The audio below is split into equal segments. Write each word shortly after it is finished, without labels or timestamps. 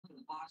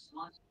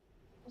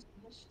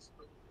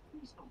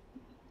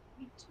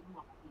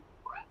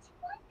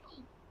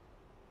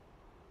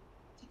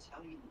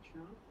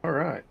All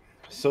right.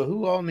 So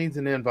who all needs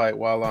an invite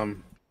while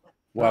I'm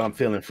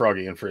feeling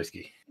froggy and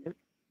frisky?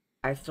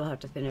 I still have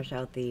to finish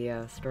out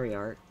the story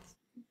arc.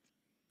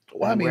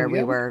 Well, I mean, where yeah,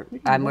 we were. we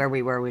can I'm go. where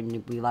we were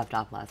when we left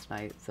off last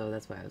night. So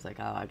that's why I was like,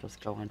 oh, I'll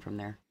just go on from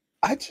there.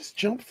 I just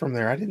jumped from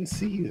there. I didn't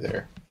see you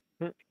there.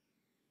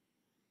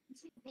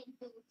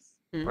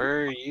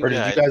 Where are you Or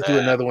did you guys do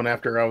another one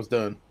after I was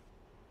done?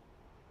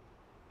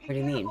 What do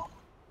you mean?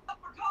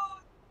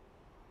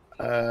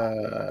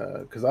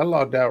 Because I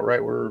logged out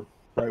right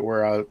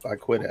where I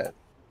quit at.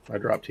 I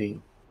dropped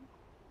team,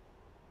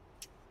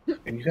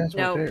 and you guys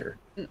weren't there.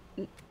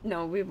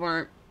 No, we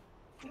weren't.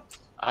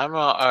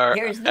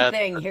 Here's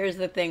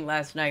the thing.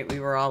 Last night we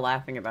were all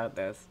laughing about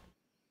this.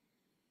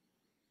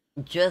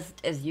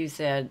 Just as you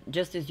said,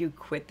 just as you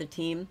quit the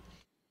team,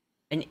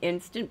 an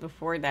instant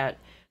before that,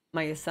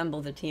 my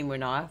assemble the team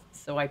went off,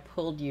 so I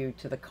pulled you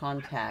to the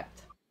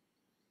contact.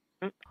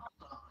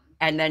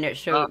 And then it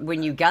showed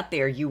when you got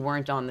there, you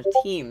weren't on the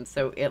team,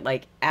 so it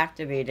like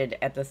activated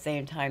at the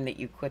same time that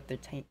you quit the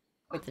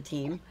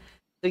team.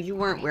 So you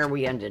weren't where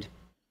we ended.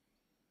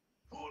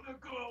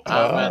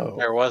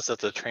 There was at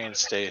the train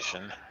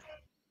station.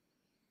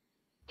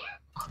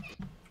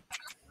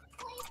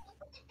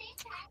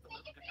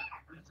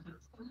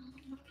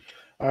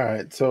 All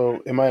right.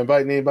 So, am I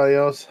inviting anybody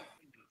else?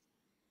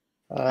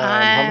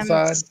 I'm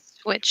Homicide?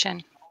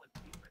 switching.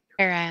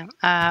 Here I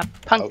am.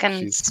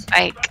 Pumpkin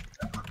Spike.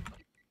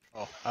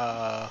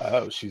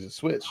 She's a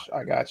switch.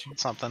 I got you.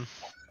 Something.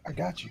 I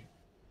got you.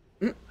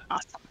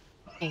 Awesome.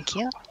 Thank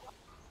you.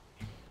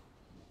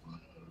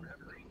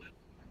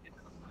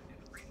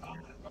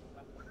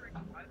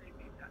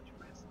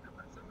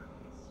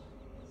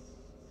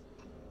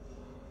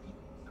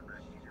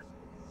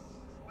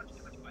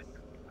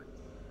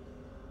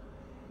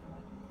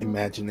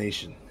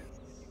 Imagination.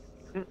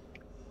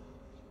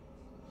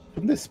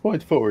 From this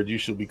point forward, you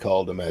shall be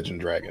called Imagine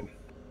Dragon.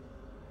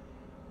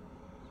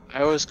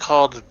 I was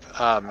called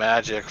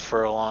Magic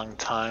for a long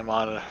time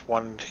on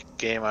one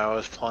game I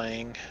was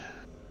playing.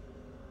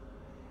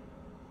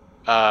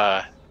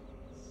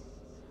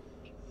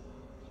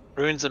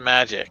 Runes of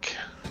Magic.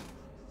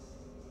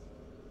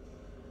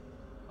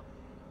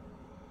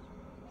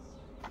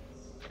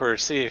 For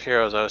Sea of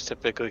Heroes, I was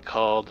typically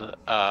called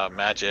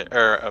Magic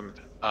or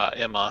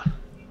Emma.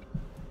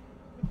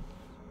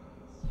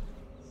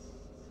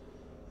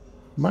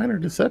 Minor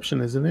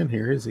Deception isn't in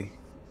here, is he?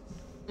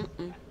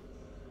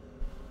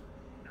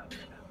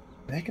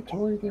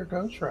 Purrgatory, their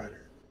Ghost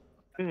Rider.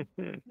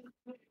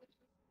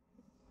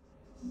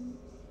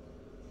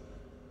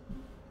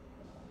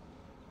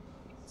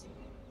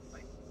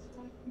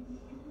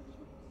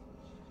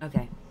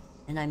 Okay.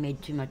 And I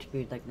made too much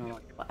food like normal.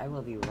 I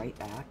will be right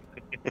back.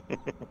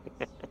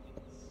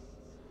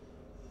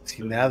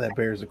 See, now that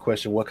bears a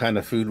question. What kind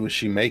of food was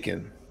she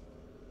making?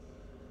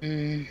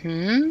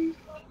 Mm-hmm.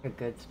 The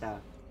good stuff.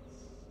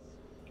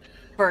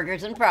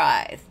 Burgers and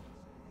fries.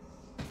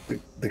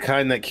 The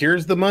kind that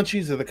cures the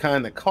munchies or the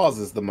kind that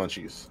causes the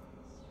munchies?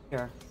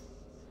 Sure.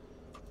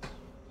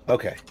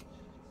 Okay.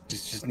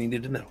 Just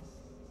needed to know.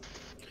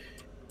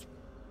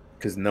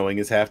 Because knowing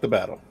is half the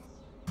battle.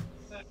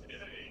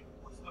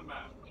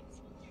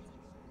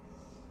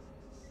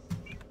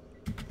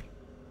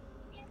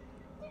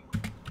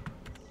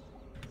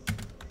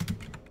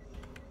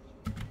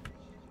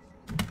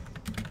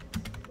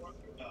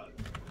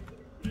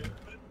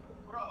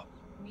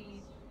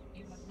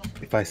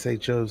 If I say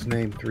Joe's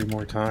name 3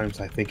 more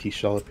times, I think he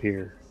shall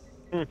appear.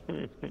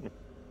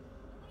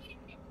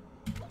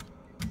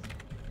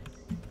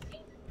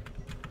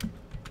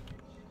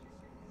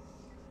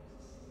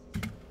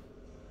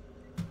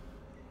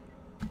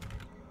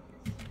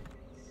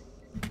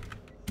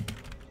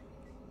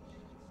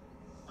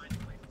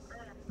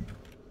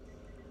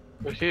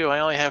 Phew, I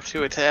only have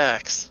 2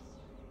 attacks.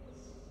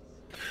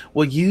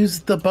 Well, use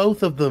the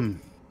both of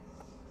them.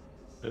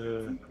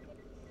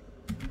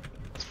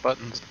 It's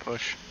buttons to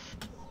push.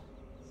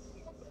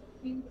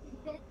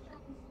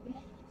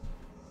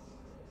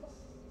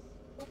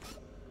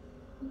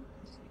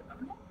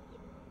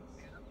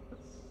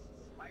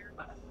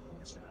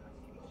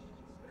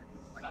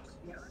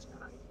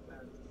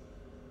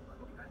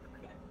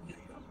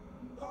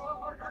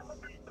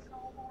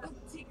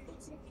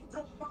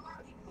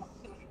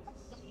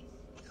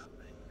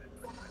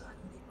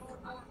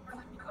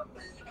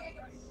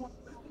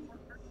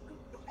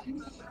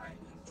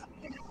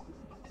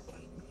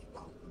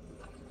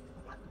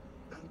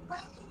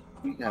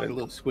 You got a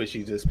little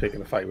squishy just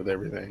picking a fight with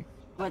everything.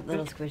 What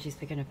little squishy's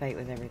picking a fight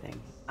with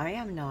everything? I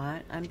am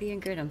not. I'm being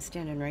good. I'm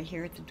standing right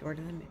here at the door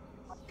to the...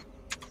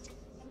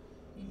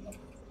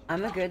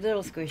 I'm a good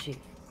little squishy.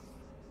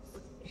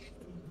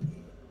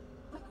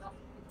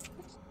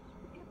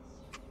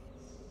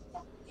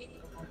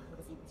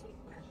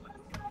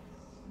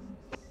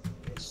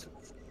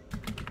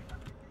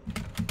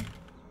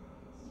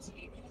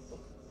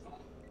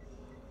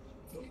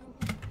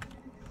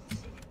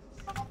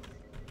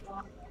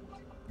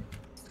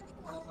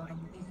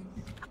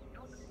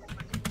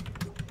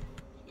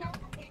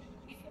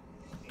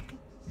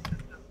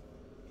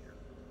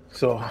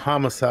 So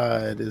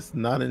homicide is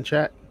not in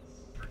chat.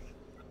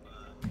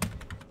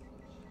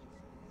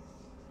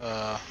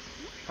 I'm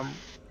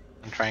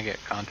trying to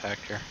get contact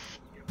here.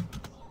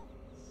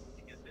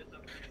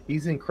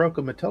 He's in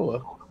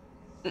Crokamatoa.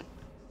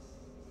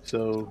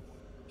 So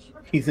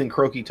he's in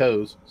Croaky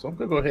Toes. So I'm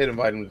gonna go ahead and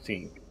invite him to the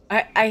team.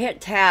 I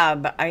hit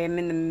tab. I am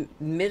in the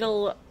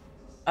middle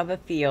of a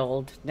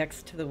field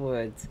next to the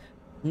woods.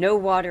 No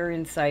water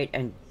in sight,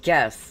 and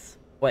guess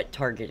what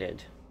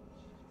targeted?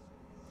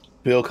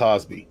 Bill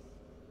Cosby.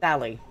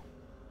 Sally.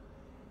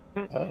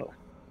 Oh.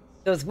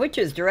 Those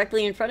witches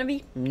directly in front of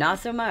me? Not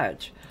so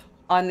much.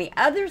 On the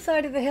other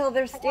side of the hill,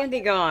 they're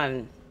standing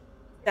on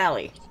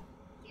Sally.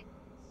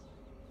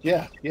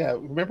 Yeah.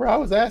 Remember I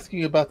was asking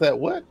you about that.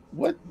 What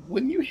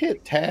when you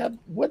hit tab,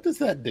 what does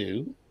that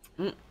do?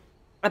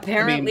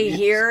 Apparently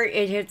here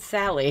it hits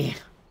Sally.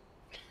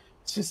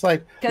 It's just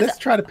like, let's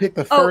try to pick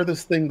the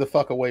furthest thing the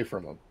fuck away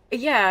from him.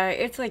 Yeah,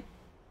 it's like,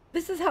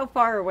 this is how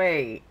far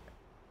away.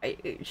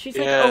 She's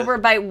like over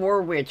by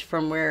Warwitch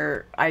from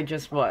where I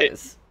just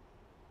was.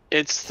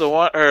 It's the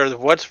one, or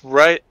what's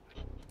right,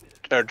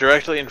 or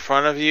directly in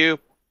front of you,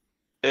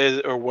 is,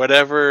 or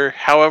whatever,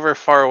 however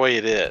far away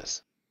it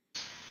is.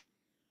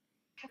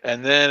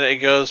 And then it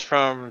goes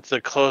from the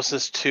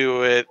closest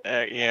to it,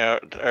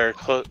 or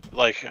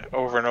like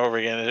over and over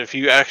again. And if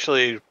you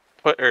actually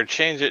put or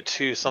change it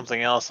to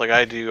something else, like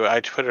I do, I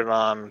put it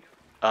on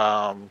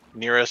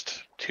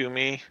nearest to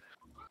me.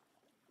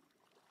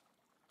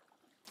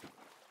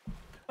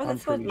 Oh, I'm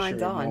that's what pretty mine's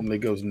sure it on. normally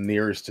goes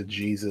nearest to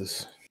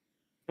Jesus.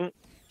 But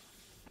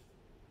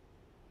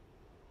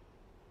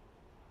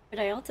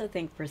I also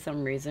think for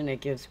some reason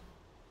it gives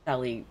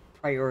Sally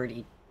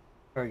priority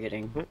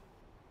targeting.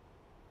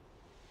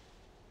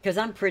 Because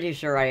I'm pretty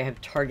sure I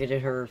have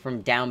targeted her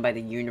from down by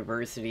the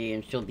university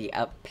and she'll be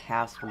up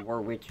past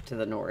Warwitch to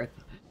the north.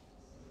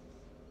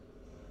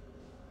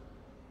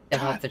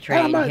 Step off the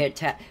train, hit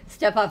tab.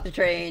 Step off the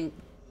train,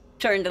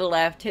 turn to the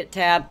left, hit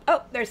tab.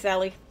 Oh, there's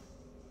Sally.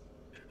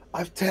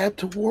 I've tabbed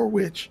to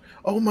Warwitch.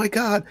 Oh my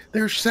god,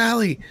 there's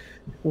Sally.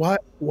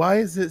 Why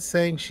is it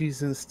saying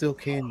she's in Still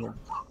Canyon?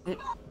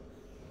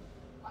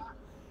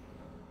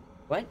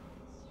 What?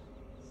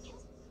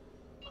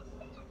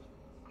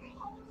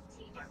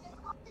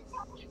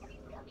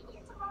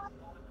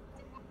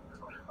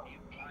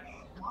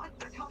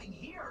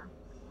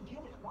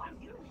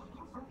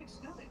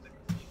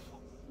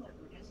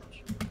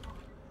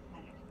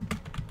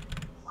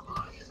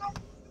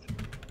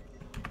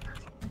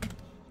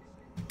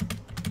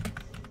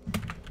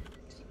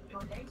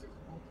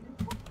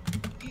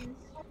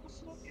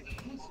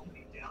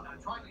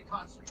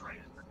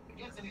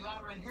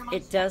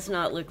 It does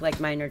not look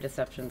like Minor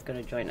Deception's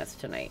going to join us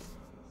tonight.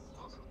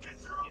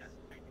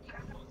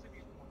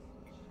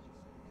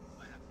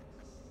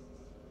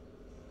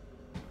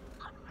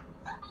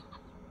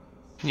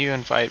 Can you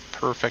invite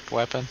Perfect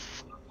Weapon?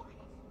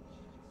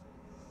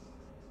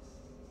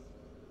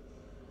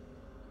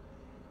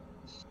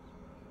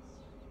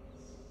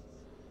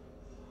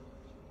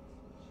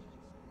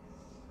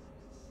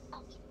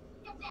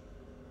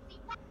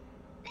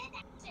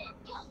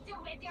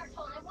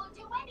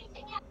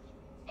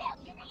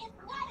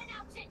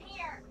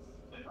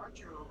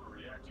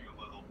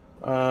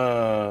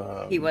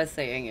 He was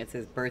saying it's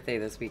his birthday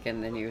this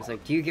weekend, then he was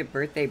like, do you get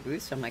birthday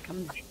boost? I'm like,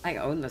 I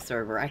own the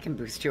server. I can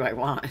boost who I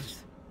want.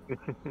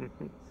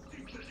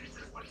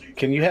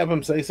 Can you have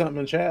him say something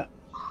in chat?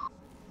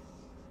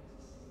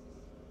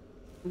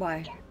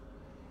 Why?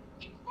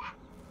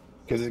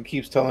 Because it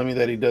keeps telling me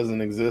that he doesn't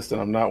exist,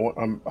 and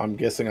I'm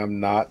guessing I'm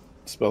not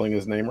spelling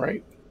his name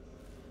right.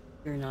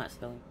 You're not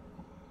spelling.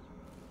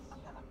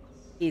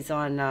 He's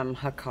on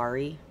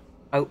Hakari.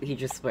 Oh, he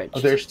just switched. Oh,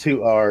 there's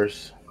 2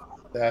 R's.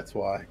 That's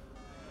why.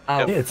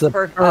 Oh, yeah, it's a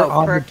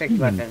perfect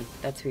weapon.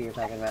 That's who you're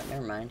talking about.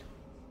 Never mind.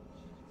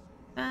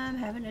 I'm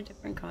having a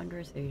different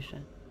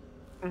conversation.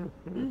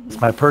 It's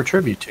my per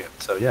tribute tune,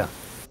 so yeah.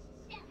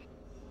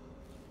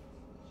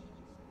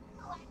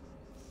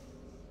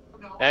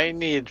 I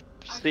need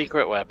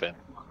secret weapon.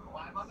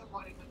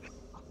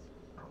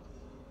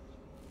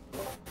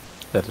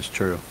 That is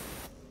true.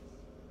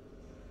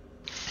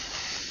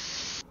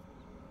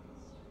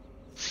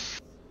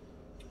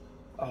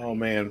 Oh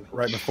man!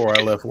 Right before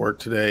I left work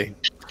today,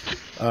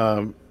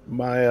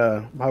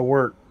 my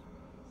work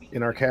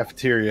in our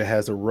cafeteria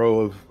has a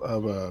row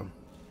of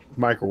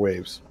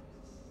microwaves,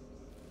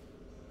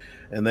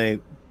 and they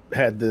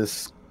had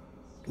this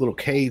little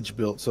cage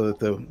built so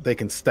that they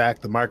can stack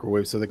the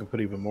microwaves so they can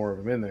put even more of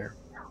them in there.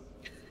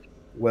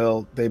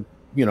 Well, they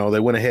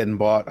went ahead and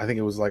bought, I think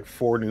it was like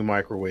 4 new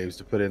microwaves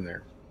to put in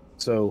there.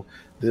 So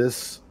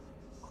this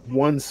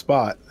one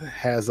spot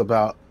has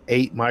about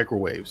 8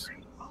 microwaves.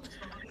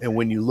 And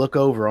when you look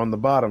over on the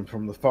bottom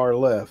from the far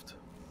left,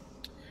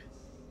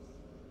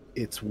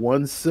 it's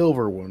 1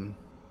 silver one,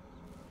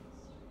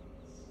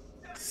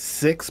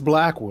 6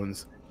 black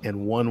ones,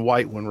 and 1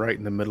 white one right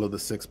in the middle of the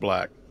 6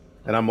 black.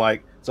 And I'm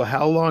like, so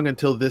how long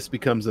until this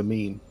becomes a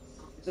meme?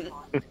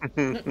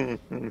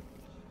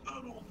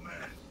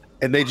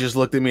 And they just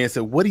looked at me and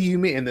said, "What do you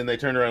mean?" And then they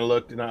turned around and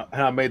looked, and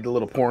I made the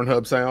little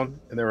Pornhub sound,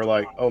 and they were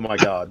like, "Oh my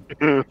god,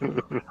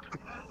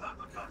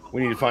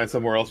 we need to find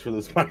somewhere else for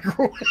this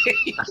microwave."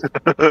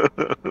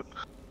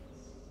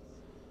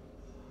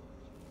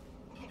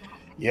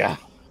 Yeah.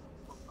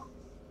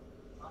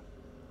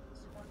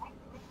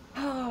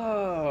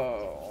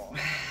 Oh.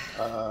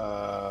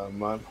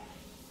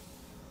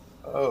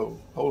 Oh,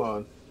 hold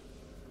on.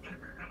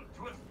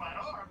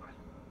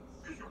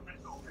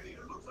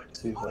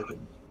 See if I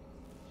can.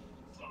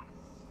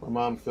 My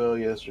mom fell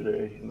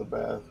yesterday in the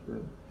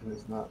bathroom and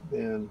has not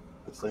been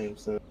the same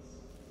since.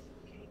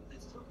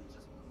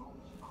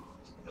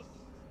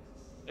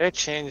 I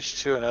changed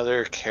to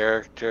another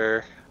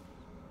character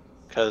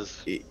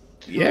because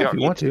Yeah, if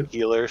you want to.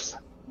 Healers.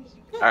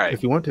 All right.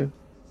 If you want to.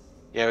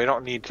 Yeah, we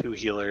don't need 2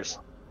 healers.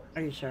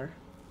 Are you sure?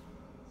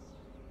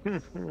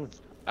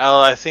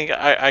 I think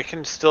I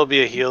can still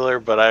be a healer,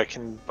 but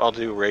I'll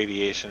do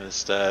radiation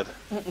instead.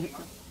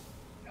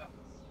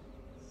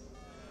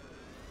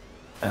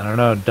 I don't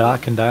know.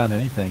 Doc can die on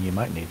anything. You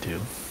might need to.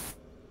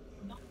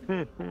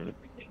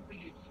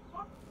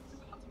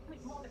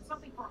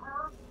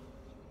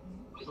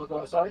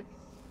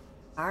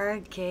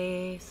 Hard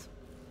case.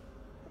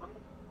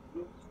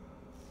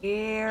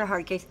 Here,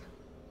 hard case.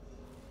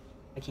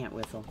 I can't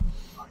whistle.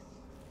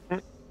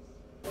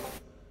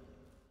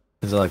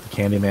 Is it like the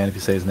Candyman? If you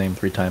say his name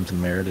 3 times in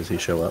the mirror, does he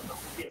show up?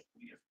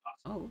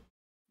 Oh.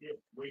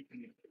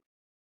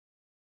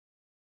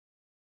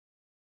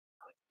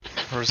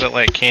 Or is it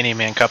like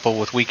Candyman couple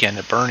with Weekend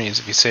at Bernie's?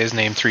 If you say his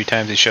name 3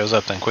 times, he shows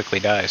up, then quickly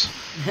dies.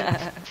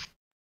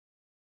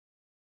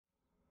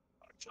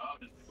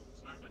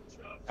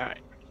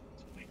 Alright.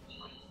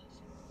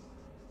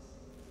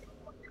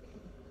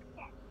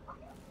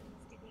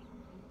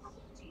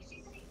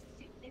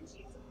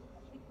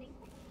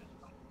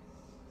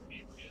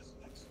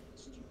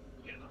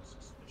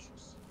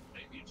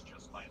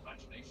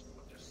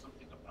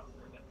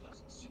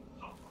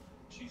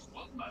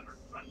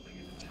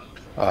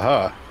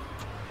 Aha.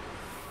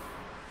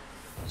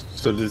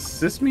 So does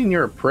this mean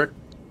you're a prick?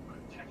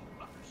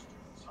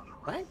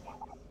 What?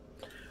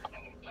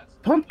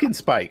 Pumpkin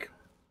Spike.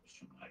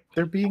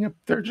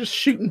 They're just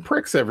shooting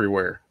pricks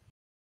everywhere.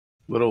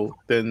 Little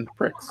thin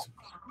pricks.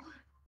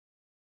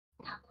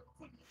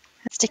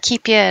 That's to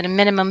keep you at a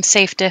minimum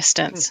safe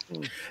distance.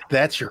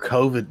 That's your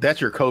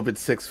COVID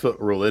 6 foot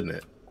rule, isn't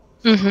it?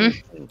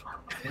 Mm-hmm.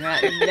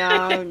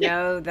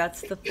 No,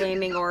 that's the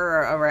flaming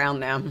aura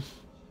around them.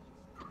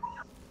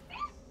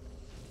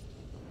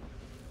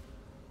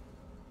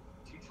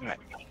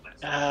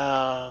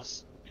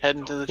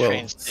 Heading to the Well,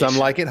 train station. some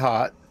like it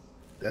hot.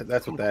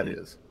 That's what that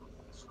is.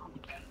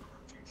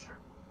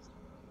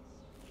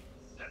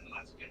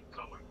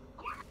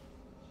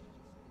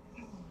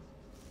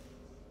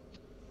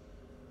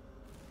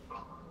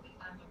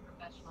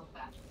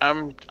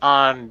 I'm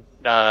on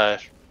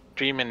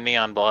Dreamin'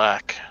 Neon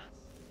Black.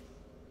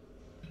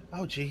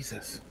 Oh,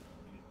 Jesus.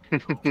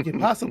 Could you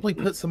possibly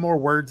put some more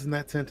words in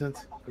that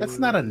sentence? That's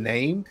not a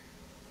name.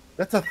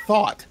 That's a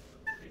thought.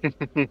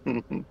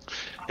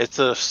 It's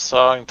a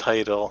song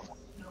title.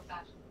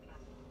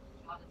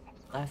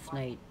 Last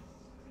night.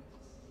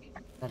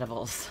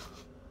 Edibles.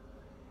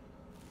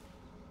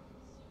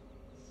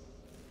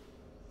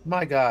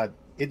 My God.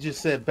 It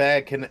just said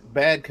bad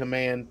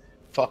command,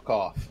 fuck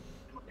off.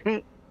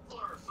 Is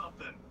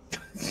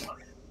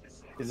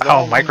it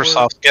all Oh, one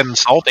Microsoft's getting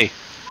salty.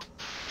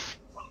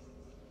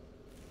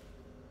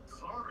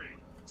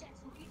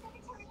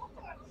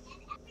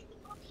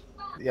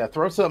 Yeah,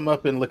 throw something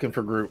up in looking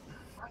for group.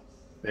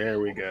 There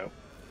we go.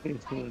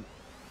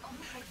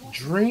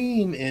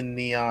 Dream in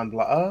neon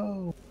black.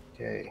 Oh,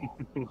 okay.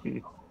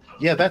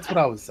 Yeah, that's what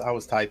I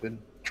was typing.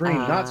 Dream,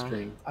 not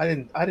stream. I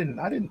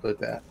didn't put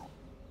that.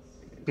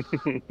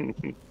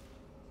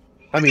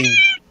 I mean,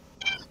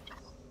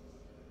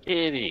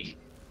 Kitty.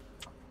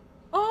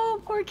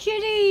 Oh, poor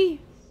kitty.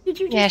 Did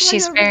you just Yeah, run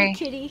she's over very- the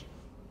kitty?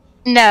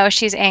 No,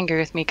 she's angry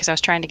with me because I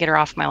was trying to get her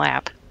off my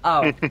lap.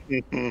 Oh.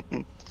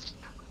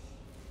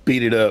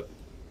 beat it up.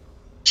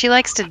 She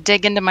likes to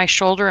dig into my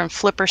shoulder and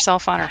flip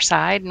herself on her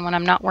side, and when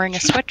I'm not wearing a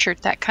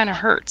sweatshirt, that kind of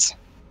hurts.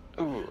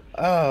 Ooh.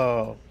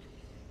 Oh,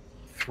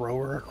 throw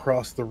her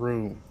across the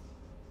room.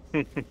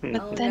 But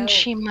Oh, then no.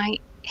 she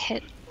might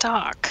hit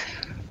Doc.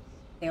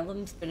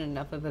 Salem's been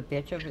enough of a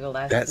bitch over the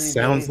last That 3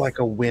 sounds days. like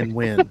a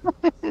win-win. I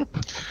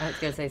was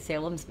going to say,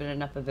 Salem's been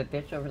enough of a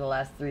bitch over the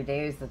last 3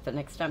 days that the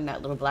next time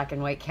that little black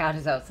and white cat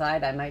is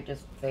outside, I might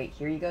just say,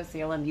 here you go,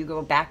 Salem. You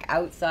go back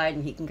outside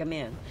and he can come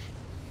in.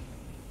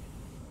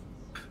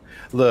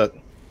 Look,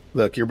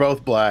 you're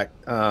both black.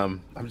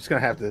 I'm just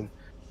gonna have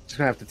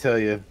to tell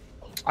you,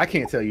 I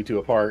can't tell you two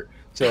apart.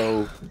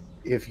 So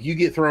if you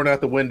get thrown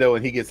out the window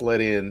and he gets let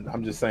in,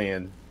 I'm just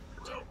saying,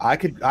 I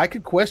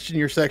could question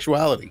your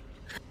sexuality.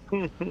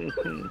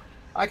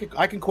 I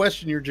can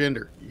question your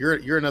gender.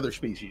 You're another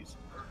species.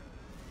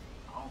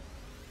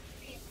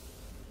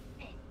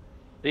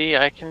 See,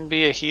 I can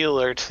be a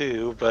healer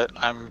too, but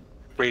I'm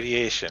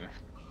radiation.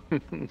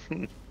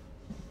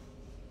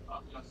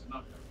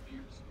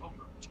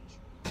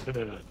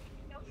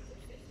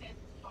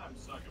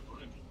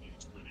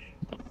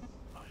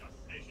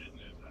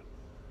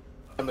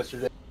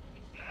 Mr. Day.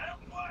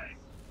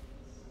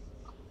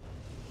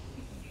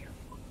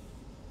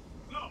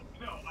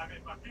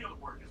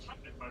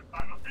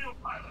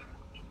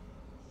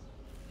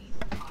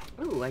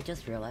 Ooh, I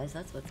just realized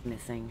that's what's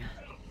missing.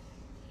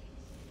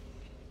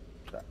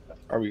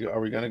 Are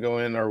we gonna go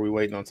in, or are we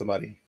waiting on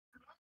somebody?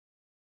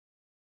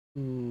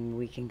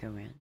 We can go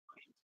in.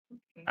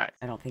 Alright.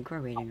 I don't think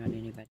we're waiting on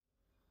anybody.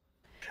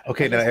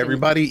 Okay, I now just didn't-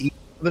 everybody eat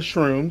the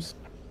shrooms.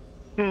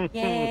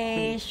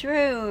 Yay,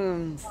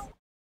 shrooms!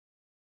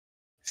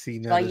 See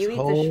now While this you eat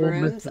the whole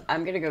shrooms,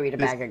 I'm gonna go eat a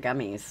this- bag of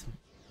gummies.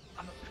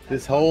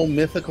 this whole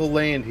mythical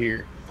land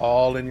here,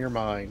 all in your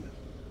mind.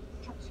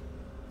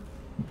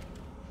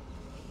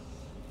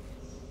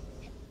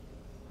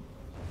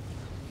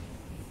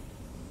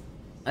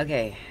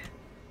 Okay.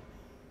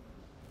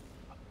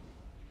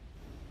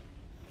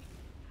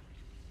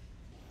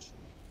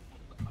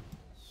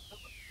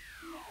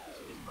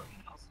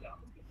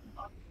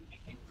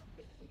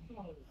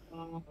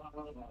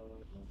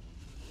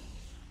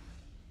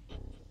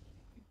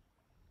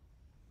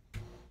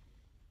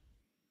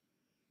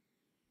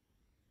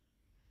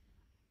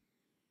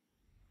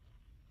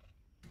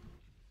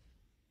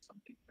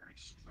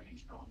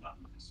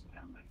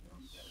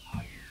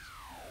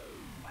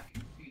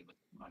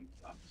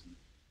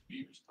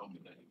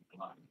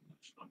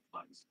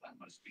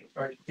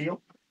 All right,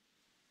 heel.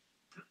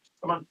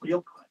 Come on,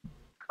 heel.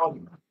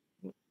 Come.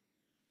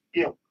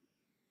 Heel.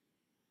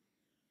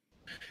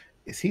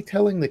 Is he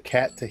telling the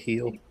cat to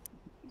heel?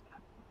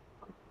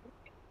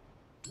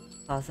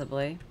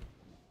 Possibly.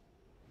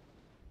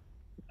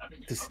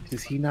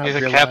 Does he not Hey,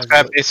 the realize cat's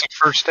got what- basic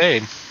first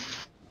aid.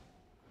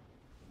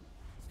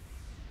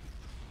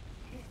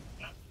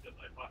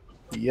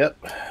 Yep,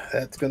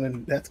 that's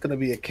gonna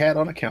be a cat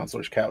on a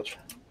counselor's couch.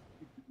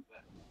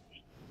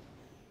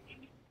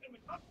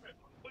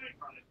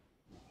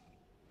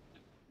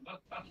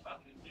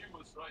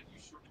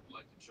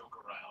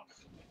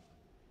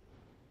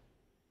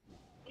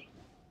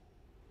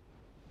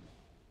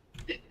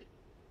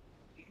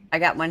 I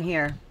got one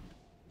here.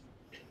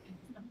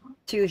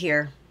 2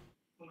 here.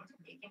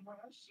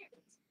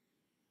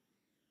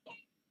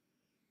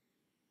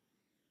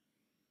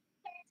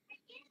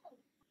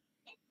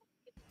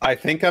 I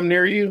think I'm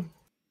near you.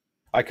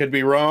 I could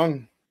be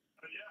wrong,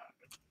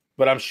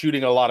 but I'm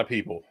shooting a lot of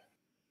people.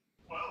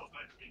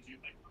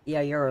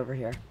 Yeah, you're over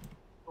here.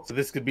 So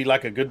this could be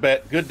like a good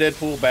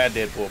Deadpool, bad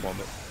Deadpool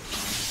moment.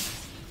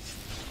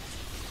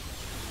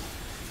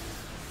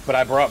 But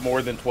I brought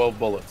more than 12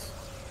 bullets.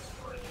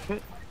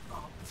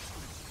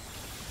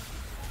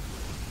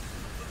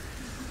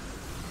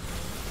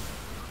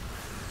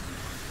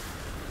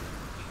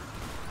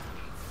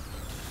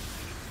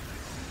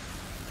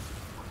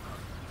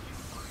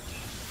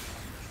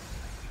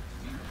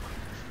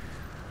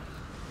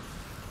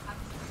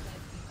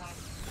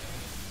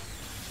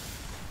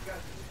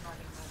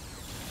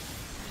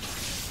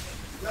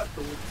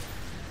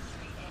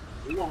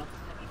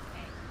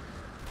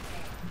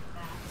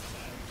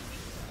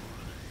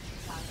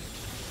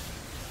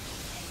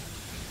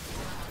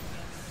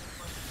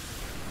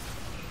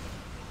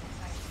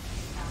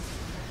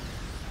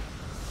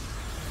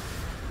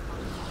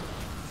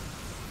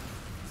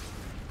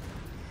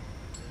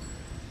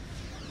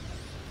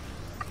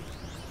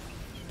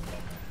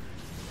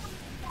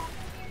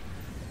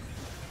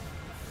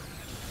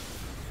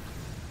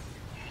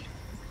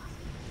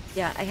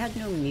 Yeah, I had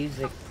no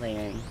music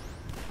playing.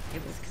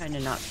 It was kind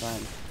of not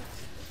fun.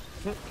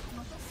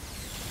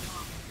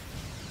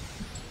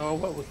 Oh,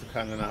 what was the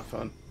kind of not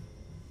fun?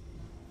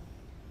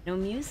 No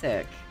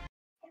music.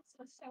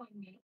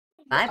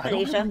 Bye, I don't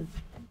Felicia. have-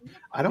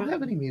 I don't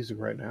have any music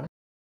right now.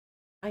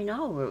 I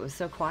know, it was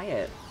so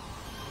quiet.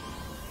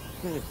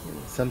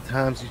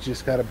 Sometimes you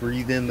just gotta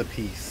breathe in the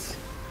peace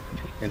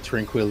and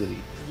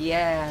tranquility.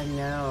 Yeah,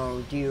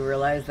 no. Do you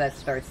realize that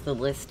starts the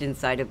list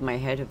inside of my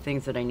head of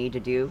things that I need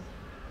to do?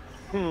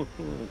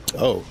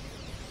 Oh,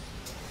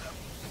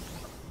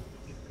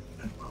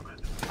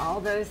 All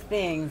those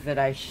things that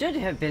I should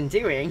have been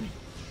doing.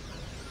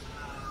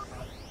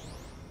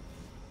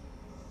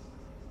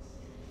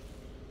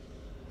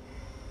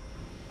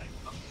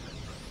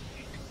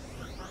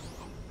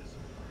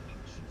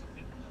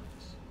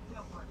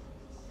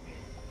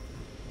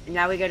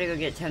 Now we gotta go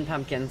get 10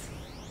 pumpkins.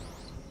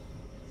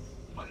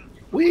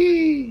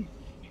 wee!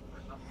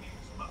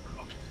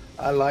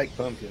 I like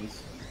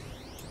pumpkins.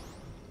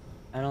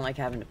 I don't like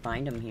having to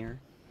find them here.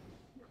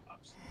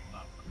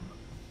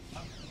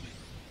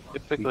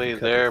 Typically, You can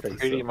cut they're their face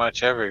pretty up.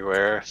 much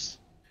everywhere.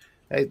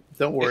 Hey,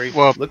 don't worry.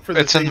 Well, Look for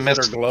the it's in the things that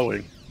are midst-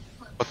 glowing.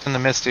 Within the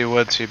Misty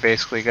Woods, you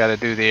basically got to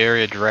do the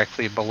area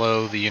directly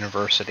below the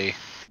university.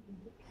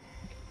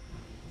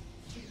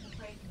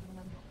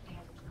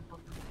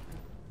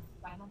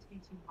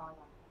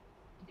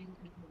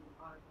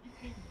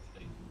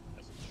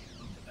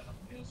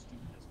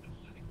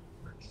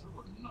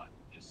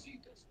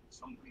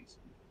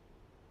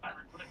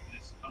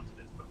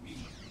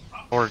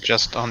 Or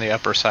just on the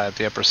upper side.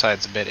 The upper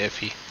side's a bit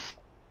iffy.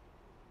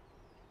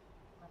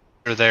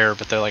 They're there,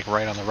 but they're like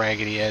right on the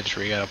raggedy edge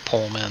where you gotta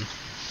pull them in.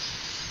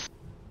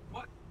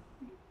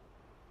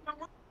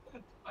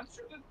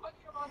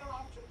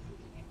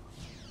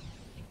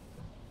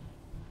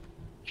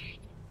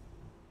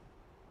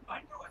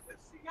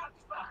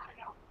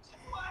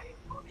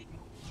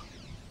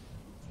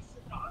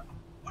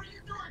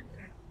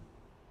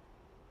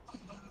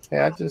 Hey,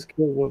 I just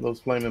killed one of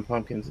those flaming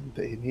pumpkins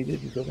and he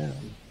didn't go down.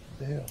 What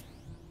the hell?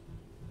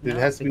 It No,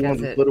 has to be one of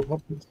because the it little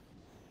pumpkins.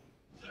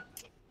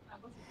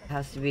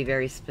 has to be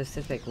very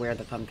specific where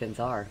the pumpkins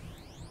are.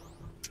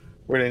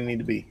 Where they need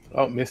to be.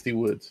 Oh, Misty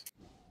Woods.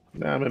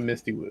 Now I'm in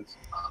Misty Woods.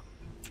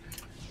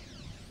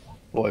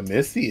 Boy,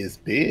 Misty is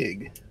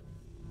big.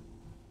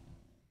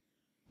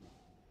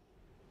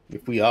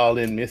 If we all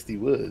in Misty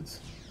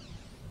Woods.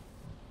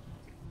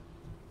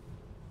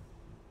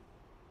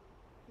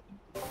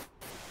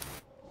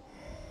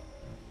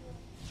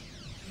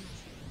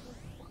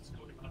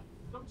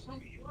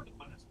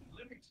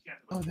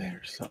 Oh,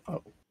 there's some.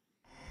 Oh.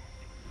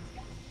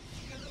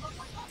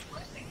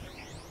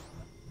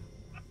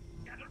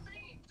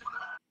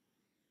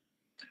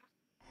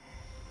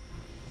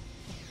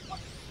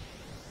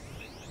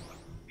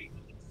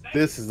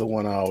 This is the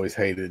one I always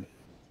hated.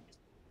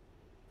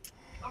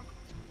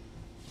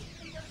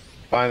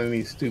 Finding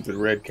these stupid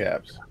red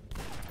caps.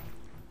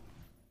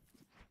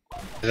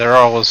 They're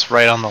always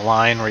right on the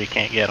line where you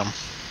can't get them.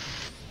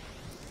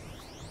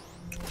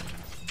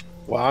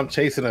 Well, I'm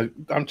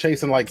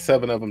chasing like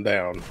 7 of them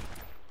down.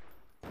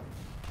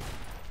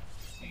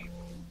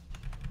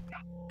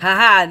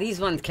 Haha, these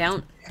ones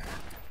count.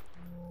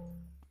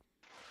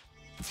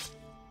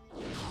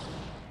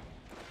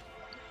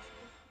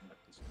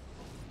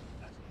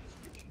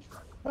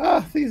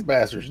 Ah, these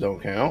bastards don't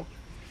count.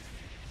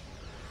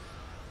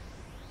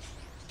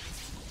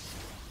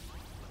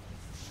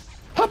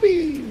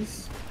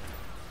 Puppies!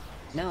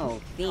 No,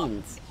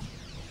 fiends.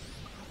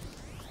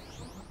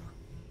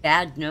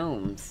 Bad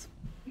gnomes.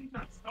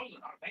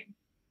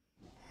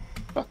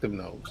 Fuck them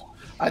gnomes.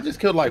 I just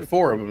killed like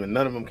 4 of them and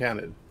none of them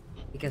counted.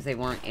 Because they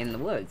weren't in the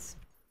woods.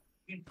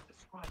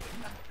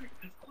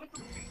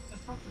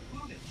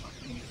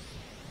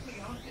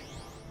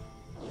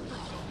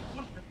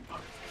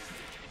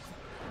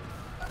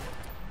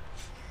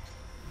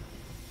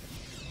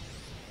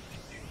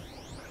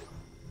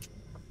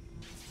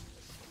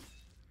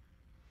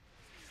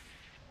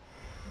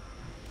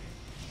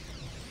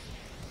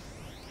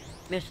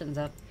 Mission's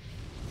up.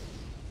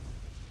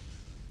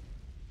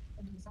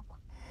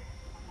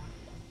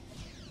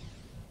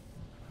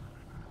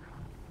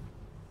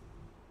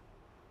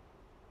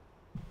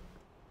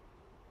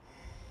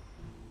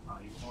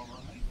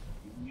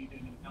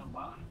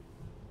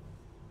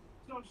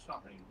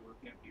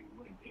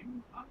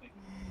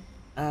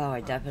 Oh,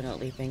 I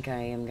definitely think I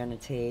am going to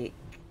take,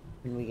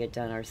 when we get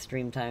done our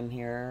stream time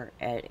here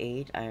at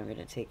 8, I am going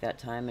to take that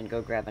time and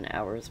go grab an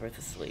hour's worth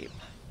of sleep.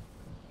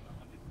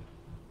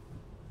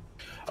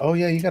 Oh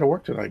yeah, you gotta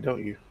work tonight,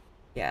 don't you?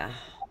 Yeah.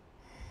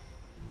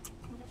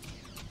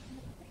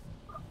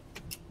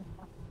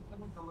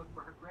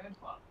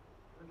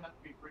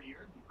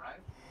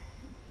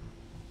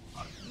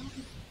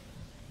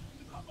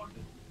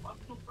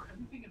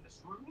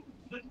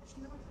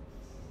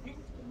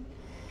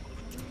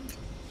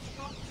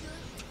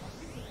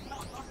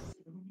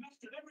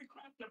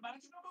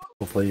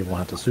 Hopefully you won't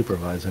have to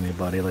supervise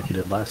anybody like you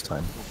did last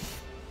time.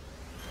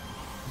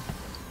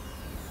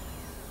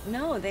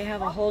 No, they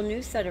have a whole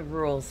new set of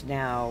rules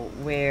now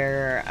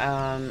where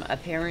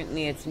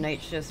apparently it's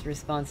night shift's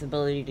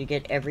responsibility to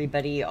get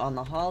everybody on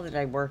the hall that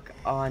I work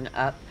on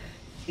up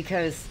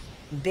because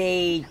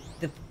the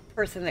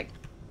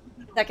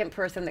second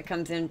person that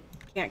comes in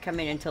can't come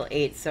in until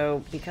 8.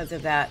 So because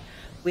of that,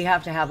 we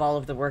have to have all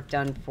of the work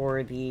done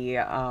for the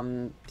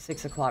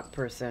 6 o'clock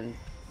person.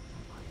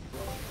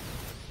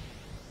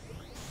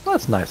 Well,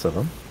 that's nice of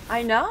them.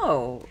 I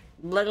know.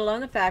 Let alone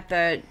the fact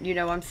that, you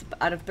know,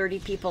 out of 30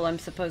 people, I'm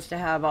supposed to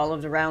have all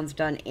of the rounds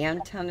done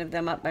and 10 of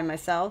them up by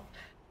myself,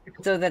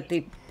 so that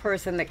the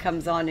person that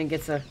comes on and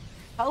gets a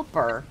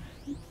helper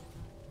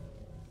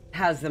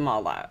has them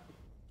all out.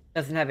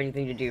 Doesn't have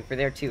anything to do for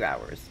their 2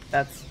 hours.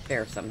 That's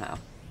fair somehow.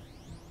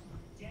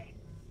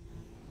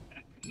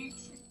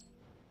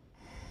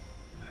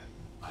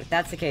 If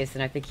that's the case,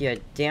 then I think you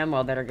damn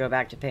well better go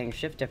back to paying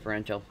shift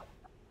differential.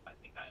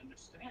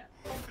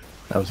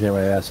 I was getting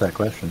ready to ask that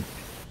question.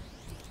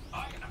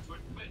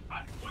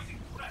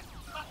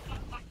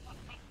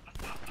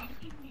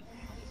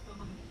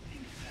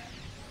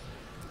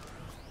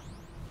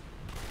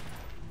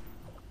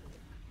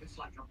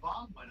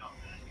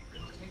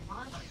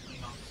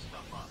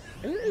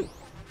 Ooh.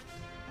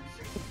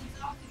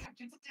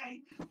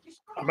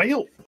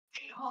 Mail.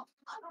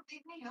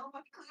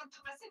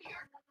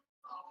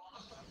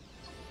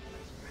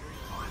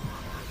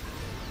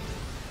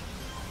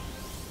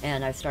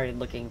 And I started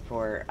looking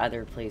for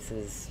other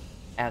places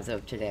as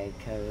of today,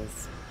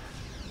 because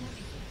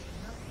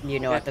you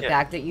know what, the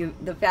fact that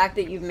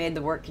you've made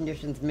the work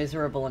conditions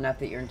miserable enough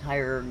that your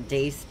entire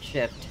day's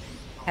shift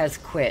has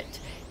quit.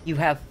 You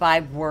have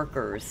 5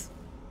 workers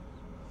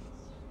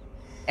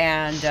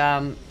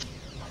and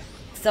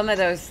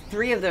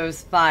three of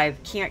those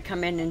 5 can't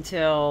come in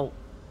until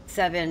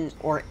 7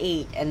 or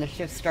 8, and the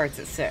shift starts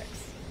at 6.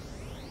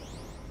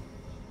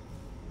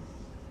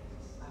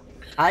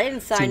 I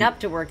didn't sign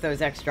up to work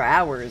those extra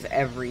hours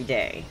every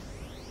day.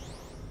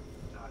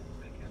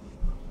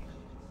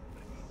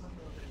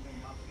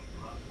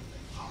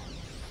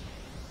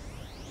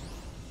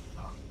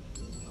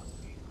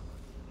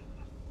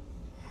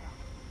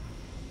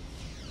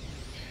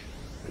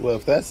 Well,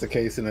 if that's the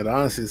case, then it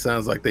honestly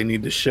sounds like they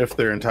need to shift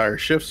their entire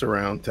shifts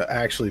around to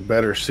actually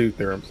better suit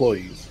their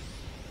employees.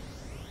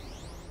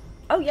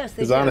 Oh yes,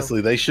 they do. Because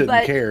honestly, they shouldn't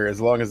But- care as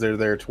long as they're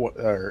there,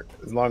 or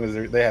as long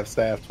as they have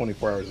staff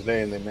 24 hours a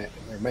day and they're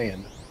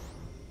manned.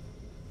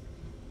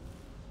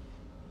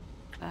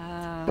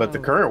 But the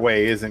current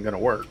way isn't going to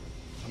work.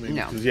 I mean,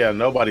 No. because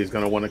nobody's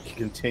going to want to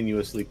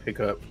continuously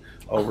pick up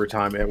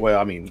overtime. Well,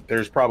 I mean,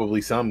 there's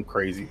probably some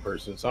crazy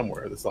person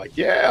somewhere that's like,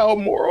 yeah,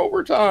 more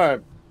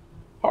overtime,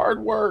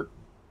 hard work.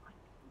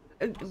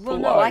 Well,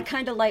 no, I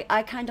kind of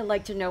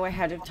like to know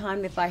ahead of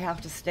time if I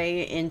have to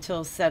stay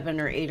until 7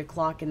 or 8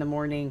 o'clock in the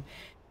morning,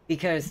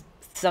 because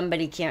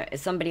somebody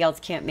else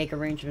can't make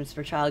arrangements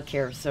for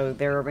childcare. So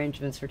their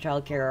arrangements for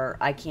childcare are,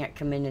 I can't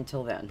come in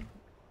until then.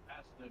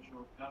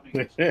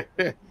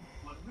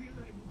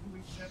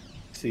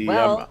 See,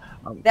 well,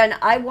 then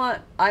I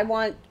want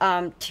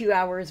 2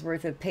 hours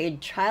worth of paid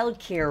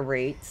childcare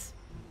rates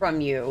from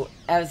you,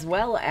 as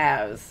well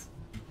as,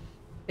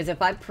 because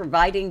if I'm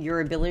providing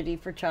your ability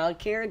for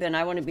childcare, then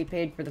I want to be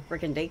paid for the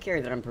frickin'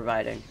 daycare that I'm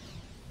providing.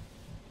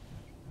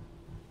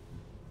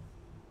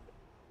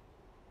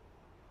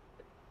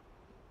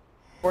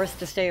 Forced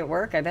to stay at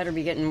work, I better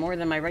be getting more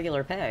than my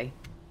regular pay.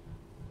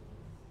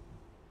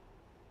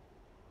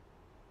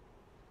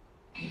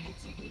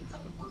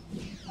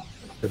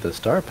 Did the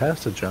star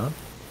pass to John?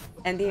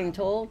 And being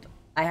told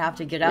I have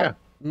to get up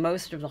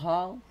most of the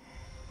hall,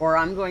 or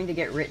I'm going to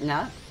get written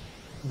up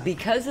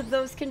because of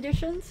those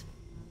conditions,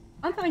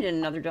 I'm finding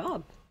another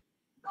job.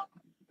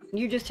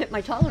 You just hit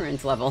my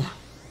tolerance level.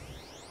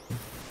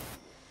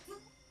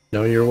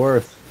 Know your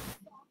worth.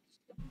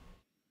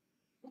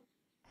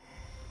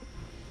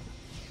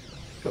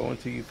 Go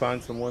until you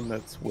find someone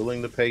that's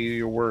willing to pay you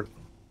your worth.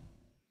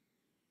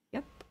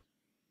 Yep.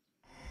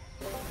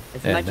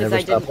 And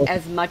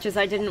As much as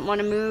I didn't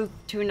want to move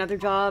to another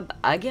job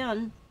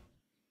again,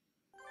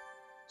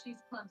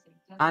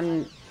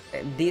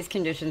 these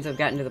conditions have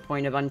gotten to the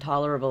point of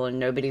intolerable, and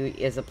nobody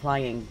is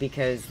applying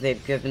because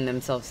they've given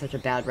themselves such a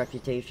bad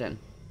reputation.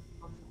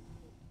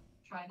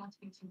 Try not to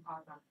be too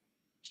hard on her.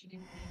 She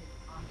didn't mean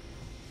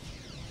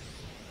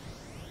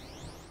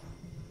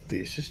it.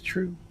 This is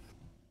true.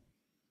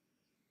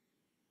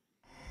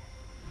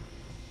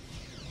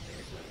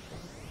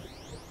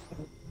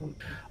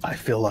 I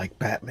feel like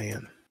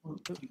Batman.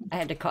 I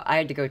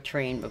had to go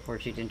train before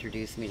she'd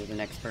introduce me to the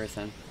next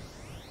person.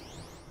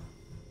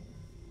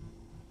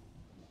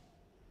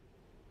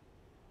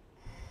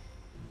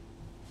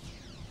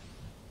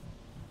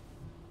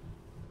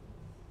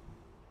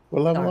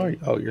 What level are you?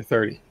 Oh, you're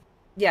 30.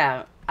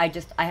 Yeah, I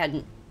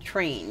hadn't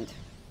trained.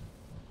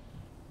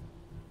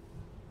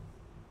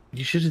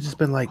 You should have just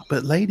been like,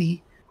 but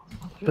lady,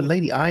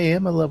 I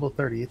am a level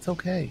 30. It's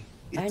okay.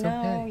 I It's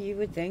know, okay. you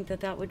would think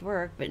that would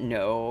work, but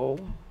no.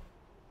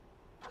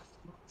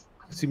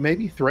 See,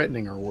 maybe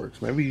threatening her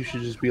works. Maybe you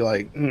should just be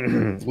like,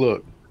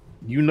 look,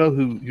 you know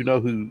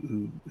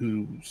who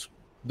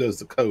does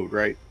the code,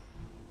 right?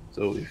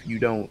 So if you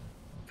don't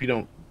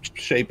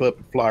shape up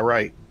and fly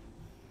right,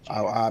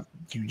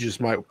 you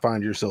just might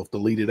find yourself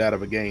deleted out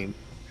of a game.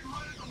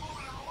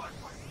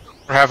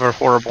 Or have a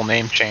horrible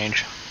name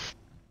change.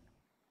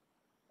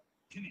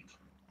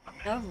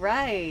 All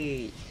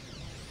right.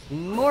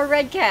 More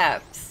red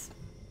caps.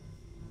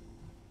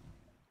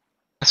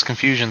 This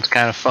confusion's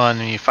kind of fun,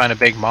 and you find a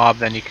big mob,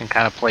 then you can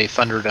kind of play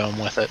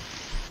Thunderdome with it.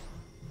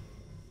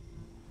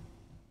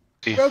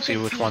 See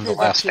which one's the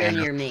last here stand.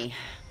 near me.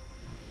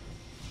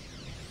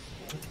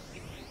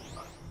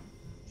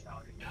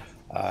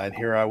 And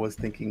here I was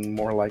thinking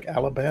more like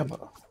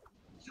Alabama.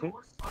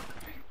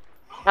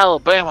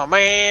 Alabama,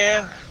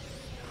 man.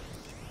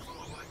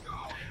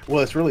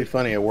 Well, it's really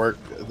funny at work.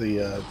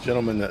 The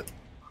gentleman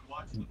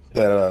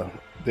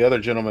the other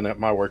gentleman at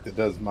my work that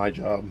does my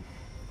job,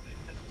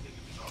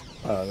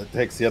 that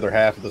takes the other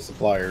half of the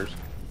suppliers,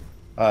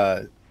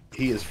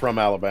 he is from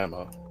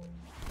Alabama.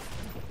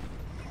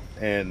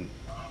 And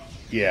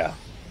yeah,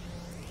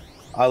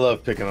 I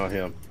love picking on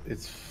him.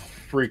 It's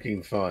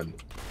freaking fun.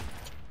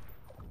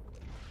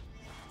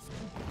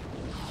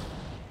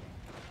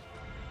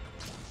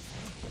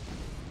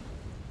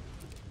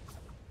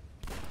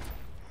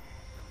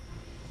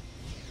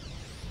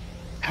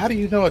 How do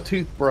you know a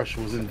toothbrush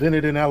was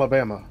invented in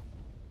Alabama?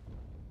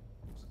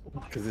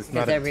 Because it's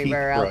not a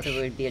everywhere else toothbrush.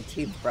 it would be a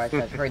toothbrush.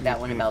 I've heard that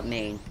one about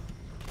Maine.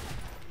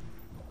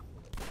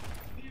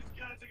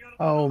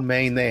 Oh,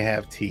 Maine, they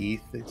have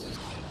teeth. They just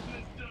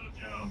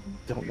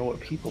don't know what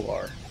people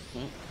are.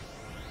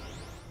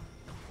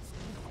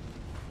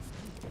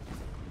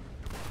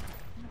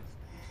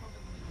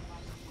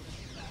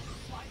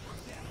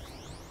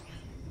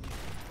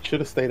 should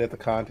have stayed at the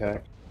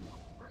contact.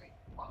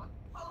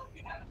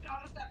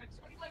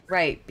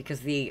 Right,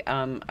 because the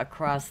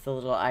across the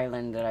little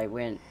island that I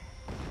went.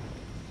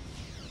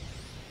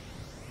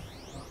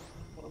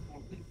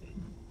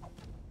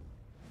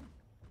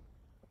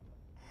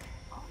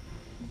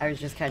 I was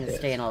just kind of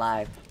staying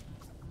alive.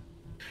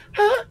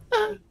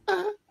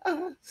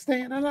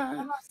 Staying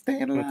alive,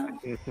 staying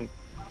alive.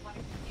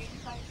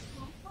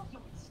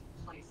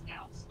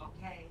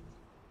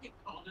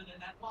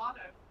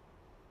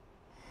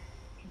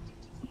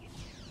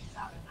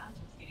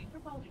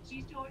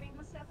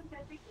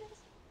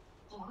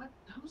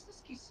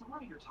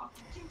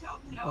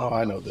 Oh,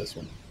 I know this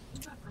one.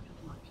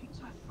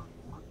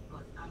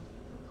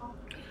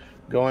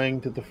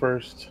 Going to the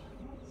first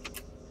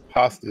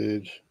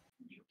hostage.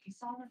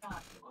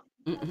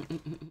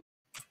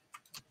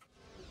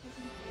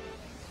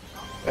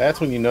 That's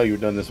when you know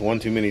you've done this one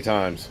too many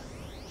times.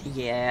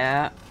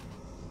 Yeah.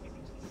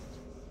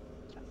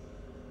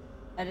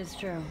 That is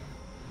true.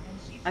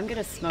 I'm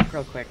gonna smoke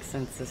real quick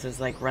since this is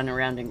like run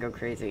around and go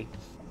crazy.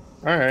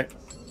 Alright.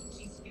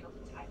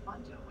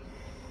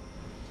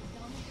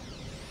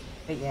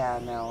 But yeah,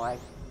 no, I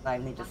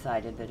finally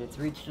decided that it's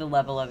reached a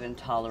level of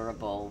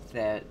intolerable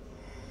that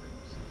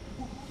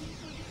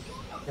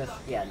just,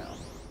 yeah, no.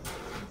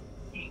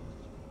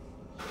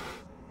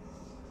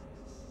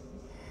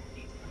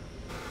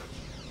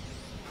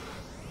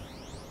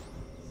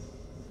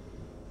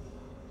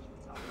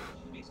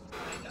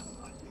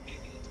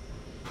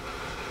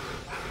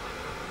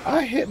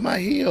 I hit my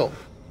heel.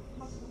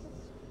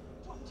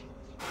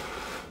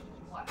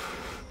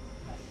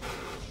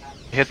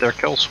 Hit their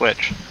kill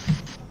switch.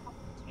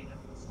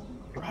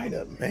 Right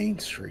up Main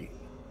Street.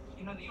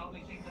 You know the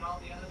only thing that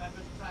all the other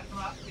members tried to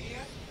up here?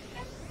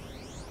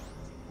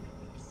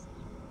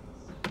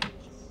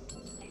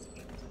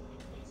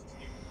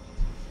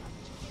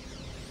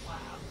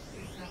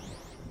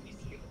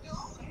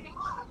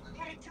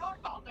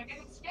 They're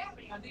getting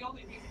scary, and the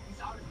only reason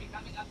he's always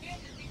becoming a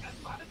bitch is because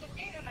you haven't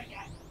defeated her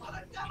yet. Well,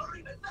 I've never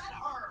even met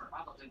her.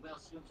 Probably will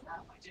soon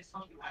enough. I just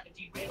hope you haven't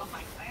derailed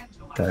my plan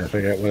too much. Trying to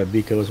figure out what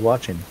Abika was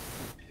watching.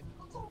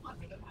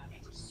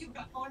 You've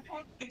got more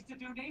important things to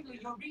do, namely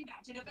your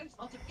rematch and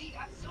eventual defeat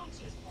at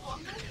Soldiers.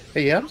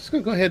 Hey, yeah, I'm just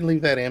gonna go ahead and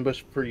leave that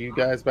ambush for you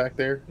guys back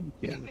there.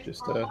 Yeah,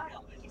 just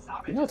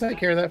you know, take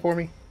care of that for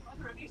me.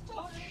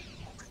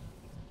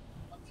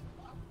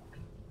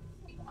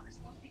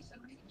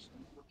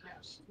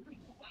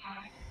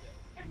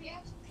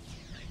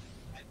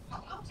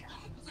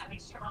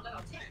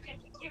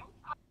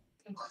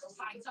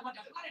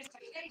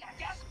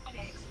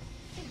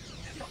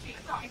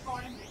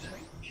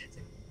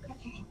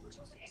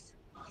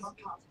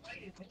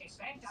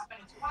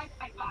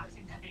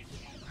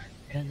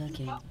 You're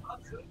looking.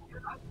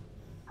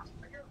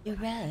 You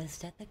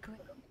rest at the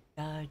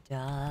graveyard,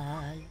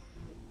 darling.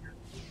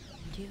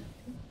 You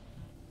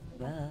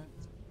rest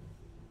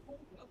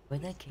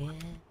with a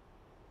kid.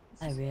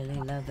 I really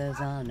love those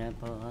honor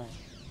boys.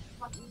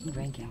 I'm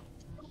drinking.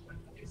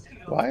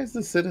 Why is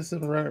the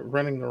citizen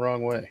running the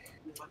wrong way?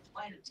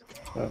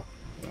 Oh,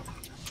 well.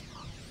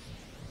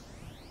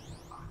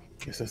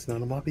 Guess that's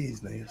none of my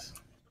business.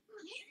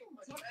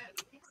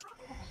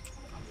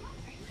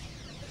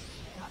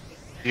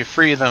 You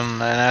free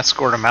them and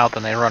escort them out,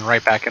 then they run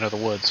right back into the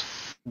woods.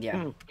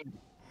 Yeah.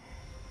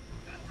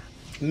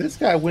 And this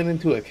guy went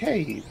into a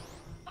cave. You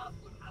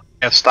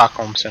have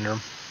Stockholm syndrome.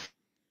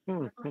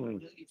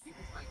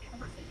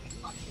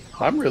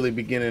 I'm really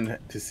beginning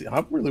to see.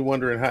 I'm really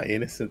wondering how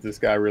innocent this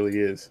guy really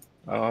is.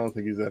 I don't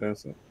think he's that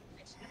innocent.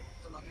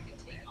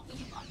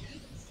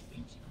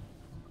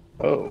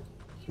 Oh,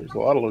 there's a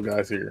lot of little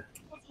guys here.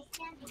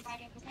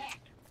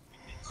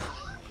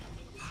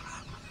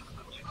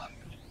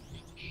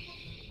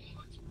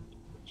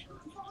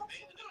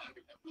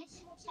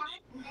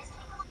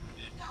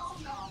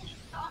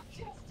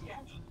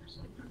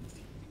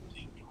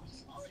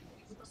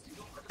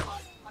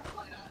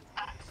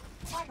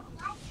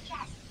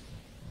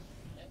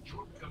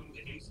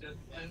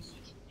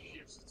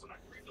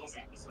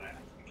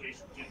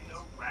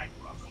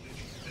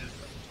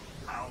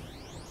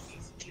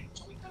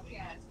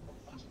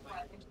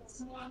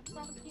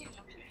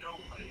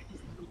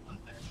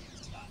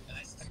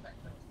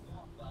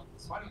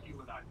 Why don't you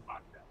and I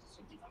podcast?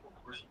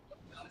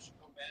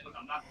 Look,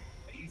 I'm not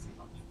easy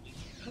on you.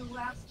 Who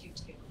asked you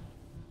to?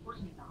 We're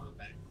in the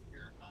back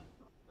here.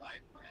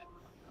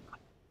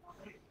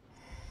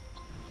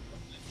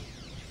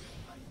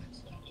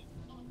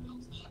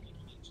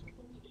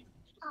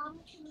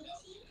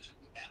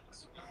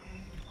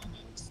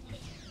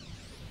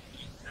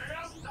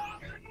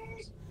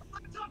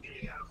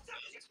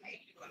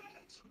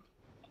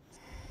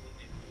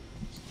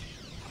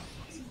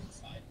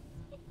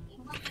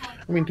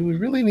 I mean, do we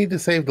really need to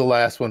save the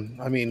last one?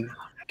 I mean,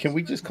 can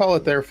we just call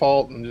it their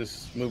fault and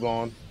just move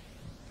on?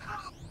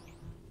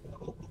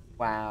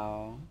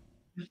 Wow.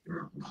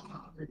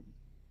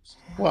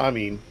 Well, I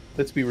mean,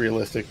 let's be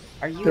realistic.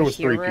 Are you There a was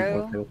 3 people.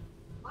 hero? Up there.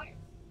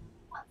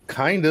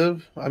 Kind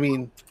of. I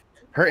mean,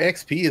 her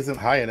XP isn't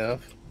high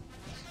enough.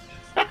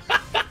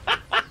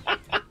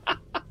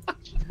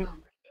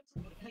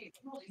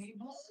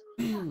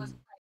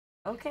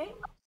 Okay.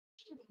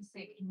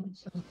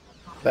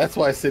 That's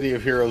why City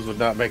of Heroes would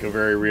not make a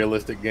very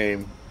realistic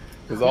game.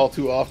 Because all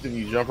too often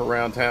you jump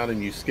around town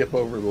and you skip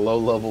over the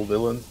low-level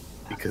villains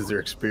because their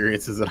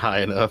experience isn't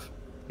high enough.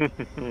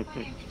 And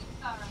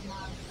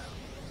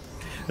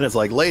it's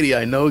like, lady,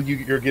 I know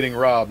you're getting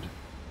robbed,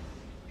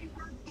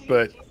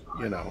 but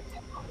you know,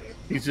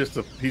 he's just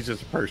a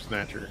purse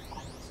snatcher.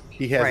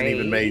 He hasn't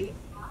even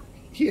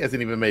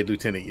made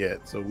lieutenant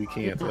yet, so we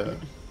can't.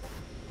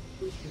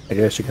 I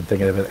guess you can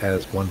think of it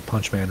as One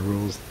Punch Man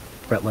rules,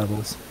 threat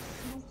levels.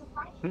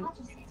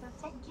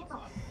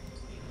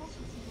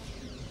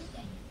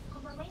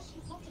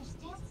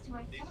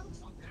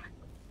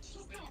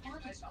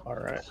 All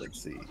right,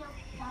 let's see.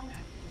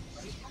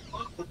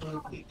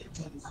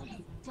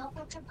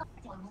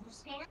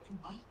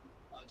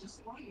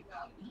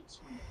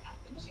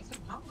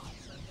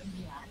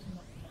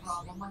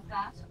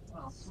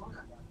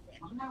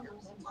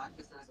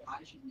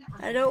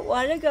 I don't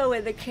want to go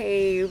in the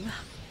cave.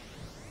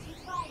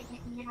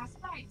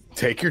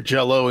 Take your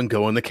Jello and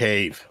go in the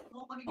cave.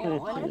 I don't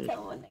want to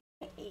go in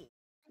the cave.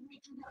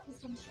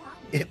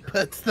 It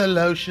puts the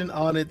lotion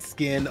on its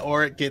skin,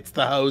 or it gets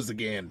the hose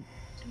again.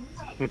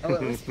 Oh,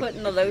 it was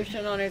putting the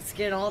lotion on its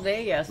skin all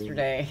day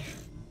yesterday.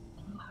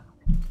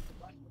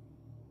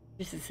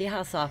 Just to see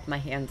how soft my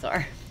hands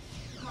are.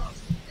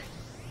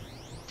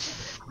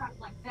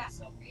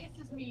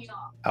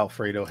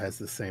 Alfredo has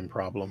the same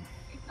problem.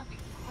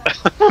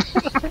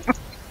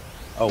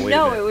 Oh, wait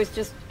No, a minute. it was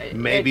just...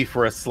 Maybe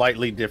for a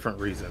slightly different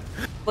reason.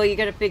 Well, you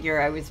gotta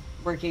figure I was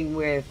working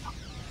with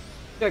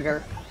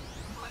sugar,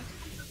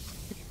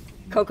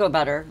 cocoa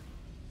butter,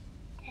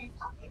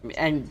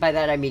 and by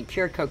that I mean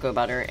pure cocoa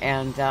butter,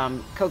 and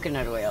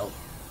coconut oil.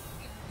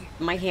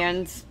 My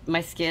hands,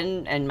 my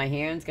skin, and my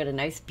hands got a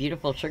nice,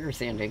 beautiful sugar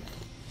sanding.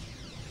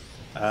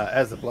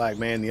 As a black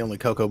man, the only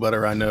cocoa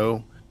butter I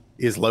know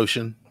is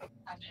lotion.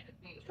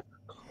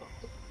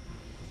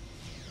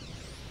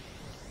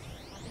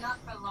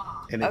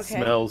 And it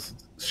smells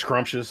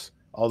scrumptious,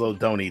 although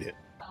don't eat it.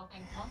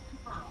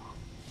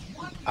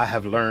 I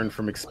have learned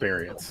from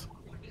experience.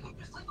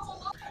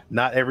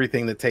 Not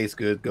everything that tastes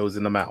good goes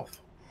in the mouth.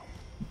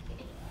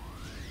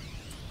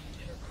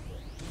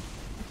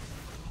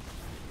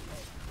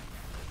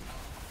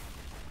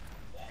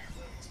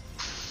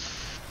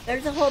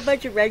 There's a whole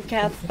bunch of red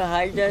caps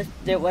behind us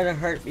that would have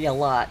hurt me a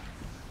lot.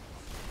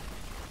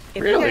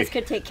 If you guys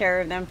could take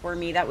care of them for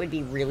me, that would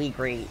be really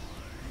great.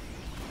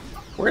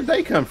 Where'd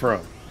they come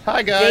from?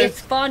 Hi, guys. They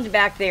spawned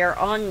back there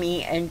on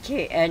me and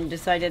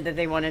decided that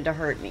they wanted to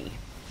hurt me.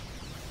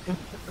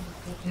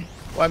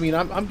 Well, I mean,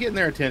 I'm getting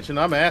their attention.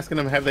 I'm asking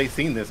them, have they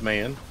seen this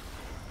man?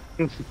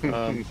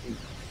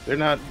 They're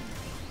not.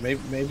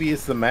 Maybe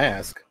it's the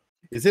mask.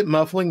 Is it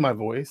muffling my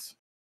voice?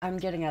 I'm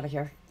getting out of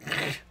here.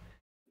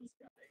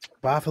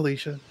 Bye,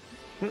 Felicia.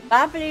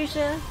 Bye,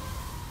 Felicia.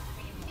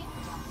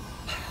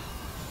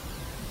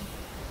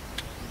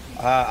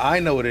 I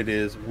know what it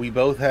is. We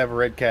both have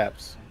red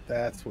caps.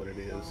 That's what it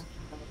is.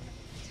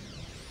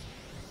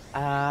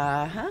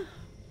 Uh-huh.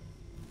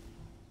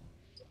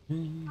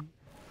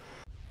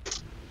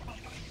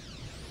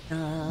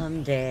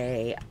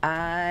 Someday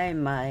I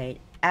might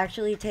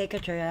actually take a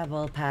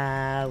travel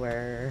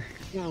power.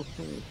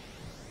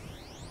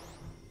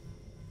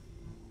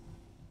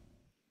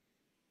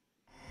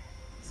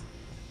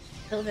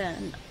 Till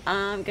then,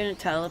 I'm gonna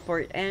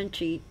teleport and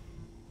cheat.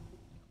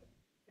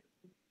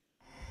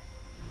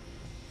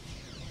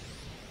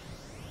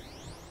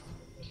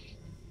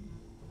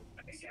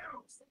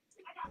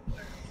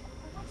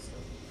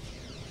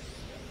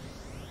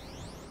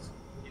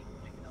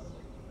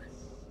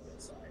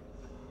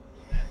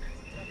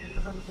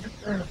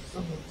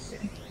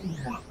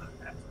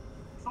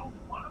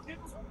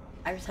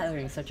 I was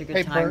having such a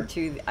good time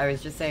too. I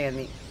was just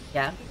saying,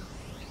 yeah.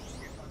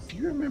 Do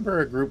you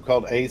remember a group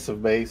called Ace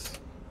of Base?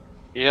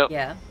 Yep.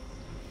 Yeah.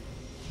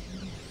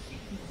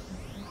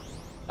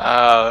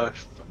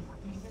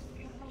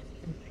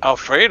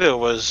 Alfredo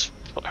was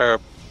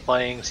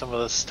playing some of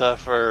the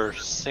stuff or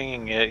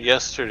singing it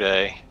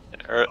yesterday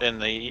or in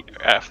the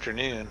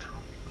afternoon.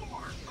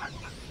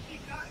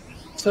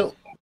 So,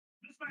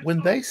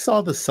 when they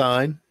saw the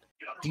sign,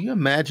 do you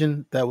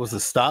imagine that was a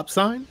stop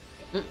sign?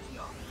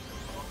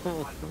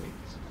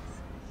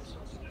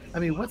 I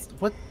mean,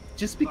 what?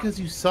 Just because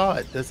you saw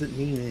it doesn't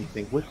mean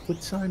anything.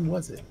 What sign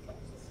was it?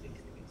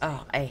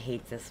 Oh, I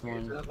hate this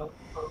one.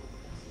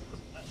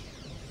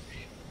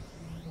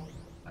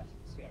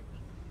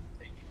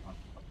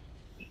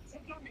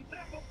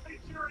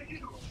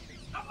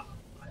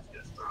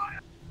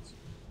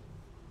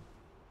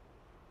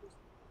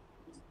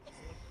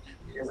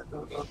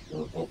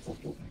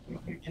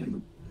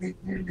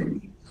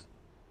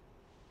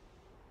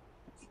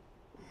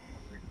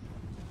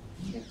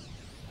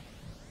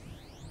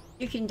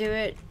 You can do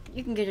it.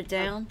 You can get it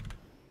down.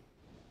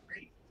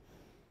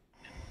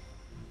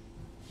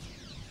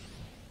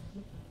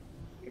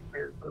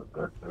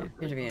 I'm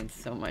gonna be in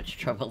so much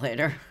trouble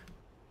later.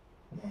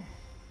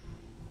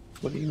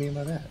 What do you mean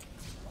by that?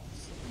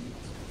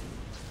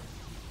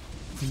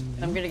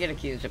 I'm gonna get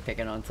accused of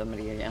picking on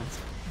somebody again.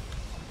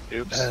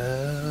 Oops.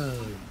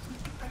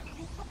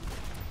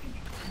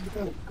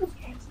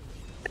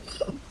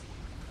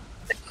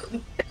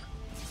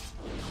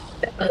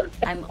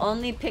 I'm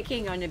only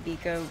picking on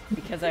Abiko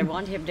because I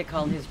want him to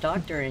call his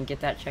doctor and get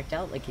that checked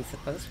out like he's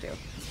supposed to.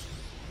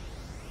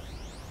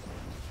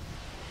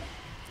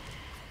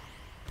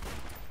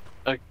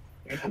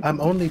 I'm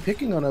only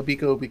picking on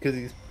Abiko because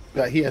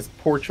he has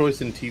poor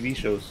choice in TV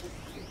shows.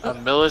 A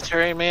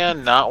military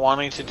man not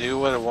wanting to do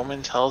what a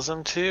woman tells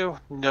him to?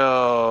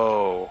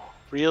 No.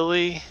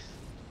 Really?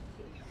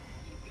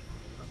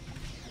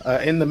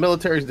 In the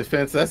military's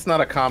defense, that's not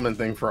a common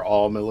thing for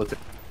all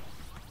military.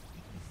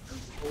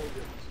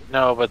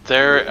 No, but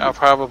they're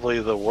probably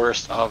the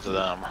worst of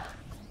them.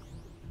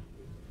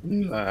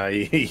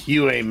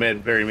 You ain't met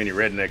very many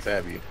rednecks,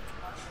 have you?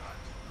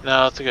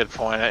 No, that's a good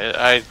point.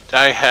 I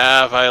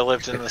have. I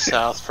lived in the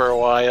South for a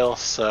while,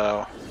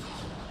 so...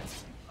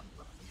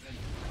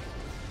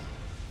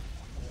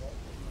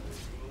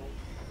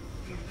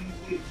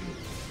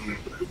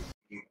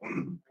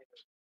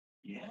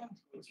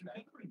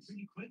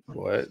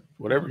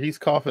 Whatever he's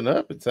coughing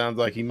up, it sounds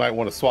like he might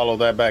want to swallow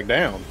that back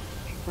down.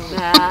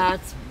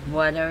 That's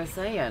what I was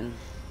saying.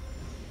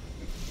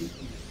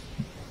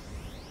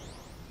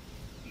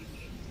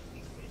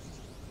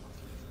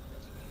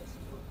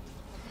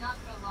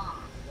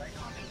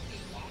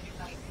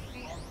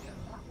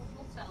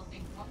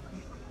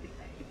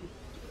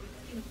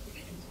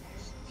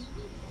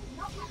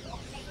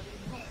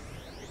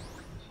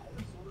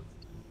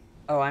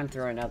 Oh, I'm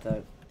throwing out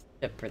the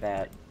tip for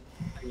that.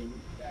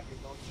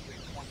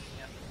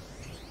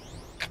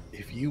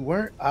 If you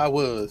weren't, I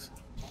was.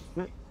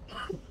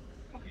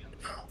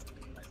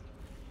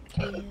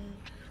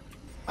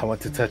 I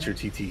want to touch your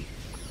TT.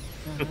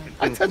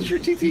 I touched your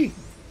TT.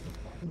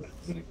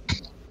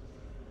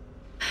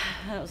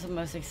 That was the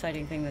most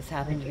exciting thing that's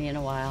happened to me in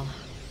a while.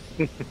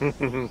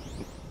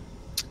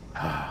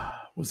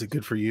 Was it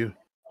good for you?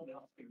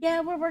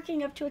 Yeah, we're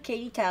working up to a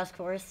Katie task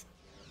force.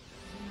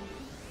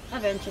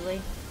 Eventually.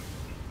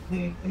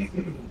 I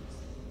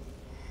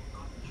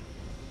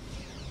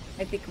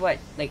think what,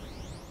 like,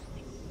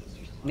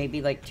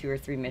 maybe like 2 or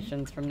 3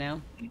 missions from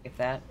now, if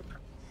that.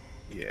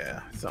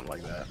 Yeah, something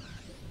like that.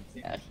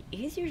 Yeah,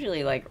 he's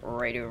usually like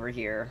right over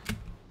here.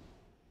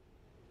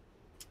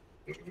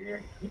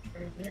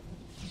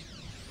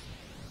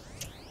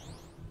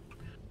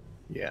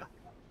 Yeah.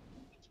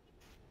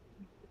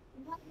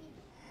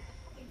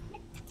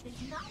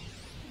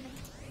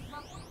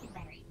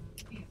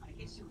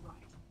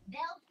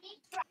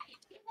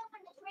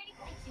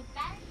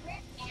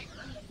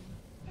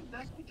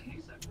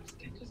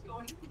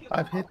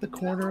 I've hit the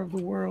corner of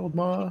the world,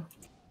 Ma.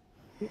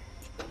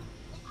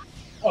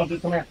 Oh,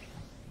 dude, come here.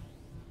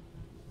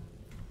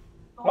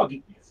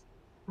 Huggy.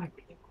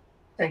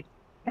 Hey,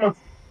 come on.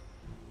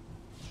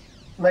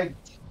 Leg,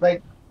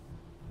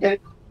 get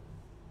it.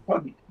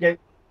 Huggy, get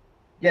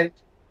it.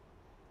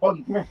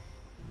 Huggy, come here.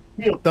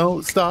 Heel.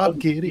 Don't stop,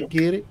 get it,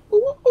 get it.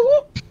 Ooh,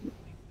 ooh.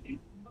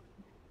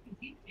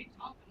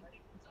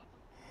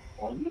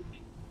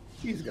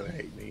 He's gonna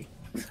hate me.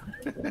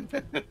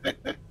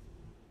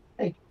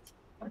 Hey.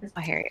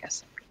 Oh, here he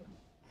is.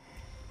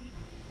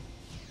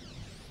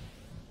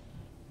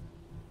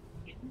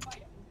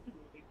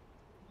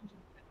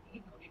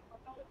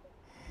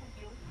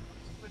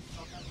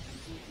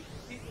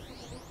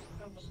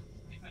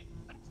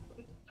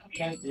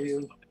 Can't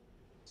do.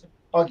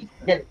 Huggy,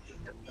 get it.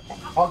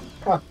 Huggy,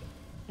 come on.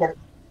 Get it.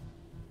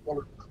 Get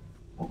it.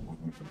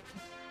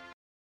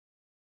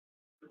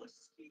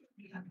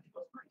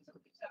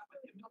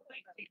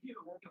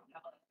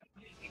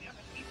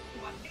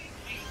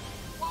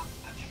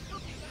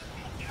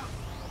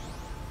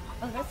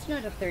 Oh, that's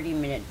not a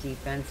 30-minute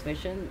defense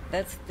mission.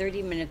 That's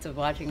 30 minutes of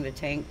watching the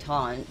tank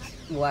taunt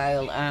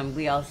while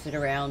we all sit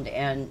around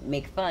and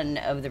make fun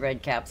of the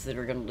red caps that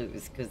are going to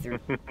lose because they're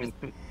just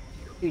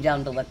too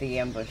down to let the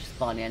ambush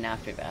spawn in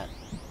after that.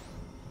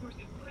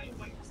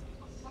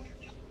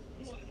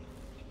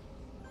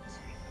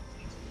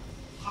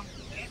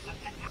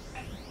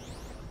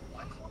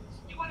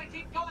 You want to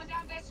keep going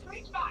down that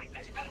street? Fine.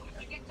 Let's go.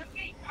 You get to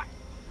me.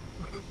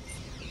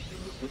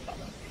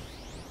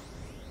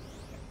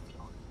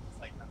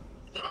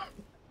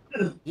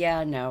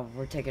 Yeah, no,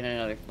 we're taking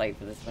another flight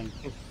for this one.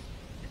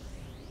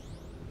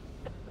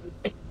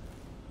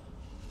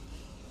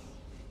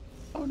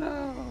 Oh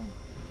no.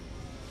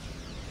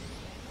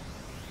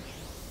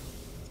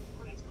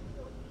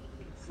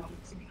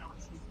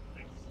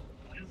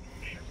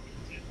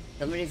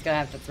 Somebody's gonna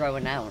have to throw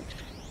an out.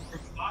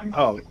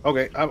 Oh,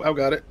 okay. I've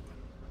got it.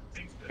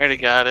 Already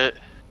got it.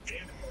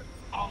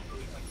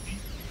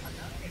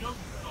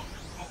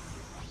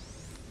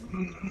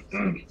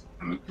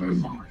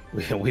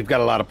 We've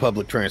got a lot of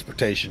public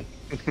transportation.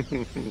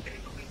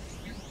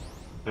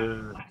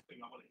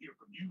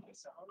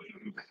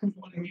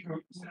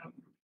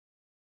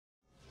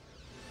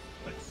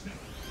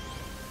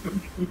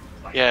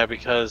 Yeah,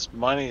 because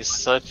money's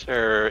such,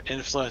 or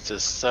influence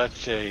is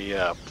such a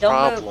Don't move.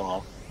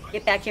 problem.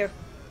 Get back here.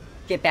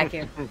 Get back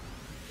here.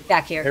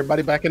 Back here.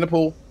 Everybody back in the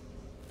pool.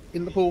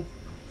 In the pool.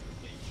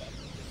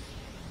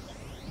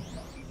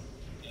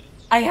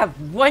 I have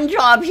one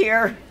job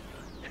here.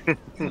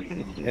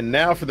 And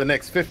now for the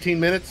next 15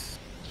 minutes,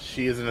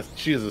 she is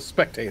a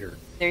spectator.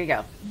 There you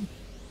go.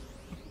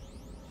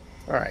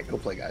 All right, go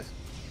play, guys.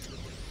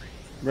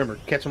 Remember,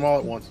 catch them all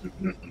at once.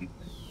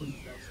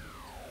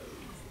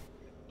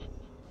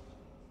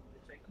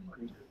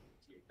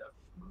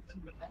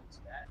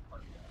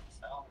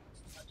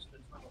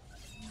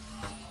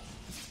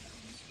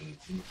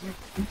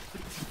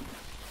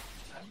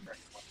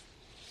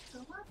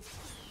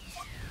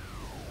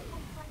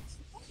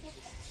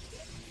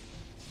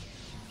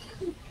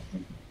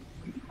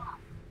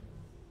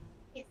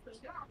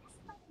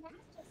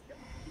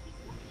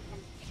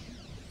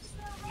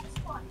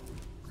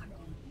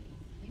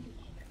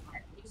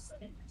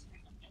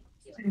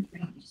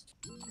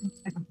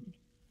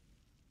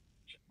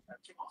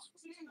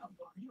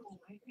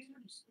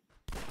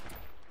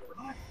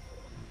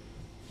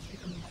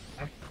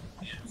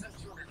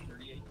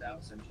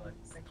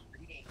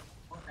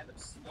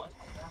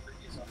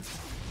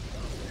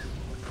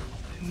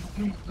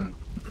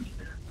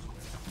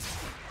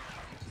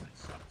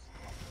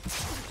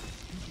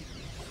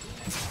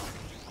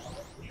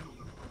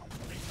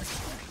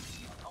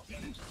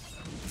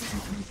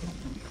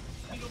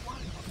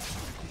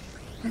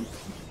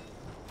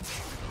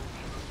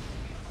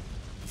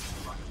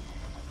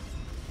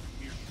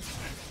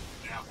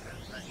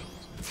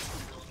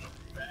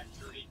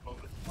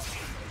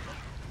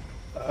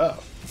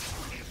 Oh.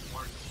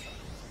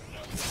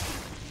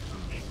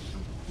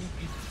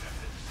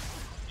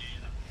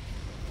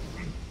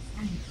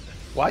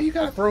 Why you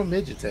gotta throw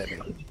midgets at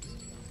me?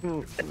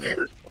 Some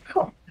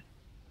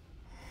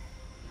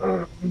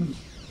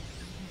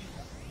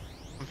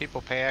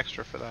people pay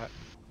extra for that.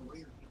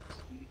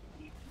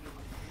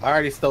 I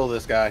already stole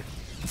this guy.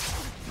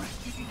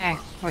 Hey,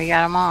 we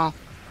got them all.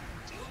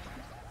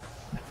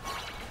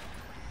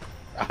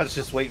 I was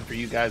just waiting for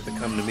you guys to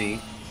come to me.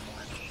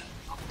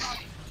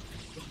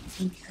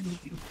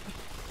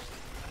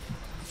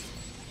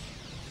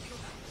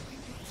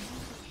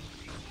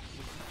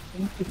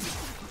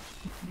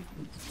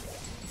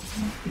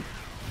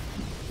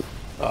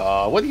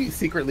 What do you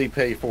secretly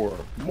pay for?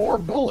 More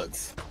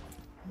bullets.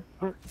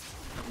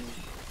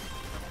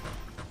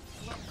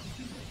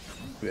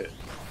 Good.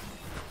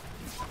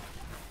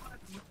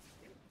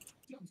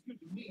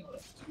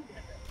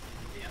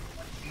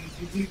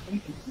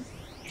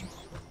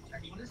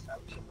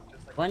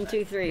 One,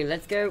 two, three.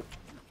 Let's go.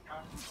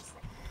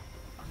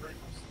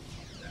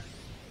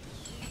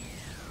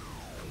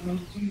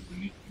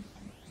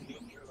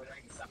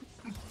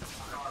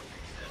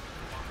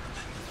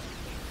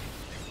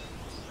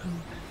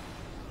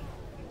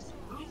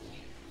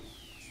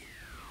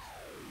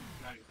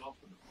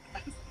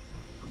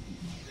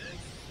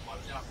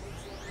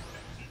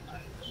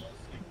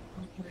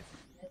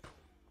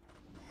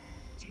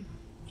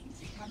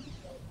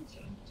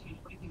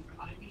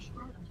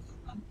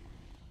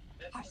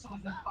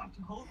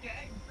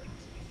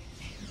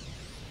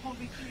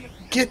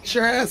 Get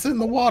your ass in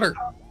the water.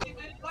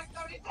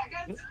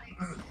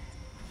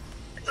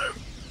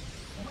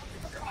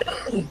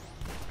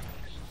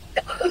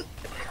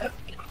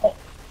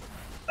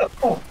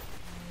 Oh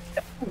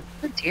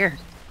dear.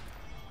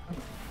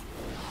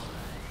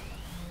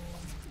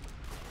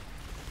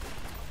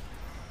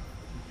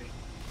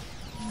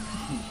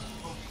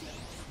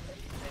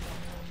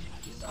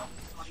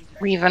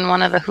 We're even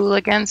one of the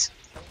hooligans.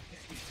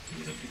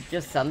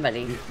 Just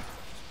somebody.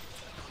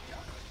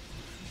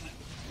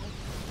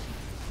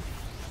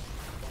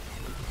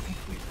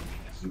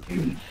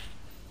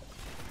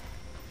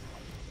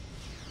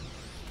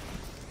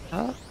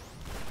 Oh,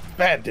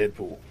 Bad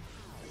Deadpool.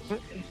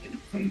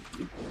 Good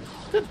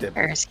Deadpool.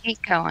 where's he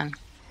going?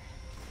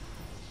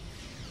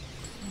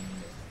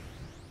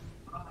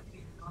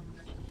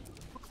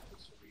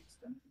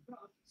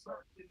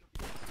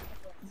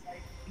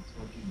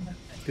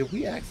 Did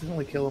we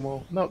accidentally kill them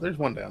all? No, there's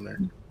one down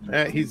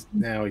there. He's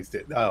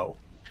dead. Oh,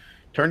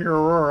 turn your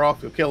aurora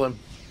off. You'll kill him.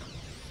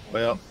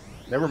 Well,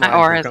 never mind. My Here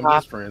aura's come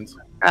off. his friends.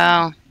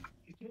 Oh.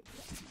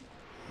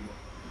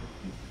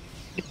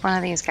 Keep one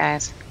of these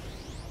guys.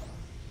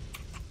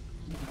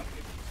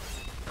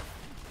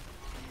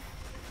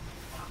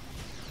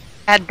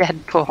 Bad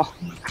Deadpool.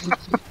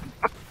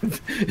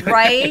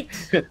 Right?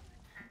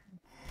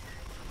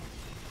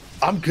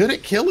 I'm good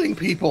at killing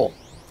people.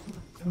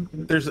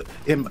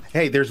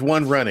 Hey, there's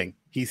one running.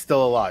 He's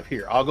still alive.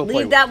 Here, I'll go play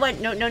Leave with that him.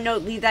 one. No, no, no.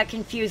 Leave that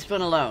confused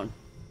one alone.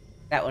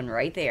 That one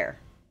right there.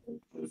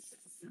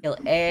 Kill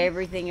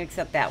everything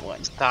except that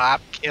one.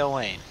 Stop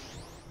killing.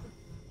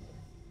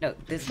 No,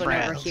 this one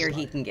over Friends. here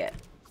he can get.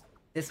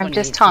 This I'm one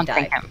just needs taunting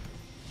to die. him.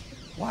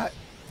 What?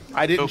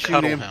 I didn't Go shoot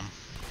cuddle him. him.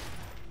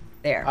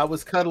 There. I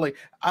was cuddling.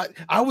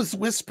 I was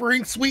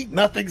whispering sweet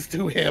nothings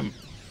to him.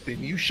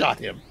 Then you shot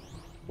him.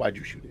 Why'd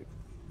you shoot him?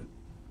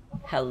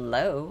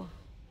 Hello.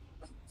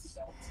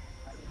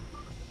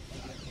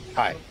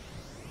 Hi.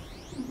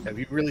 Have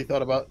you really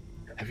thought about?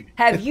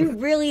 Have you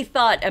really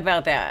thought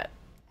about that?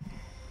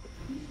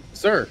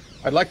 Sir,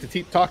 I'd like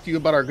to talk to you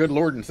about our good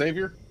Lord and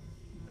Savior.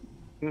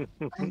 I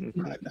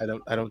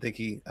don't think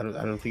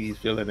he's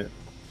feeling it.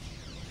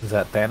 Is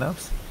that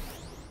Thanos?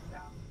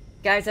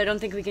 Guys, I don't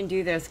think we can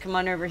do this. Come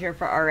on over here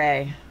for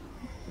RA.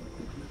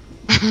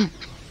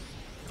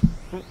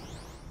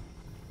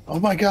 Oh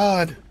my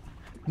God,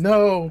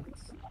 no!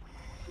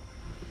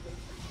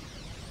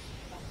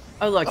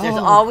 Oh look, there's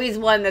Oh. always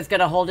one that's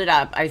gonna hold it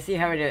up. I see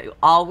how it is.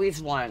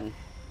 Always one.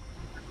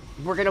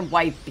 We're gonna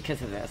wipe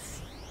because of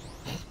this.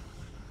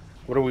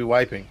 What are we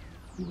wiping?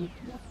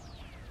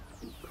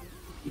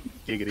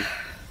 Giggity.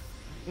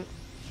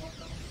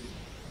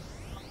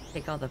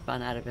 Take all the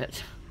fun out of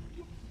it.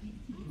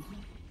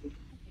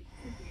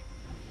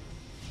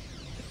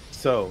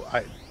 So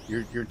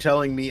you're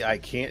telling me I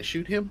can't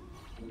shoot him?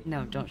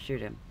 No, don't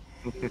shoot him.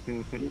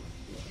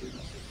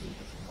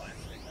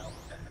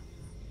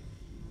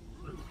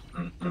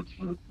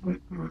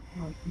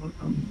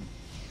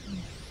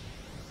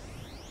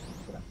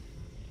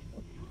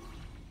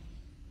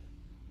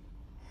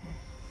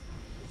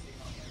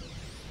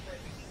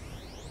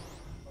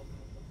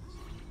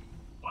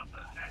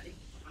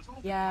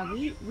 Yeah,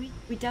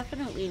 we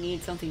definitely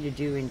need something to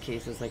do in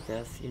cases like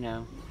this, you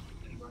know.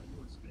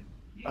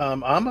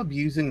 I'm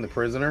abusing the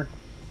prisoner.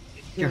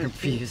 You're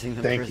abusing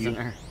the Thank you.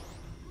 prisoner.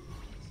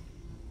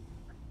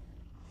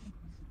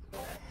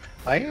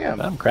 I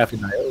am. I'm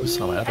crafting my O's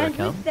on my other And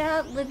account. with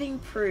that, living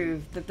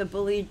proof that the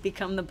bullied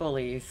become the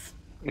bullies.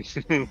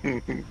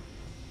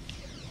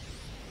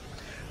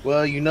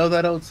 Well, you know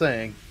that old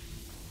saying.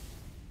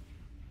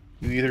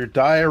 You either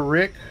die a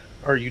Rick,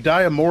 or you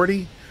die a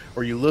Morty,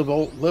 or you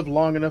live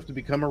long enough to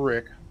become a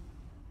Rick.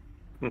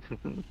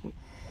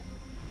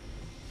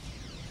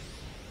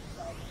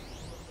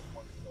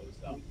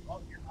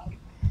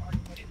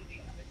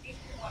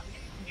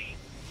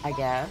 I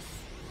guess.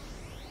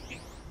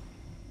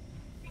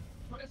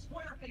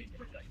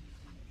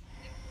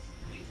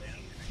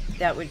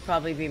 That would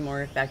probably be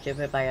more effective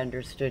if I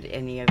understood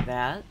any of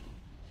that.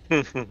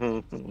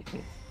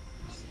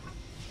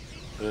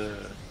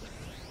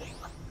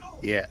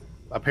 Yeah,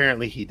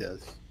 apparently he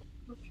does.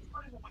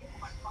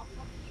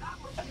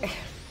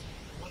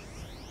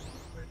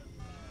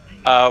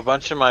 A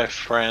bunch of my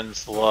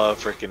friends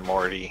love Rick and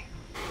Morty.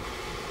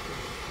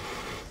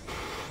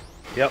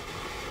 Yep.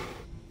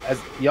 As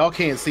y'all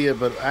can't see it,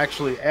 but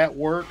actually at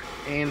work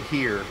and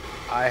here,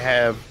 I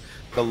have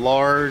the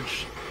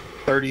large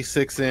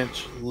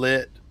 36-inch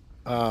lit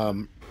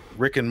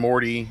Rick and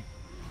Morty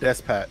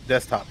desktop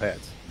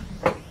pads.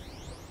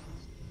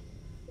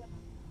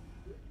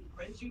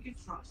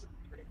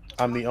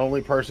 I'm the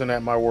only person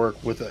at my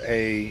work with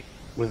a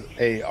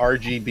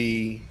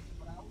RGB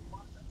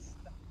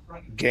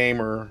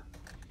gamer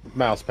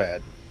mouse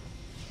pad.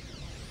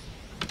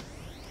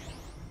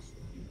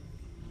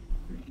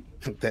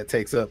 That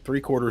takes up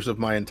 3/4 of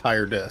my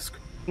entire desk.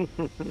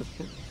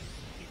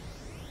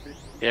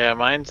 Yeah,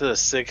 mine's a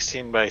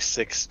 16 by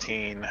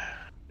 16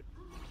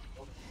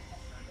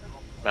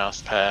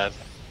 mouse pad,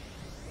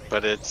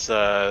 but it's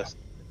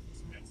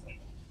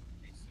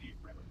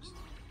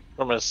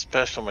from a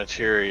special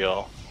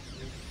material,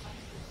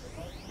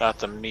 not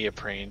the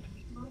neoprene.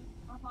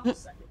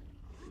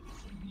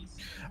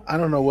 I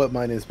don't know what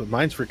mine is, but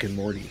mine's Rick and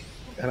Morty,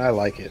 and I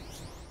like it.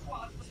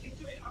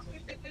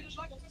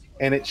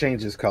 And it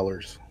changes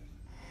colors.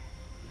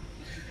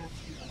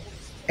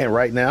 And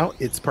right now,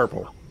 it's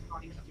purple.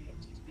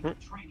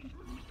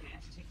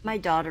 My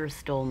daughter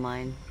stole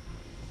mine.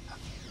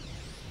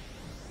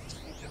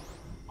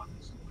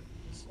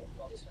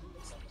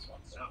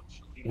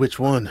 Which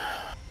one?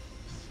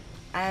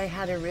 I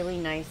had a really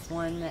nice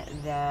one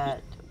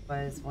that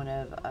was one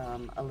of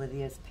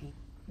Olivia's paint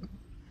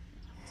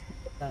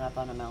done up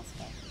on a mouse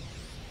pad.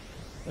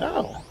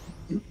 Oh.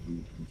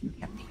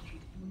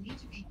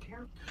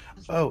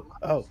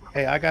 Oh.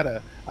 Hey, I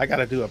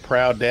gotta do a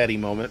proud daddy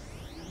moment.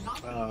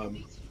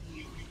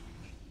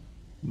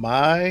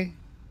 My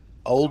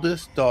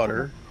oldest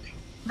daughter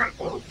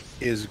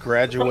is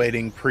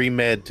graduating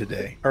pre-med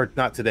today, or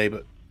not today,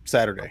 but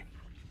Saturday.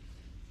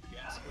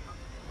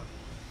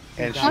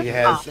 And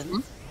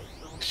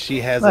she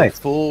has Nice.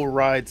 a full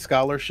ride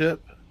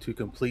scholarship to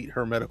complete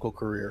her medical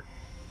career.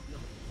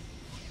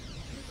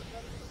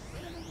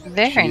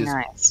 Very She is-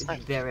 nice.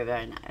 Very,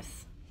 very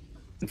nice.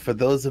 For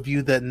those of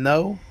you that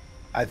know,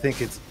 I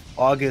think it's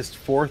August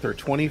 4th or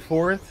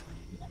 24th.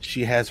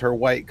 She has her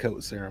white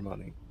coat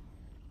ceremony.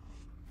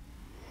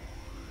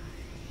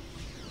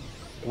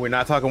 We're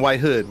not talking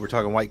white hood, we're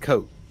talking white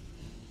coat.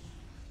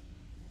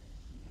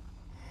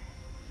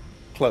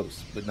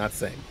 Close, but not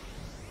same.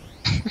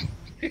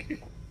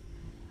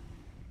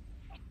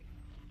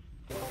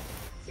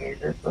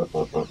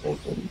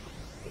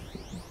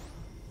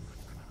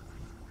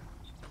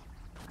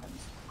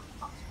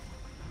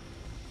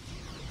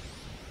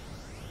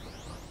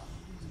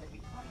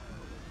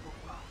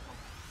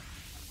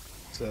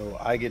 So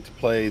I get to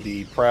play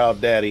the proud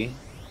daddy,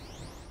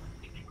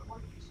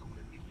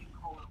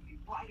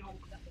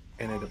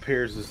 and it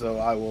appears as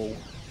though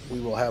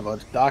we will have a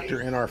doctor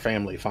in our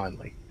family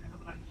finally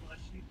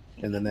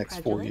in the next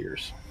 4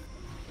 years.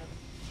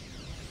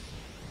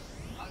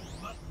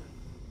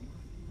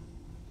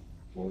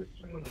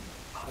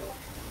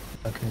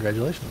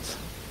 Congratulations.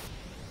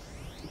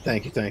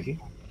 Thank you, thank you.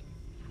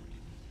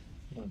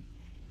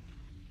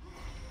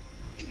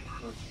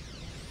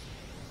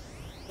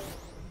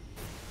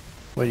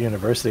 What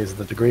university is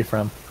the degree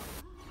from?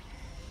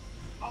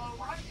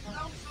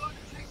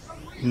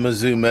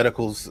 Mizzou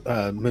Medical's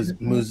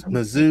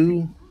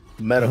Mizzou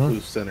Medical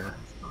Center.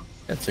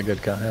 That's a good.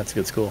 That's a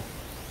good school.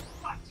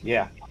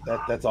 Yeah,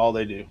 that's all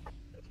they do.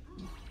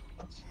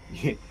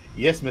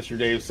 Yes, Mr.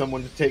 Dave,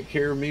 someone to take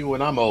care of me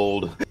when I'm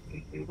old.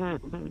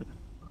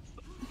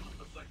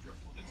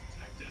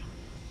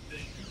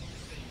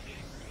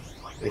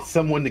 It's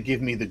someone to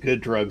give me the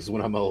good drugs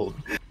when I'm old.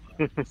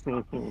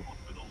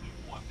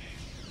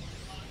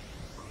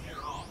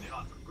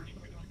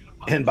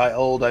 And by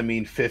old, I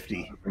mean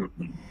 50.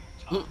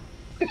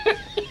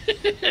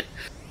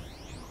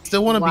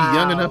 Still want to be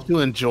young enough to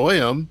enjoy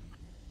them.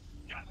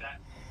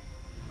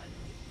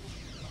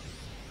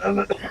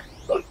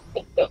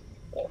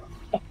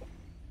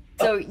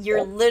 So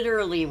you're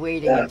literally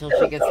waiting until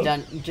she gets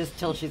done, just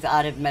till she's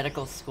out of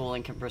medical school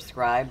and can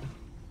prescribe?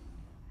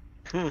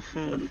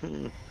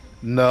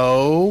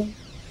 No.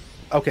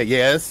 Okay,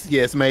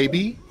 yes,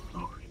 maybe.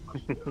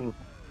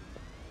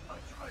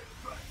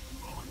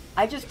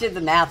 I just did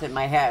the math in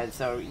my head,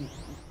 so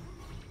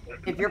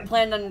if you're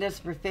planning on this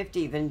for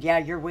 50, then yeah,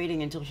 you're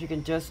waiting until she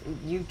can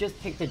you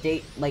just picked a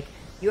date, like,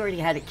 you already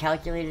had it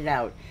calculated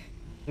out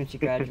when she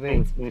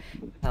graduates.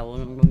 How old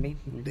I'm going to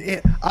be?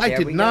 I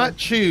did not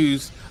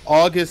choose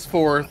August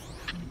 4th,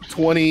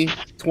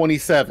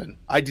 2027.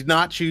 I did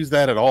not choose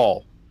that at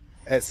all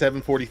at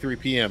 7:43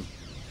 p.m.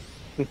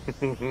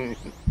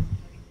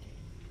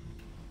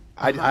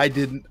 I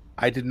did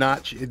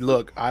not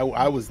look.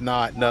 I was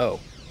not never.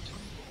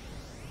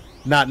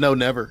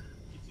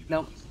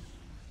 Nope.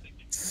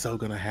 It's so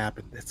gonna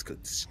happen. That's good.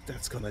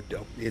 That's gonna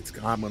do.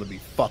 I'm gonna be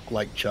fucked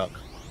like Chuck.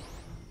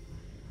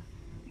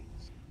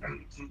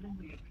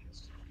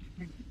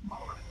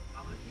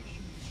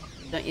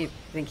 Don't you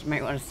think you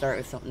might want to start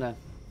with something a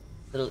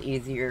little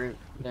easier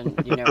than,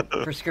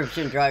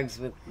 prescription drugs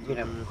with,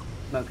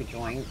 smoke a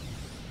joint?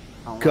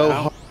 Go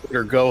hard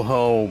or go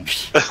home.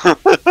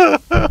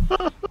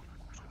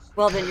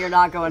 Well, then you're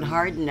not going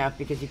hard enough,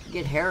 because you can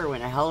get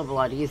heroin a hell of a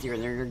lot easier,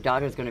 and then your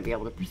daughter's going to be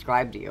able to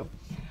prescribe to you.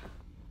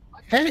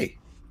 Hey,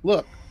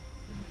 look.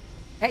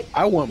 Hey,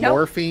 I want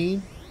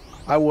morphine.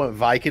 I want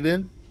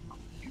Vicodin.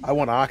 I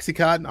want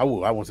Oxycontin. I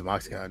want some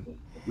Oxycontin.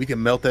 We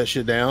can melt that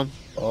shit down.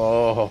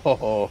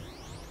 Oh.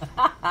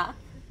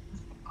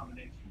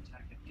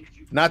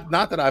 Not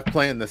that I've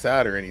planned this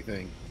out or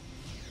anything.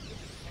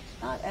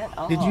 Not at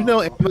all. Did you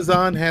know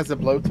Amazon has a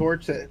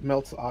blowtorch that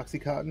melts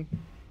Oxycontin?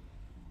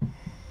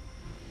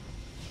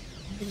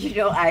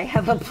 I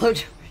have a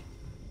blowtorch.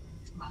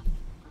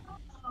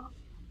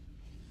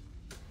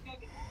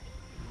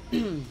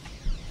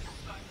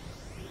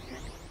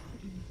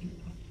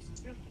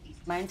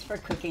 Mine's for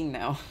cooking,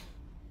 though.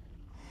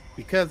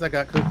 Because I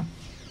got cooked.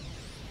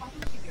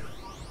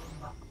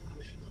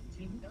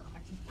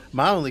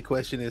 My only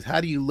question is,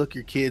 how do you look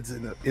your kids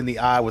in the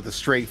eye with a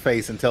straight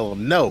face and tell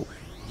them, no,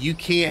 you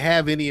can't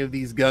have any of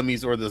these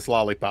gummies or this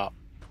lollipop?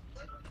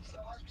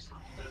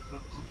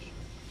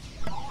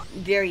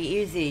 Very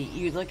easy.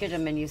 You look at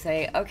them and you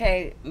say,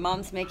 okay,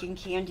 Mom's making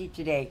candy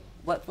today.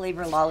 What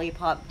flavor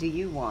lollipop do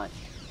you want?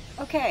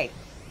 Okay,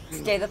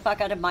 stay the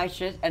fuck out of my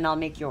shit and I'll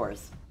make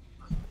yours.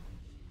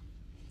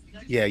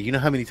 Yeah, you know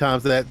how many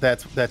times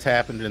that's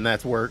happened and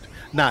that's worked?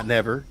 Not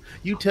never.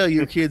 You tell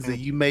your kids that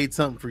you made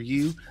something for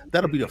you,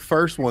 that'll be the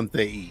first one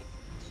they eat.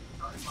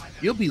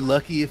 You'll be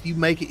lucky if you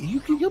make it.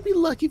 You'll be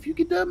lucky if you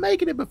get done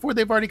making it before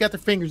they've already got their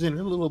fingers in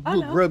it. Little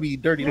grubby,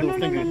 dirty little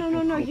fingers.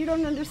 No. You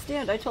don't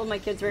understand. I told my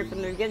kids right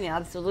from the beginning,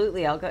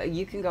 absolutely.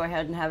 You can go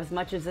ahead and have as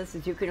much of this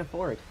as you can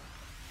afford.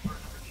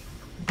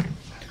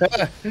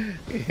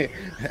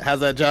 How's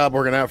that job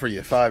working out for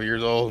you? 5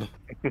 years old.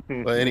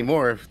 But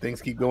anymore, if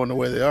things keep going the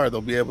way they are,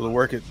 they'll be able to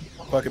work at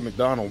fucking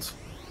McDonald's.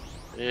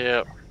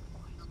 Yep.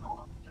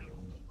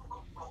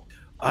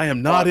 I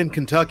am not in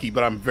Kentucky,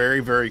 but I'm very,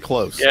 very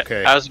close. Yeah,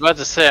 okay. I was about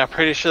to say, I'm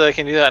pretty sure they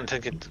can do that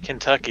in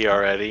Kentucky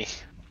already.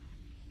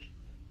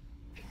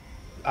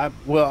 I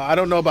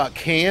don't know about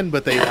can,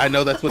 but I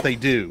know that's what they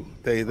do.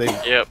 They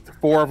Yep.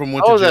 4 of them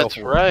went to jail. Oh, that's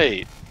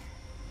right.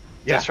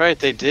 Yeah. That's right,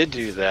 they did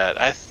do that.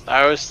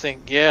 I was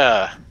thinking,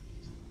 yeah.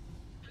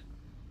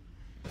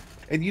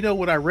 And you know,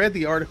 when I read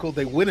the article,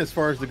 they went as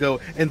far as to go,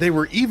 and they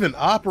were even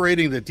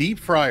operating the deep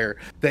fryer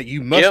that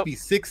you must be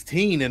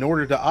 16 in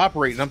order to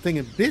operate. And I'm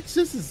thinking, bitch,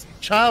 this is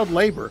child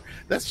labor.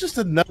 That's just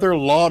another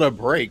law to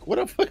break. What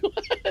a fuck?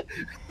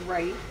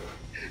 Right.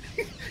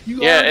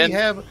 You already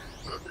have a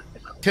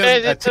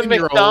it's a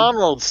 10-year-old.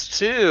 McDonald's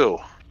too.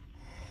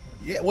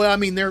 Yeah, well, I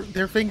mean,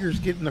 their fingers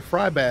get in the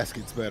fry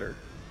baskets better.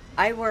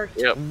 I worked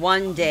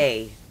one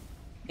day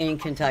in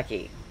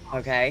Kentucky,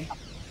 okay?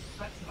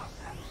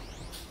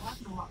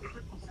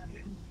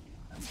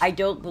 I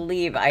don't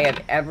believe I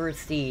have ever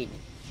seen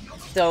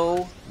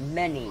so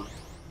many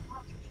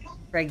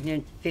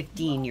pregnant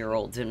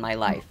 15-year-olds in my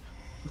life.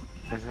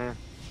 Mm-hmm.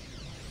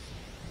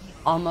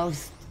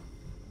 Almost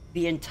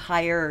the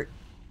entire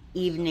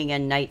evening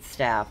and night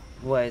staff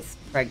was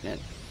pregnant,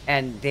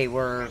 and there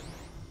were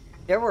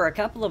a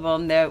couple of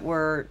them that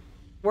weren't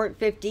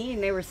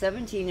 15, they were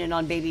 17 and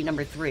on baby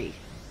number 3.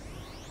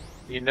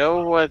 You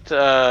know what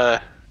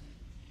a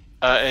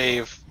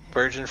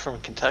virgin from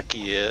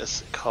Kentucky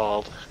is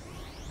called?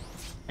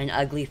 An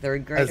ugly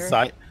third A, grader.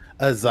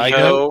 a zygote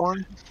No.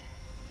 one?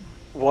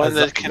 One A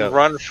that can zygote.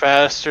 run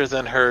faster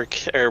than her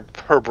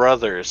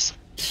brothers.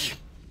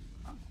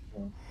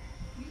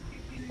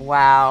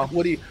 Wow.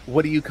 What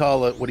do you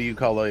call a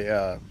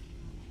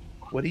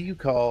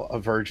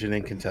virgin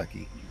in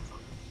Kentucky?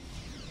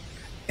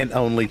 An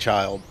only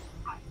child.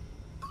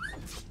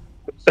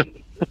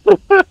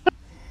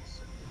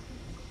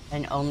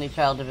 An only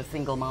child of a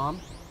single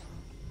mom.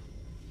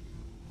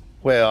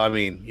 Well, I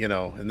mean, you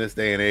know, in this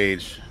day and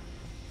age,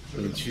 I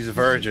mean, she's a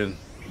virgin,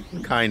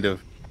 kind of.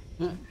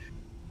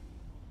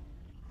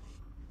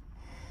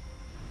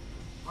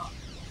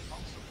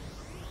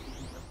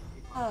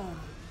 Oh.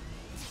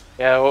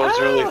 Yeah, what was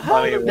really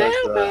funny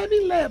was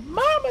baby, let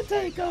mama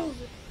take over.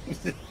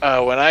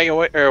 when I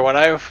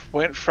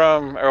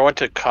went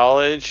to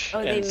college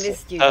Oh, they in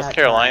missed you South that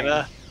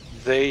Carolina,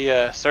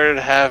 they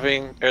started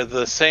having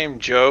the same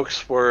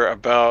jokes were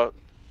about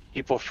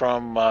people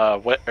from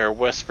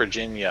West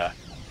Virginia,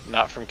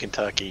 not from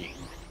Kentucky.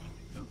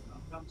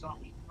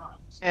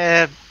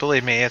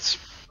 Believe me,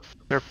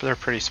 they're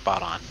pretty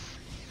spot on.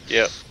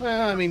 Yep.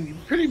 Well, I mean,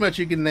 pretty much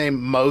you can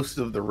name most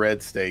of the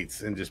red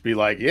states and just be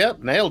like,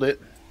 "Yep, nailed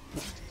it."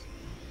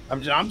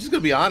 I'm just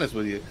gonna be honest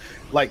with you,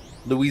 like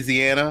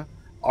Louisiana,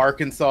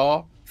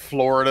 Arkansas,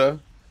 Florida.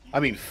 I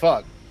mean,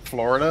 fuck,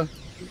 Florida.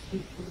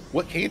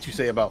 What can't you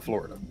say about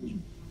Florida?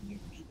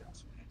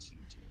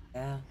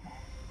 Yeah.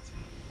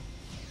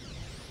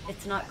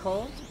 It's not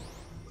cold?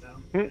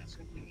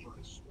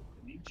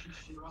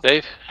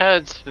 They've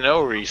had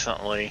snow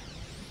recently.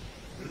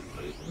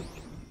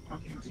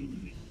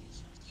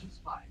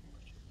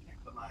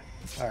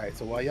 All right,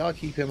 so while y'all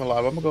keep him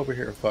alive, I'm gonna go over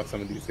here and fuck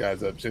some of these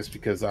guys up just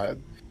because I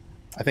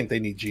think they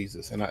need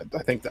Jesus, and I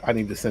think that I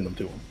need to send them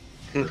to him.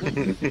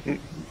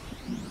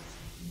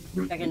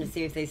 Checking to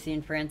see if they've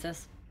seen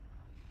Francis.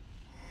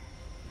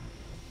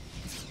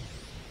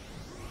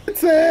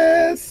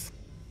 Princess,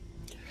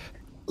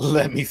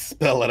 let me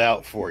spell it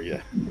out for you.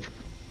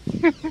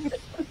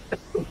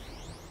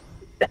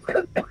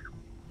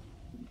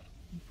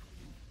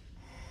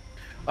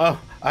 Oh,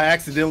 I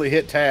accidentally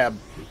hit tab.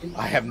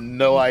 I have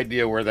no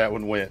idea where that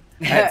one went.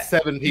 I had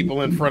 7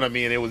 people in front of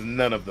me, and it was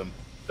none of them.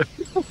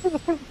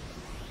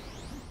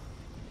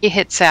 You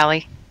hit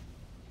Sally.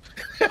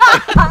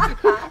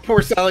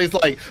 Poor Sally's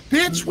like,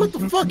 bitch, what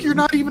the fuck? You're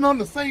not even on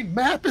the same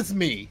map as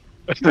me.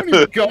 You don't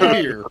even go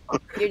here.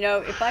 You know,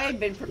 if I had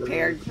been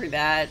prepared for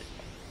that,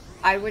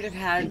 I would have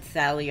had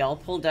Sally all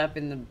pulled up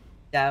in the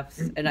depths,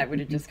 and I would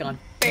have just gone,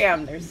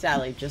 bam, there's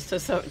Sally, just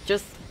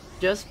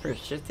for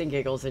shits and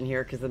giggles in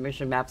here, because the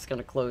mission map's going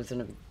to close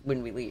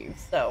when we leave,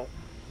 so.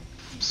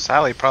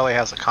 Sally probably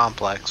has a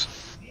complex.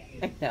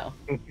 I know.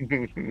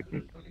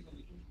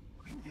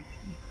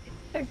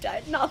 I've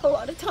died an awful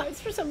lot of times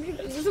for somebody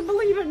that doesn't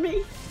believe in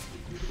me.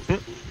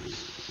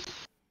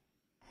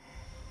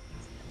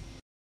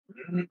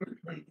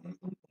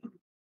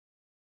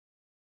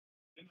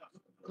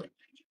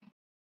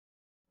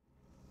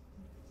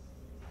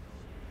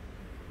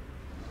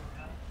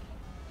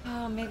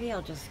 Oh, maybe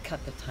I'll just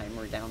cut the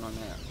timer down on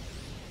that.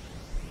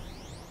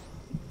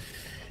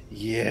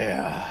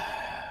 Yeah.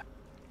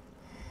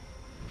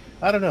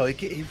 I don't know.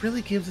 It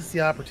really gives us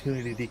the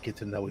opportunity to get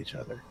to know each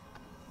other.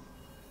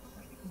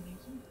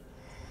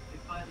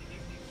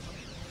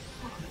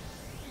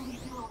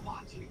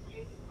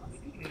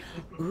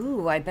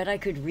 Ooh, I bet I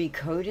could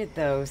recode it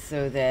though,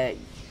 so that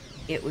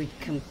it would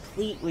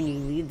complete when you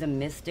lead the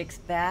mystics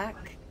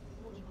back,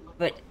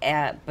 but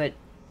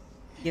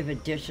give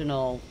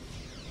additional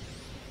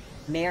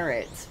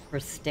merits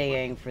for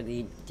staying for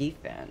the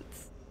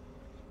defense.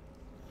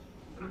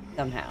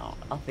 Somehow,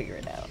 I'll figure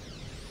it out.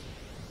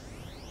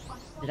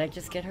 Did I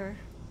just get her?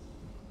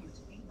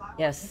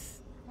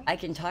 Yes, I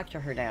can talk to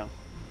her now.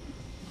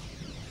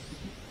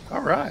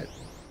 All right.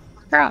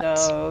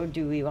 Congrats. So,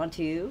 do we want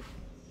to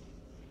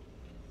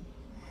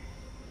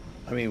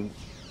I mean,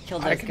 kill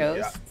those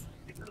ghosts?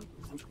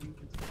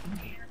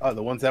 Oh,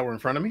 the ones that were in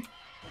front of me?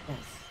 Yes.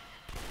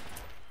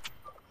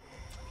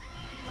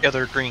 The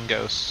other green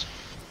ghosts.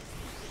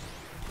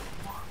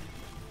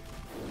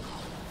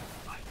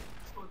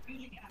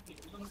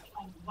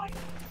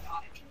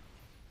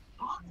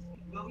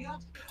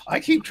 I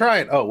keep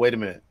trying. Oh, wait a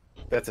minute.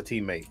 That's a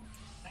teammate.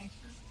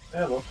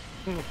 Hello.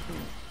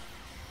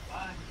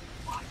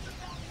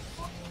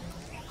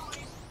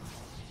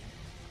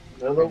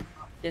 Hello.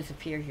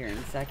 Disappear here in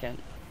a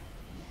second.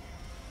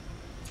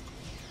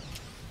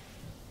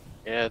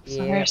 Yeah, it's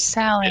Where's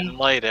Sally? getting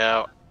light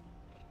out.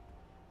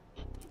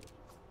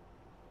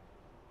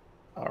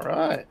 All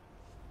right.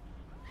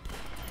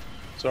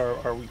 So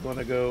are we going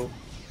to go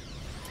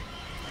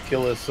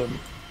kill us some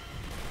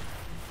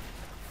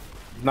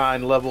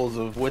 9 levels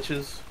of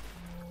witches?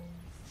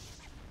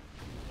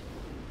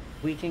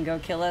 we can go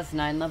kill us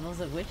 9 levels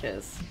of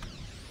witches.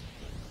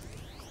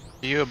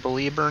 Are you a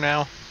believer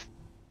now?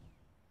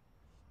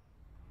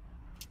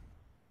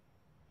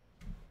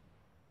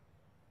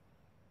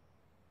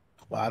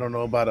 Well, I don't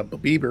know about a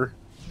Bieber,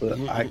 but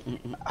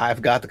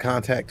I've got the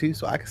contact too,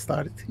 so I can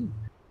start it too.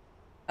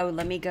 Oh,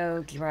 let me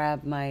go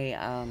grab my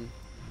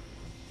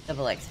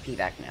double XP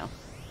back now.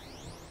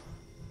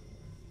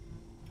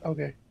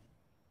 Okay.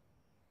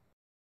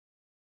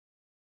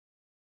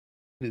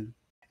 And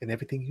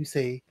everything you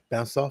say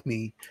bounces off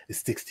me, it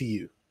sticks to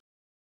you.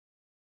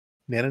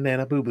 Nana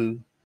nana boo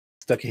boo,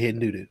 stuck your head in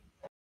doo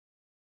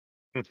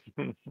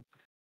doo.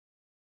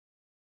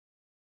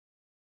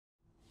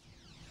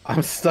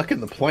 I'm stuck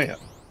in the plant.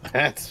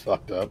 That's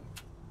fucked up.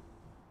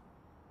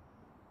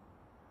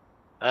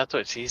 That's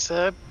what she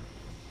said?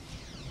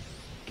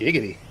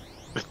 Giggity.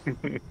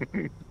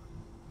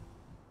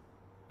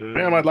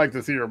 Ma'am, I'd like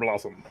to see your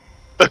blossom.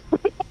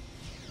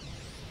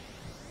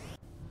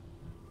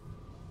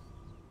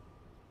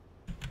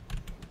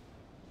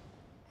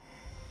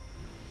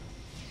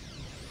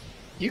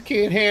 You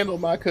can't handle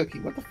my cookie.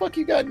 What the fuck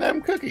you got in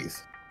them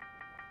cookies?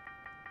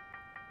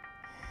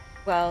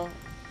 Well,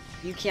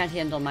 you can't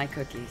handle my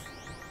cookies.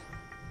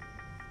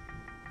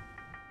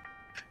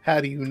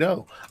 How do you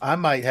know? I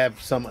might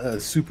have some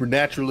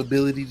supernatural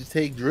ability to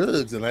take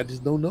drugs, and I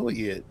just don't know it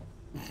yet.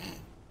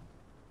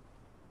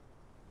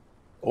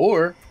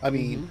 Or, I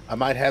mean, I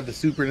might have the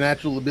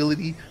supernatural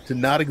ability to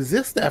not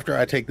exist after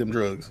I take them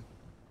drugs.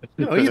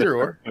 You know, either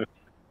or.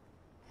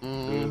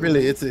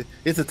 Really, it's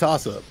a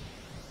toss-up.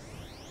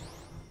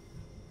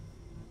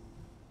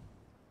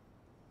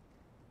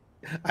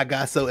 I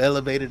got so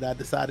elevated, I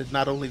decided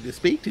not only to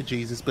speak to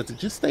Jesus, but to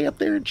just stay up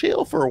there and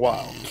chill for a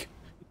while.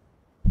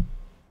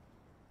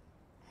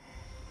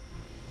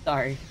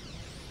 Sorry.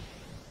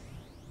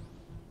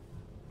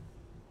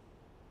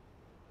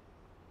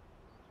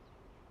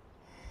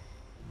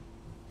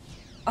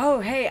 Oh,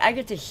 hey, I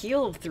get to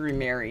heal through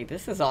Mary.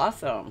 This is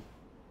awesome.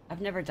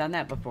 I've never done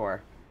that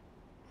before.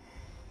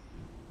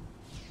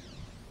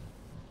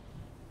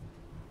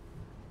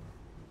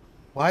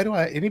 Why do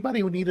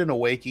anybody who need an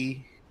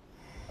awakey?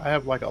 I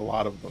have like a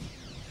lot of them.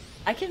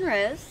 I can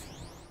res.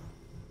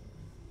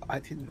 I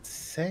didn't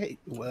say.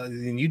 Well,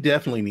 then you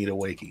definitely need a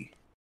wakey.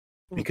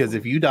 Because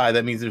if you die,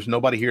 that means there's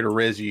nobody here to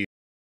res you.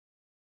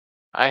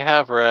 I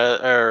have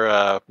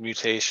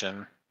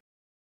mutation.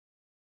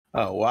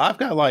 Oh, well, I've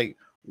got like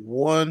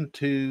 1,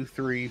 2,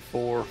 3,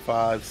 4,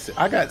 5, 6.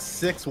 I got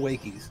 6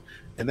 wakies.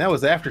 And that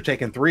was after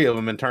taking 3 of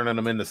them and turning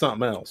them into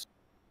something else.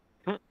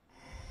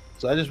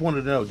 So I just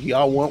wanted to know, do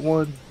y'all want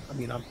one? I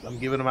mean, I'm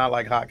giving them out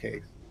like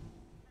hotcakes.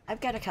 I've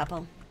got a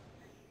couple.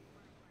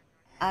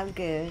 I'm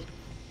good.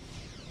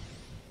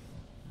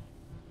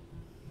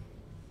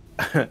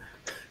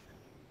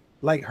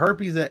 Like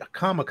herpes at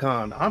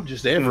Comic-Con. I'm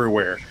just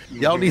everywhere.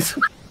 Y'all need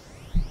some...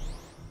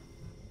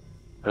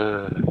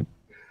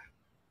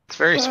 It's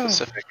very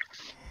specific.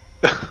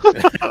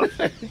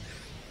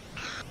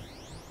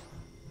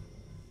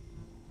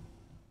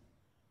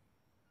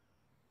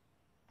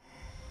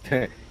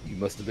 You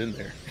must have been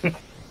there.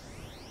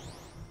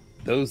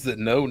 Those that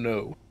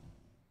know.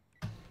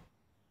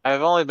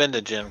 I've only been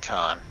to Gen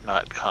Con,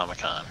 not Comic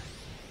Con.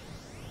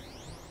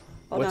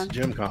 What's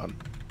Gen Con?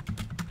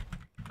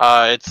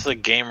 It's the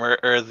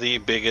the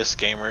biggest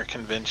gamer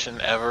convention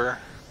ever.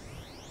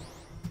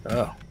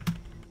 Oh.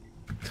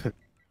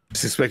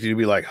 Just expect you to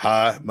be like,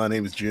 hi, my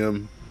name is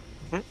Jim.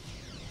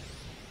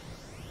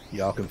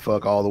 Y'all can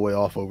fuck all the way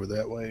off over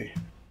that way.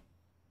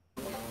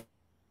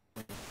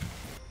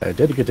 I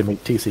did get to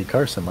meet TC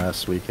Carson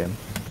last weekend.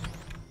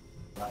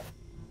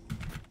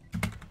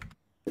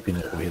 If you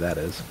know who that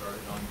is.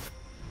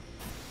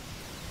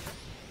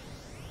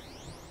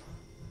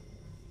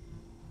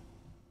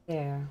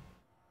 There.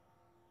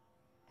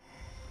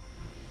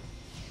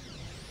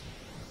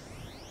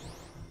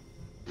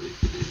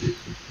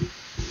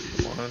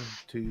 One,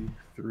 2,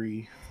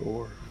 3,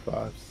 4,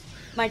 5.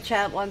 My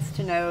chat wants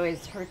to know,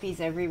 is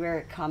herpes everywhere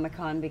at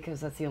Comic-Con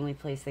because that's the only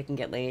place they can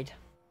get laid?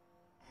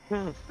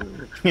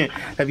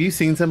 Have you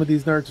seen some of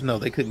these nerds? No,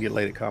 they couldn't get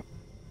laid at Comic.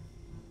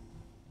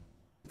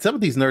 Some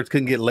of these nerds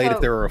couldn't get laid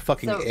if there were a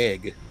fucking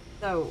egg.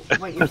 So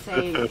what you're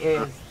saying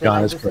is that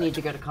I just need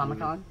to go to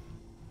Comic-Con?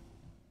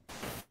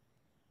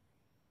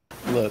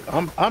 Look,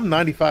 I'm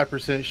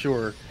 95%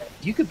 sure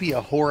you could be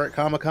a whore at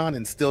Comic-Con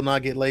and still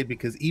not get laid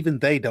because even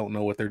they don't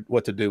know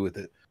what to do with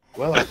it.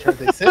 Well,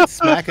 they said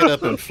smack it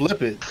up and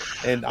flip it,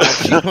 and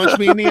she punched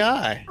me in the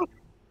eye.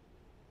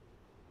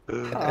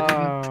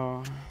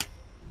 Oh.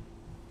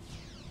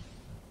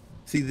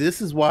 See,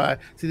 this is why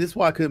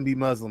I couldn't be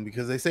Muslim,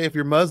 because they say if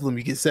you're Muslim,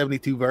 you get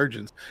 72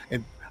 virgins,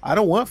 and I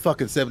don't want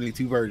fucking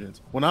 72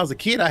 virgins. When I was a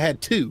kid, I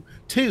had two.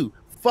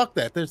 Fuck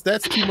that.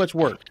 That's too much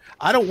work.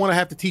 I don't want to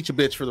have to teach a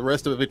bitch for the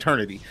rest of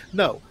eternity.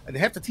 No, and they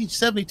have to teach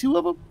 72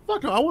 of them.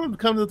 Fuck no. I want them to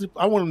come to.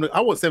 I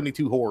want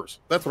 72 whores.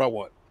 That's what I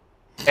want.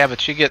 Yeah,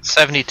 but you get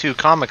 72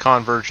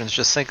 Comic-Con versions.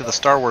 Just think of the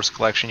Star Wars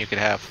collection you could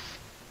have.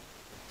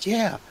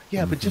 Yeah,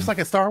 but just like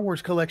a Star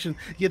Wars collection,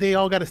 they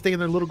all got to stay in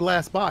their little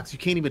glass box. You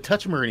can't even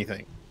touch them or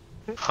anything.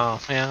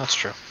 Oh, yeah, that's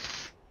true.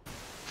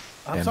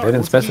 I'm And sorry, they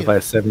didn't once specify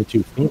again,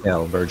 72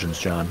 female virgins,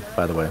 John,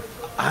 by the way.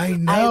 I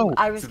know.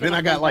 I was So then gonna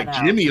I got point like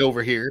that Jimmy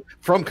over here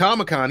from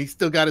Comic-Con. He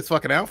still got his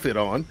fucking outfit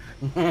on.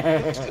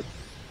 out.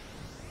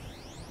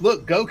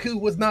 Look,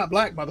 Goku was not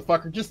black,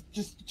 motherfucker. Just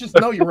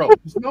know your role.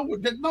 Just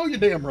know your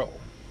damn role.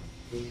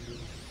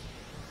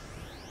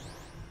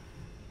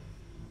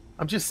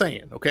 I'm just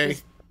saying, okay?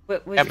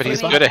 Was Yeah, but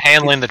he's Jimmy, good at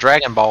handling the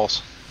Dragon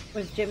Balls.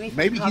 was Jimmy from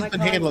Maybe he's been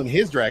Comic-Con? handling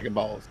his Dragon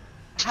Balls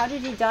How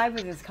did he die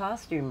with his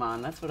costume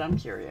on? That's what I'm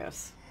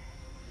curious.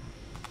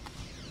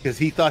 because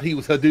he thought he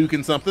was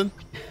Hadouken something.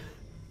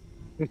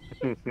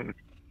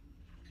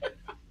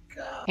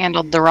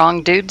 Handled the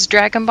wrong dude's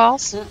Dragon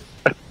Balls.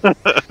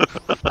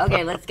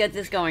 Okay, let's get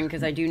this going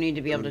because I do need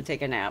to be able to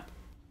take a nap.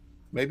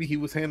 Maybe he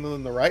was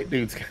handling the right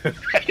dude's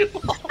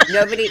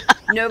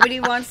Nobody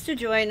wants to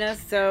join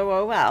us, so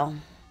oh well.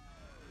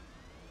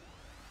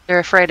 They're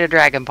afraid of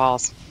Dragon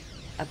Balls.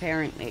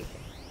 Apparently.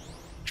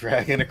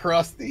 dragging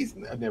across these.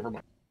 Never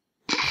mind.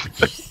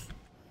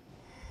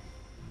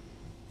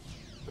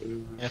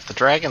 If the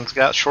dragon's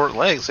got short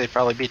legs, they'd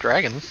probably be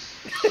dragon.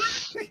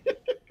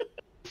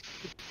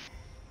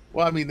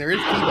 Well, I mean, there is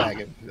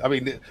teabagging. I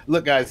mean,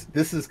 look, guys,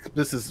 this is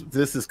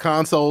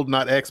console,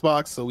 not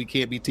Xbox, so we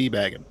can't be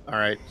teabagging. All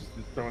right,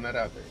 just throwing that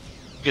out there.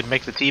 You could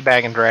make the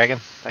teabagging dragon.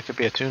 That could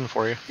be a tune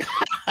for you.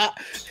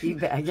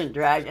 Teabagging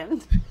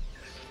dragon.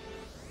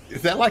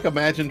 Is that like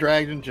Imagine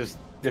Dragon, just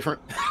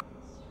different?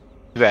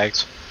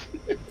 Bags.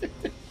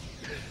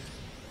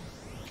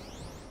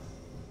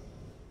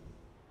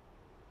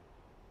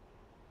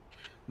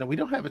 No, we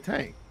don't have a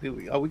tank, do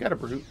we? Oh, we got a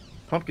brute.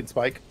 Pumpkin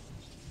Spike.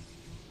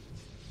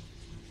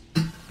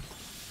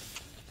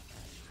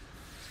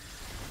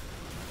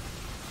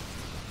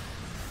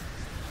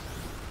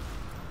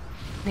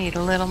 Need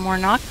a little more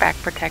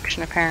knockback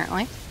protection,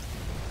 apparently.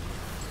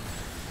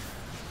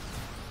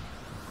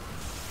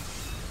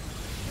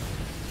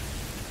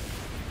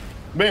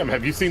 Ma'am,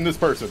 have you seen this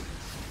person?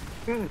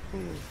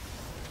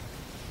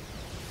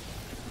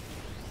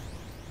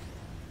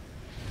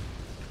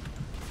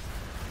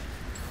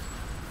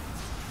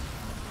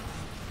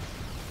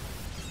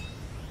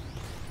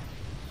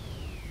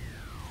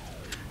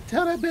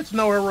 Tell that bitch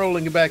no her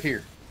rolling back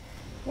here.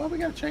 Why we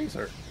gotta chase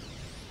her?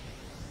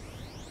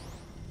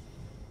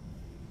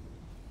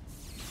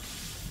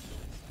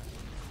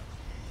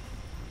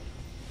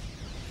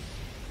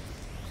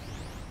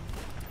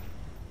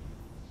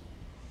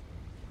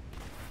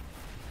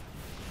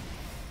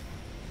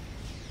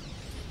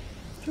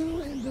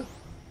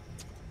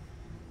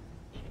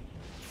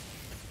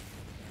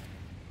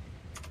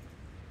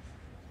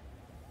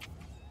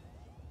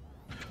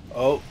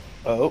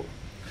 Oh,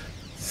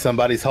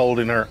 somebody's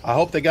holding her. I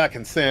hope they got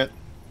consent.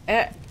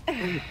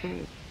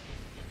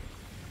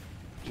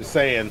 Just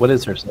saying. What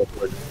is her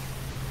safe word?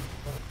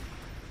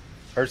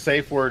 Her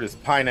safe word is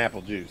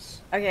pineapple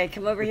juice. Okay,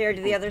 come over here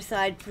to the other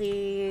side,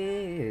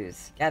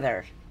 please.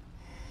 Together.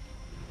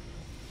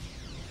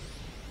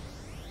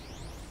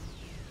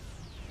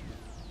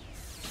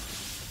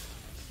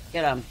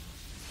 Get him.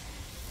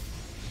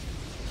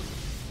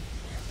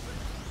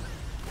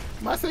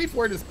 My safe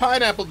word is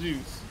pineapple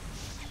juice.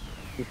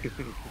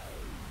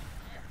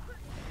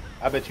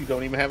 I bet you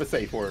don't even have a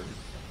safe word.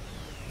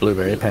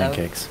 Blueberry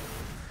pancakes.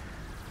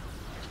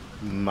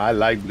 I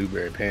like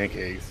blueberry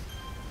pancakes.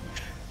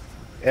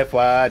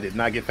 FYI, I did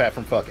not get fat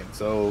from fucking,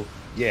 so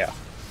yeah.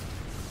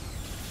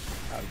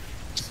 I'm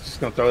just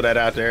gonna throw that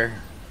out there.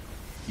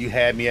 You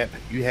had me at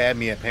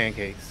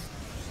pancakes.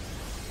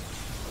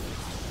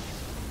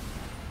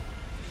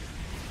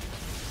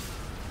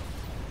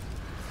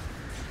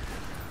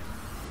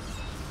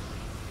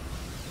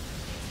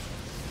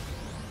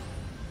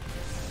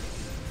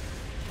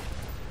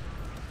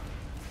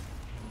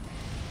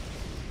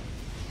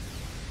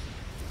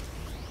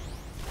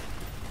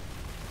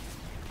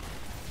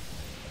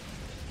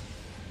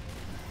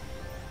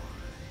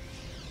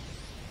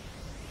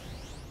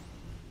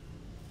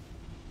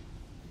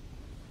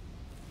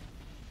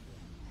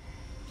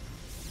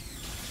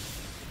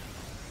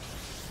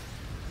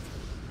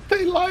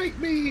 They like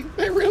me.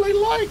 They really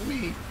like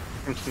me.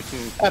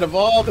 Out of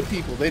all the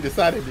people, they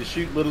decided to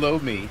shoot little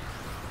old me.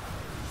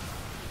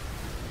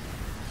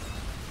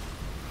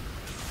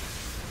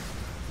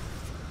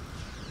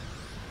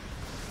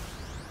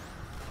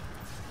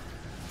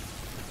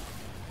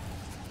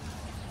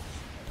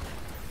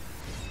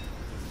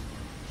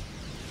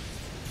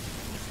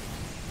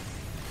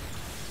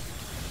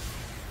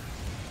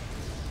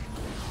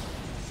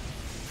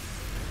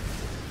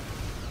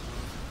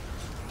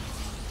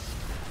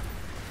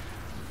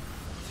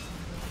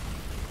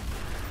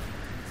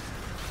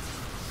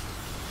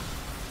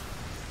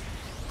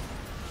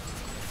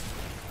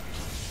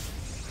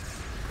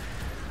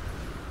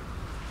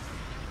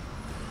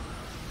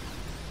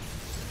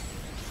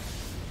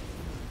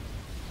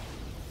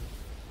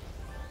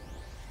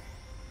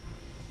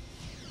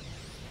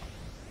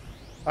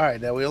 All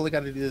right, now we only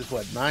got to do this,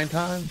 what, 9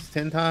 times?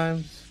 10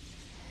 times?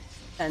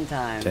 10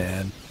 times.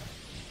 10.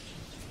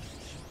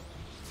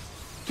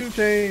 2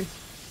 chains.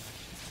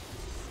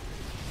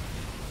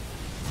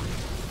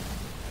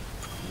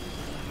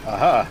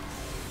 Aha.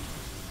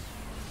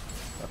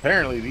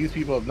 Apparently, these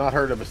people have not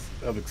heard of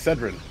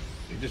Excedrin.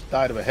 They just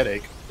died of a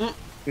headache.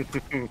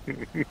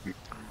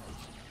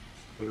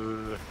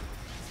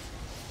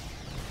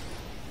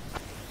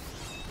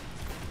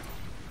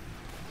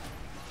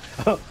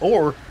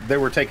 Or they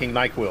were taking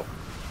NyQuil.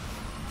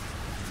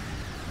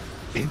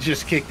 It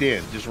just kicked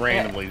in, just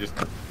randomly. Just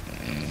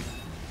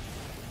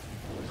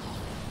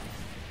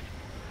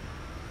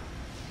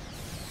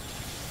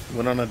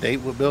went on a date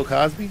with Bill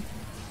Cosby.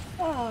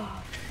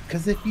 Oh,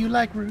 Cause if you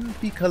like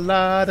Ruby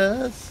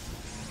Coladas,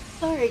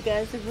 sorry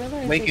guys, I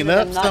realized Waking that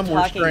up I'm not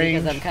somewhere talking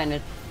strange. because I'm kind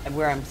of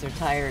where I'm so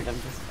tired.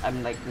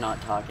 I'm like not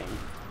talking.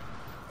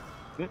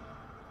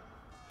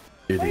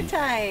 More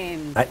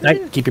times.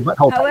 Night, keep your butt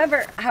hold.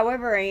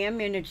 However, I am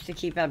managed to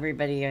keep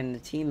everybody in the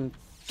team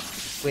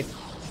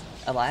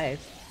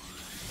alive.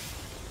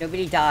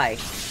 Nobody die.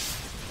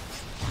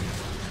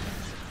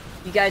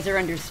 You guys are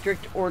under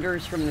strict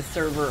orders from the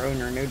server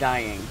owner. No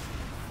dying.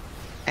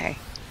 Okay.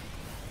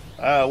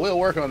 We'll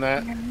work on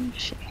that. Where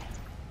is she?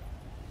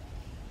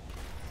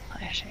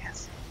 There she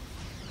is.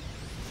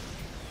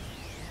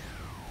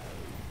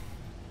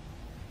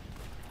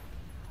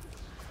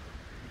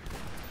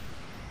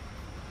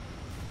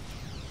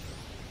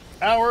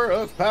 Hour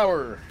of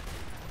power.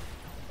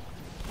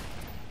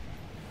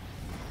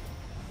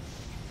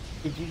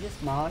 Did you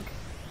just mog?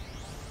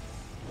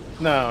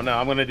 No,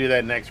 I'm gonna do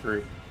that next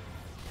group.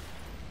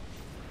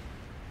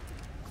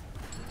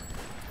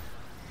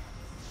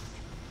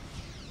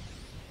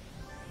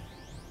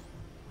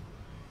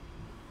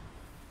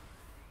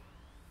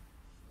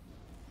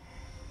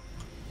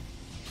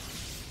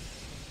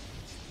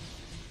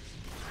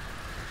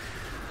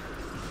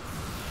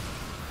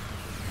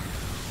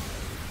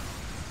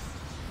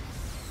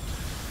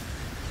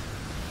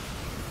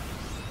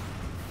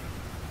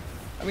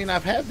 I mean,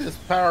 I've had this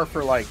power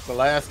for like the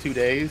last 2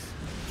 days,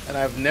 and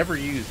I've never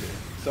used it.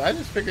 So I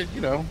just figured,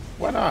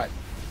 why not?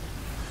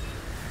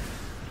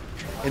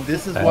 And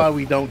this is why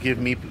we don't give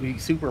me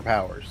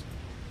superpowers.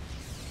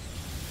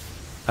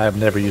 I have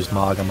never used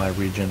Mog on my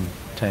region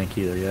tank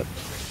either yet.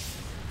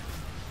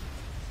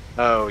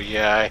 Oh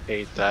yeah, I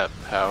hate that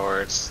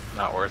power. It's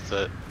not worth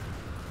it.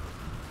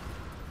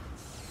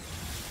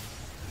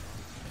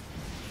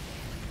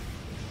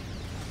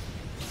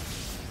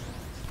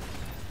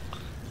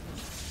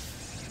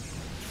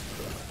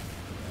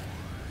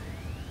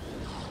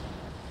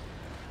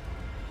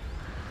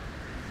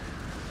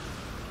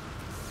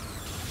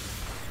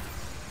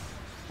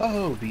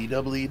 Oh,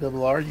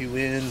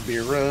 BWRUN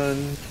beer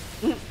run.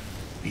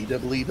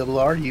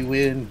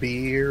 BWRUN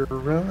beer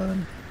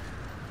run.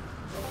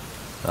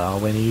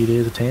 All we need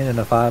is a 10 and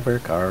a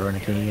 5er, car and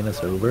a king and a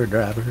sober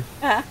driver.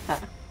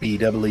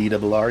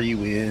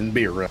 BWRUN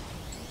beer run.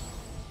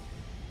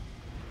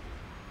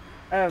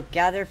 Oh,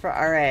 gather for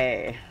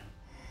RA.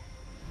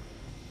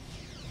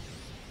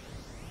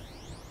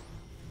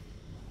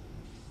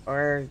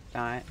 Or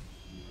not.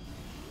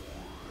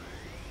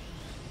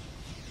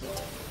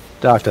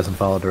 Doc doesn't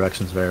follow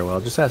directions very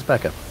well. Just ask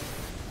Becca.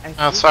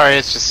 Oh, sorry,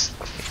 it's just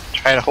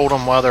try to hold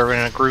them while they're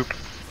in a group.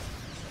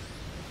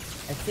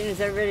 As soon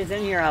as everybody's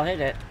in here, I'll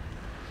hit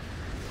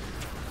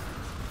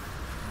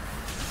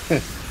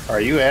it. Are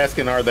you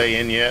asking, are they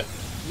in yet?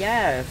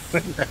 Yes.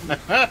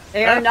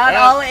 They are not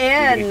all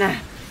in.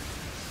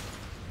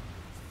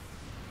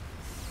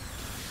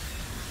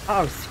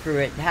 Oh, screw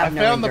it. Have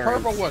no found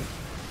endurance. the purple one.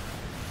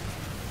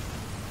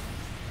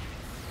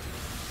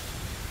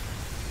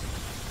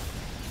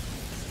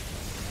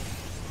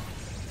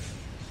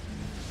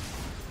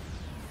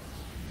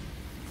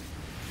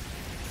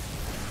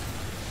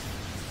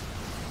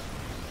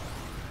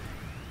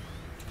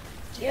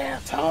 Yeah,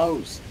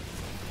 toast.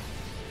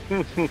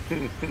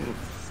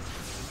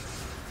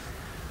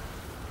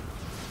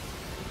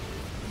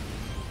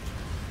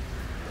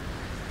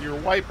 Your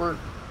wiper.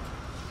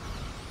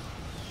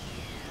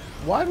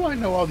 Why do I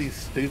know all these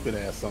stupid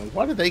ass songs?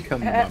 Why did they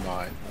come to my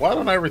mind? Why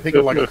don't I ever think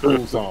of like a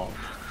cool song?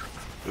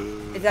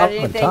 Is that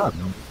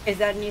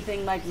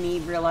anything like me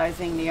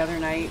realizing the other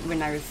night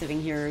when I was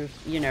sitting here,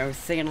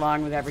 singing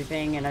along with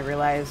everything, and I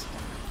realized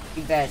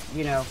that,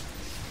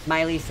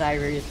 Miley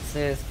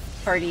Cyrus's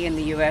Party in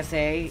the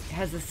USA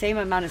has the same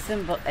amount of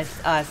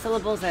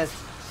syllables as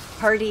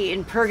Party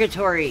in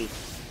Purgatory.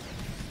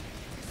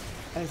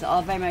 I was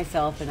all by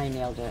myself and I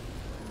nailed it.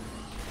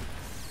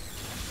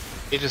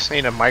 You just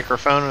need a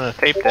microphone and a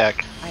tape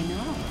deck. I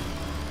know.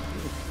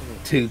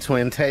 2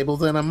 twin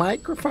tables and a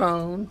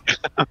microphone.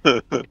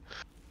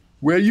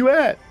 Where you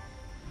at?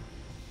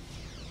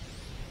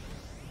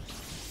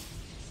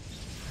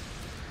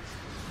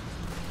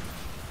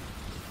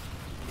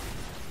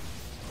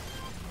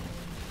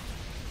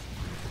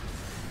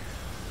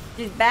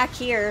 She's back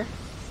here.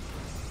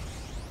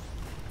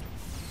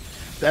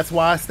 That's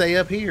why I stay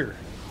up here.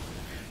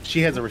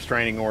 She has a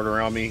restraining order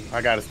on me.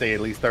 I gotta stay at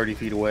least 30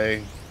 feet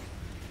away.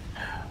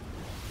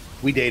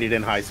 We dated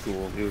in high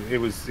school. It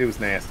was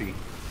nasty.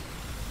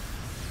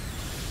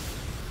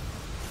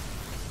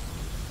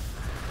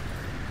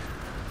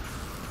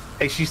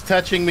 Hey, she's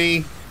touching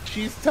me.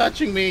 She's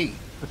touching me.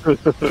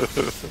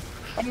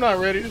 I'm not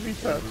ready to be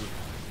touched.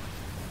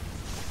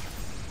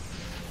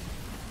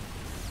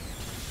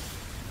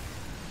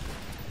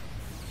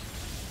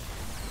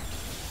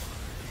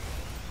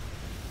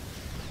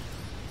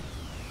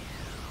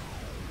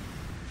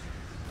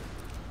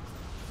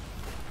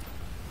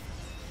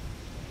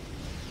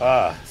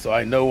 Ah, so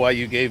I know why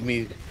you gave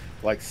me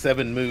like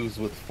 7 moves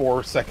with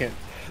 4-second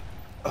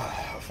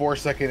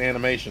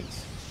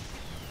animations.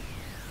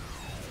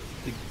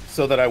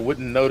 So that I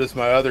wouldn't notice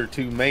my other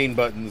 2 main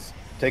buttons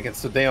taking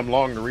so damn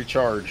long to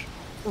recharge.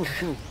 It's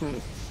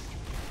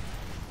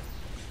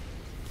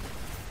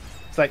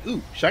like,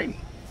 ooh, shiny.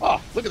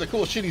 Oh, look at the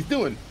cool shit he's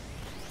doing.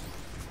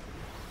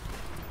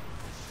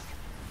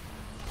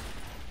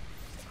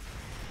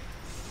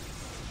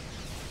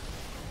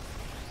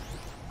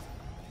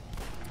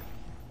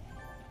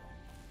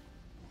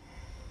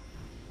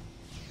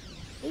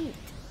 Eat.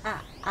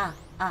 Ah, ah,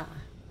 ah.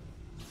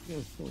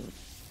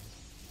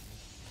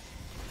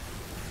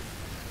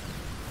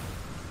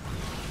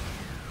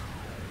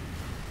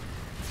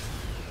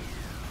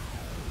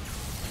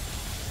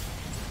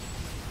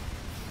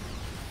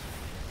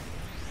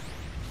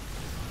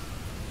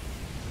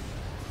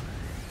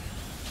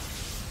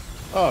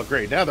 Oh,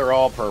 great. Now they're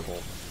all purple.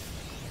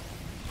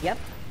 Yep.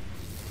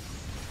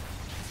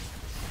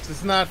 This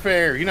is not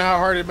fair. You know how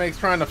hard it makes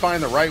trying to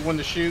find the right one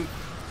to shoot?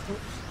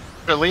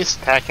 At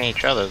least attacking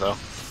each other, though.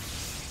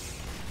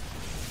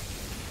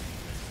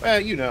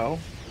 Well, you know.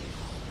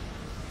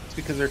 It's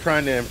because they're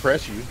trying to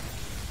impress you.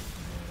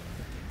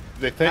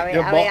 They think Owie,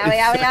 they're owie, owie,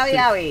 owie, owie,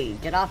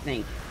 owie. Get off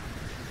me.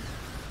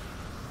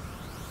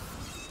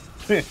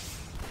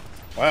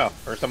 Wow,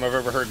 first time I've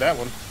ever heard that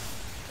one.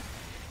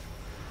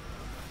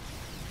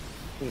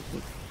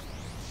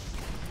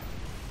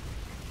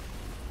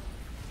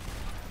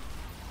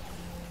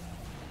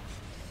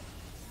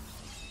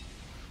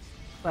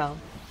 Well,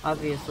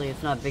 obviously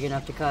it's not big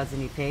enough to cause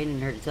any pain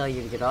in her to tell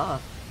you to get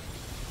off.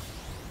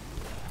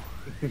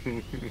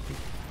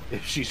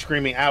 If she's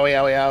screaming, owie,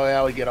 owie, owie,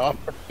 owie, get off.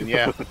 And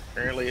yeah,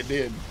 apparently it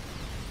did.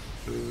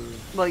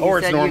 Well, you Or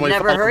it's said you'd normally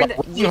never followed heard by,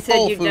 that. You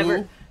said you'd fool."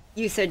 never.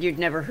 You said you'd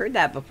never heard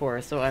that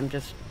before, so I'm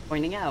just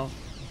pointing out.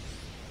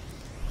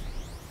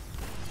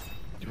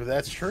 Well,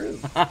 that's true.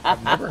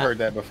 I've never heard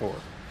that before.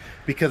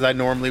 Because I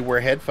normally wear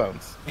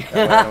headphones. That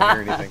way I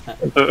don't hear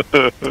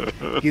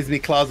anything. Gives me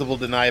plausible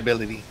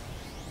deniability.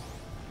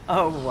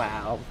 Oh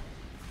wow.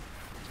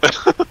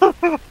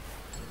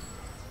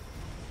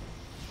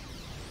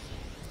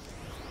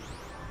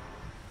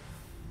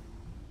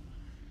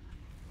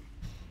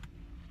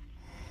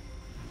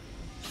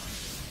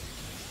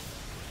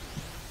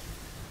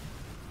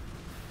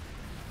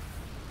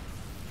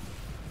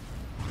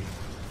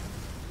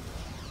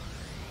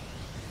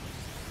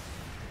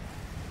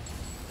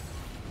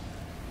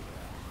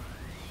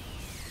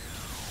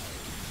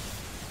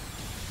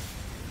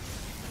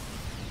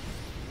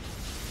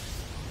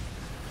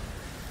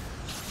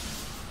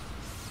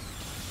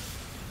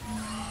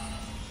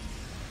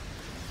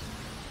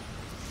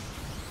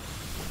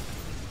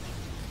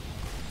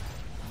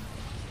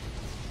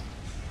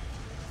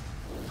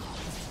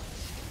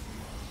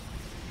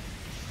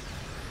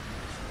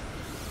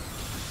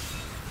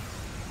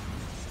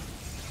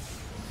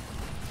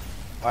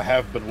 I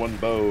have but one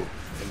bow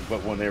and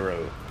but one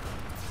arrow.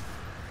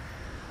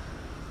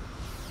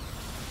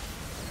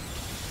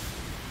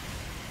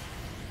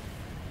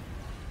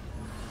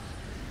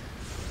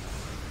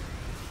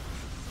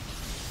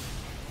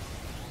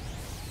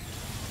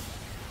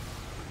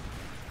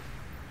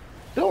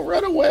 Don't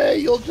run away,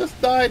 you'll just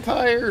die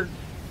tired.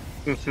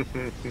 There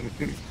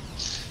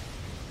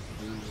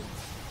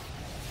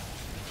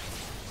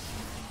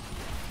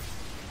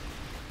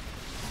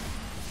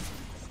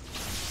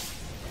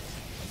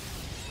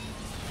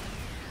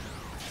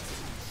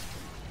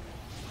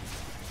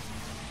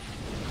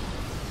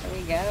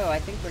we go. I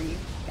think you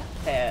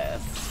got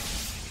this.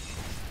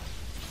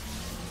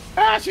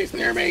 Ah, she's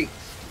near me.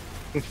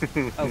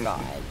 Oh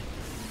god.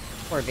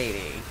 Poor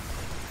baby.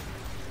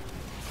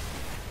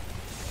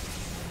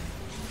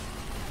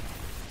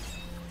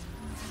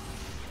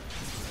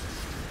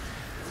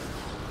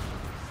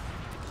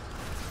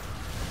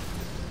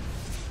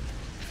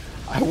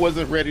 I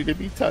wasn't ready to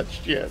be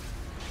touched yet.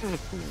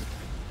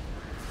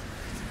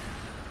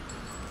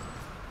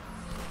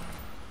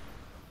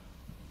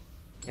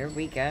 Here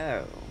we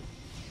go.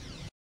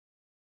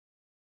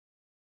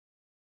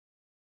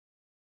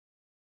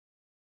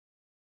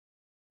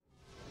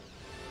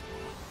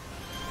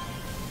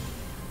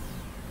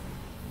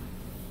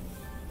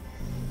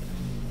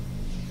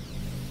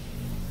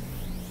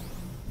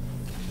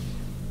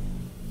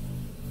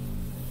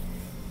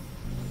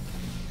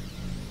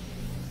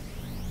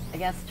 I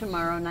guess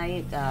tomorrow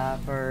night,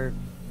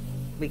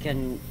 we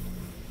can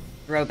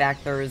throw back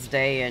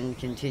Thursday and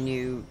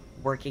continue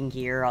working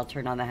here. I'll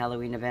turn on the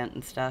Halloween event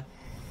and stuff.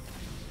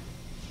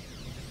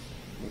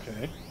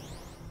 Okay.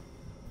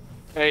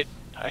 Right,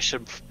 I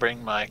should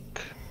bring my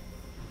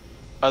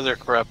other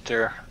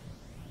corruptor.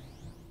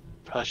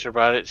 Probably should have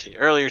brought it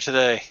earlier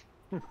today.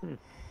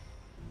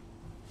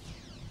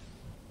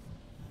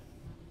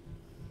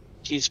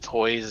 He's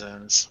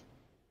poisons.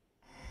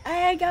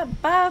 I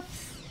got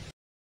buffs.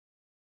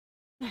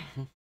 I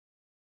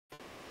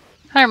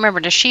don't remember.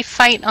 Does she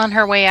fight on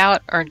her way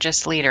out or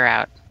just lead her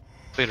out?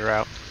 Lead her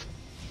out.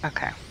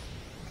 Okay.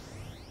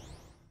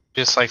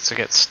 Just likes to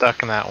get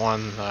stuck in that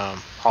one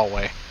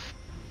hallway.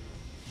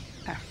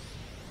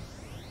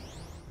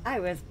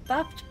 I was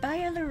buffed by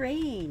a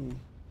Lorraine.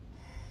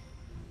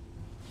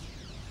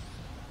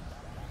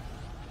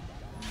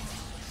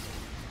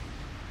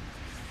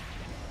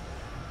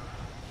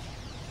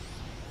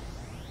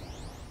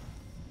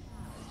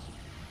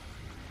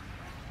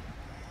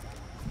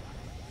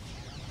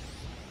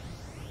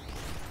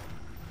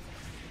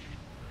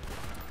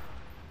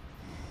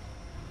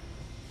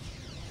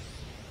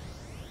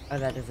 Oh,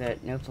 that is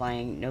it. No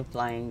flying, no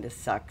flying. This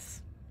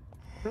sucks.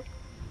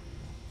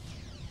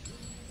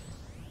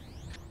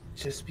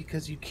 Just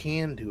because you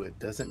can do it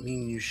doesn't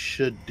mean you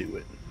should do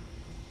it.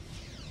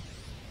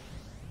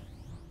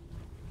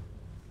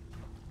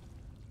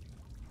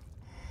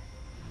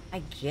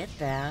 I get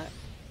that.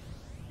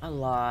 A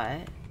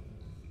lot.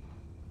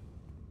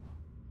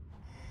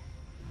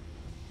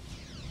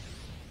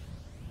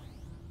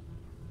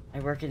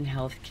 I work in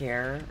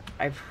healthcare.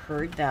 I've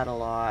heard that a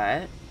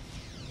lot.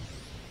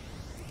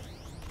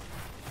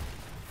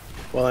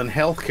 Well, in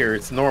healthcare,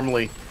 it's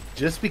normally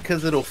just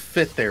because it'll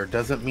fit there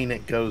doesn't mean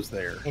it goes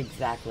there.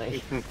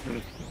 Exactly.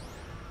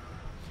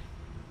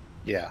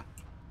 Yeah.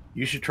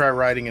 You should try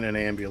riding in an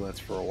ambulance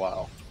for a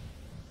while.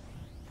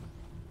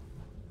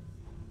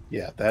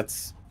 Yeah,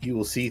 you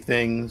will see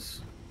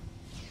things.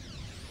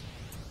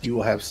 You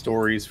will have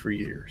stories for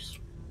years.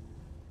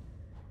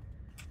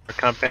 A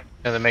company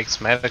that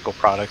makes medical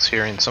products,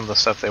 hearing some of the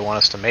stuff they want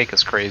us to make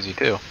is crazy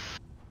too.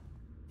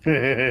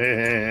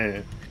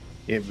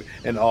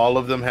 And all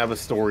of them have a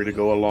story to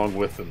go along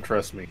with them,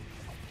 trust me.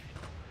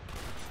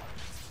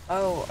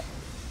 Oh,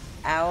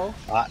 ow.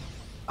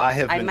 I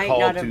have been might called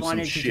not have to some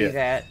wanted to shit. do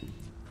that.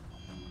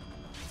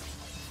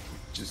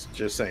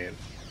 Just saying.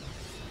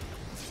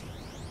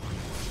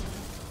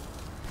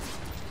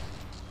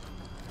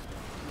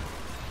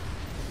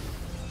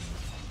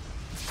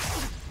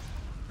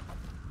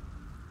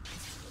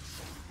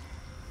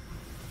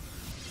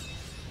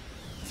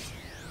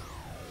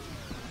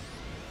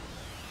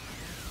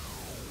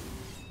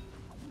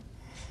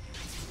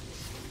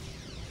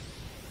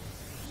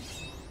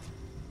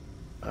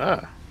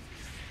 Ah.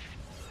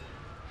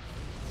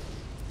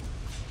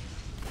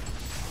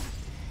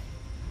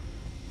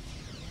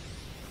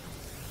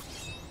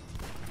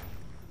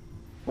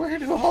 Where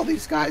do all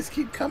these guys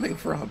keep coming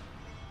from?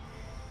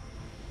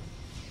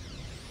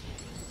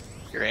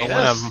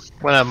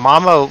 When a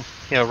mama,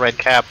 red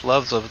cap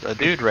loves a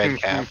dude red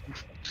cap.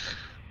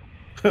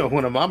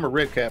 When a mama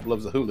red cap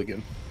loves a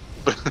hooligan.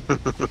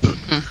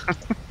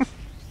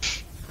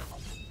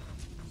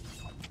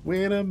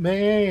 When a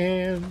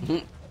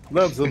man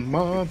loves a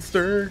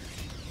monster.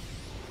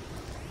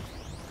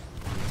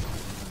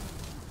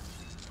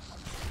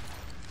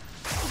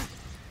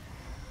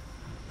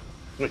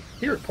 Wait,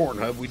 here at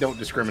Pornhub, we don't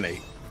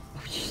discriminate.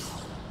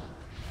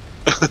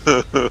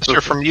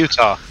 You're from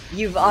Utah.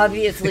 You've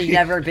obviously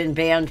never been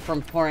banned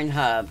from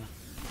Pornhub.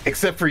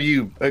 Except for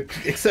you,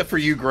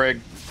 Greg.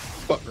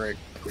 Fuck Greg.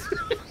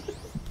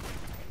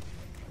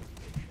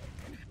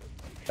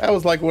 That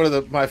was like one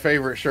of my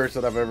favorite shirts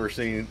that I've ever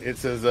seen. It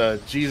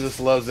says, Jesus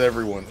loves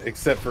everyone,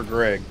 except for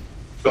Greg.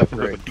 Fuck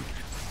Greg.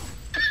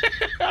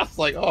 I was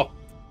like,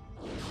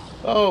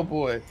 oh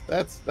boy,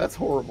 that's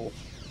horrible.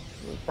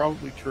 It's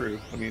probably true.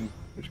 I mean,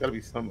 there's got to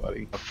be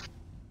somebody.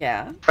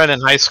 Yeah. A friend in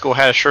high school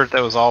had a shirt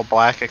that was all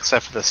black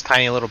except for this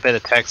tiny little bit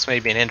of text,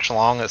 maybe an inch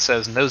long, that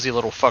says, "Nosy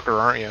little fucker,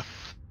 aren't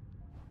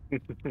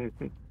you?"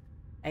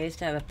 I used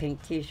to have a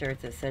pink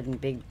t-shirt that said in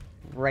big,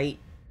 bright,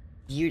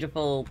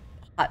 beautiful,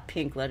 hot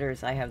pink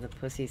letters, "I have the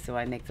pussy, so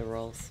I make the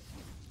rolls."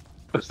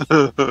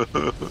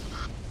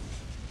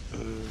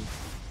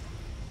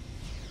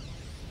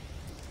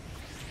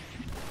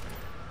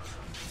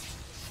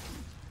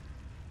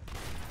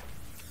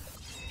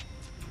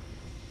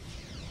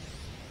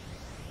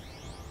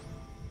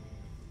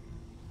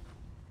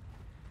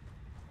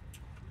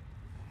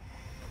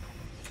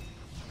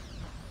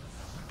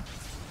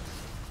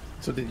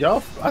 So did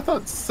y'all? I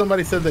thought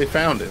somebody said they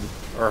found him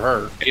or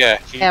her.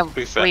 Yeah,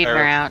 We lead her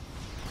out.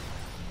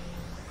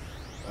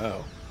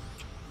 Oh.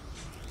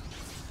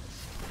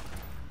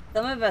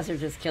 Some of us are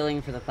just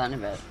killing for the fun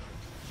of it.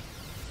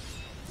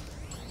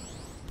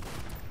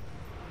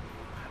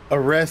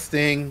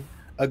 Arresting,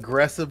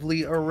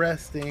 aggressively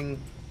arresting.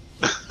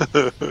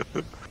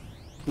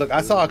 Look,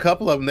 I saw a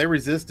couple of them. They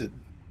resisted.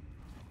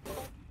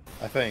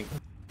 I think.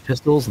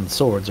 Pistols and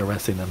swords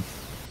arresting them.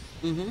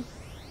 Mm-hmm.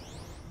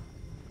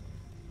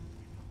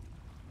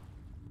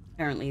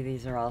 Apparently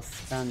these are all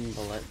stun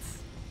bullets.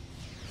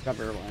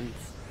 Rubber ones.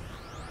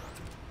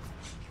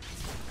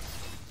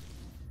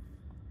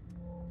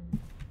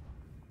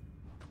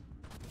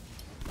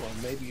 Well,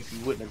 maybe if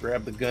you wouldn't have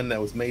grabbed the gun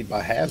that was made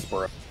by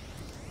Hasbro.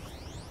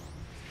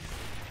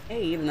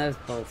 Hey, even those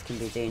bullets can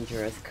be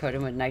dangerous. Coat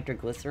them with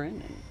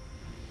nitroglycerin and...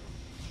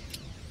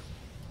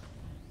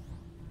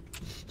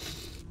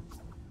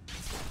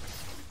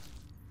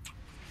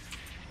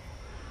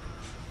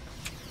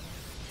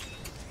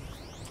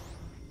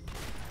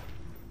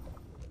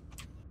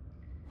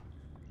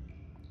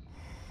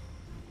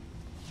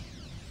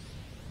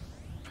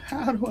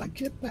 How do I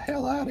get the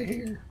hell out of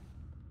here?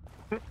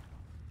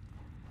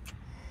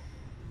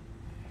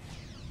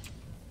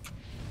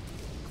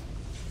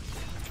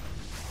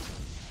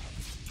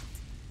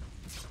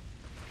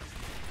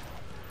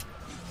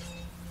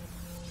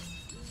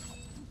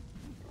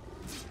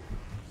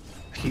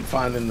 Keep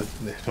finding the.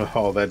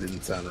 Oh, that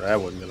didn't sound right.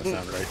 That wasn't gonna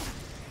sound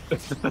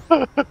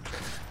right.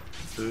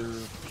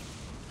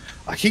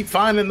 I keep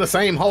finding the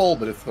same hole,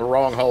 but it's the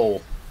wrong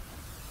hole.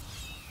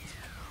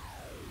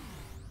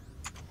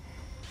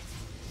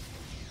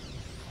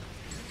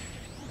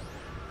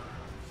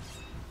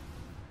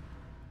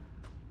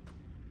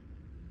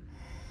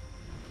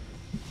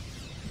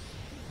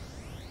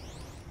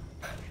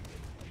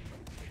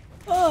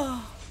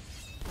 Oh.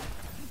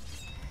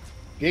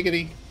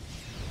 Giggity.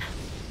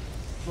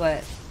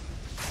 What?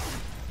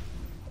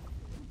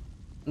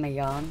 Am I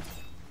yawn?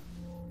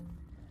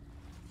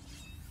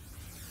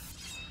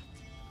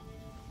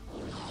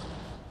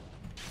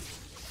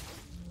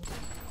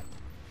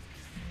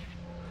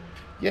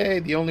 Yay,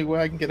 the only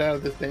way I can get out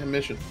of this damn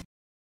mission.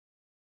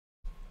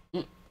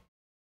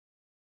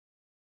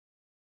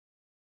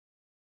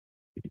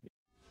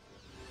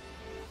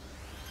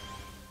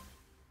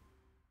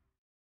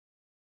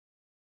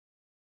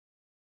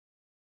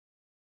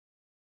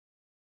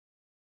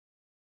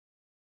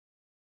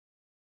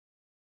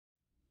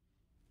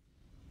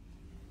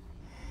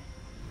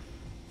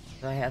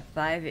 So I have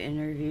 5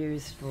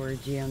 interviews for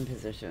GM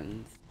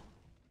positions.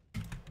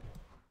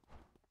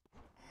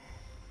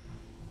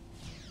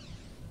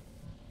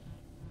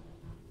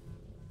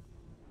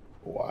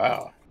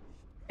 Wow.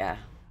 Yeah.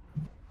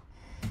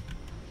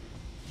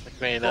 That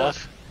gonna be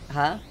enough?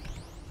 Huh?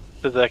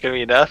 Is that gonna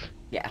be enough?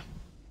 Yeah.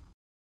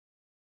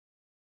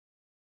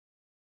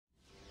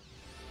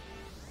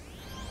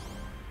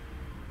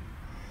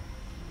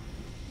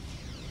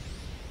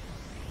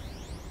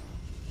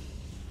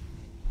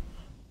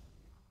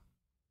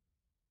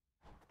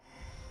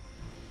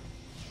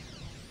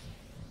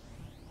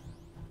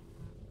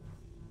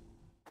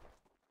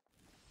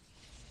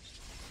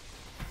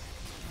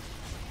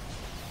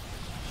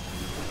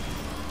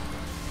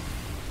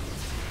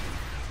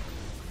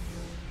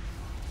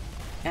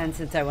 And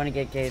since I want to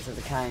get Gaze of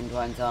the Kind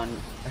ones on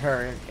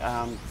her,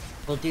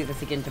 we'll do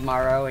this again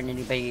tomorrow, and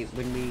anybody,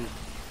 when we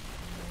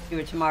do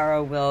it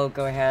tomorrow, we'll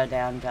go ahead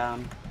and,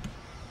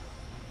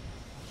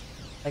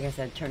 like I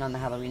said, turn on the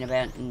Halloween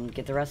event and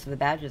get the rest of the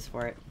badges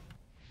for it.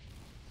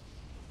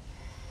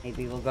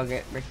 Maybe we'll go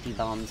get Ricky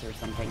bombs or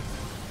something.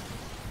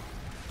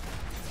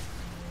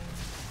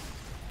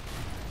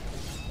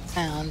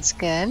 Sounds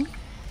good.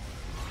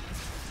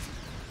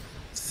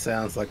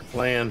 Sounds like a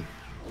plan.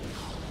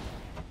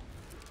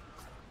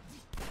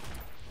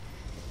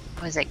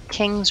 Was it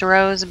King's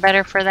Rose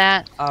better for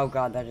that? Oh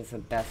god, that is the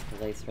best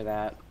place for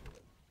that.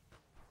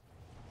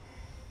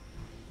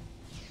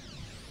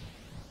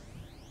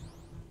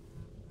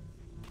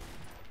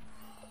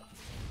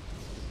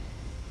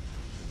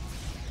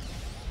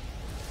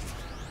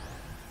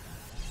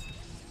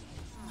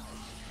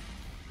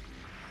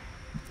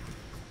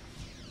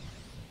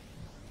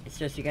 It's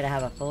just you gotta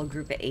have a full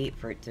group of 8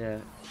 for it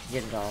to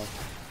get it all.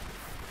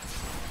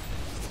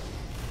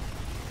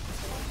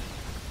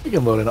 You can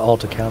vote in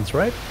alt accounts,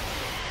 right?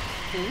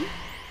 Hmm?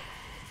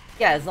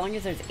 Yeah, as long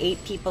as there's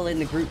 8 people in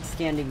the group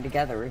standing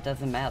together, it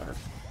doesn't matter.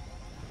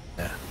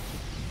 Yeah.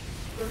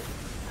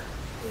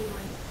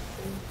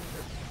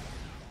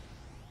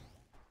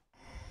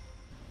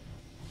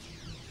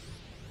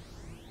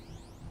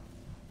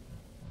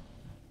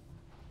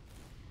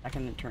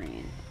 Second the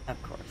train,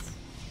 of course.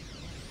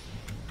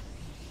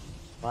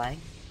 Why?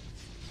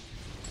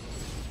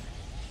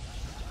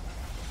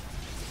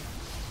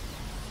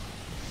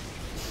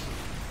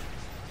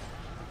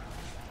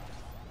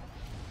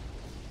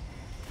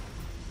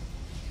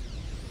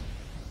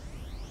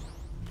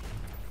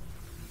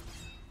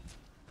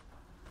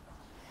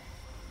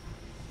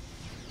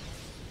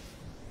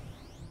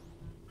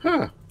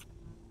 Huh.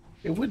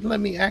 It wouldn't let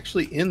me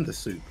actually in the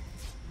soup.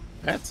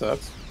 That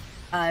sucks.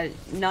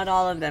 Not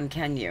all of them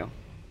can you.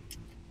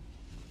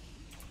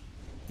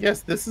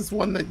 Yes, this is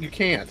one that you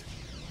can't.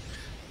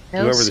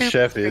 No Whoever the soup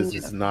chef for is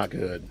you. not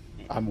good.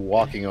 I'm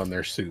walking on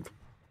their soup.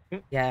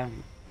 Yeah.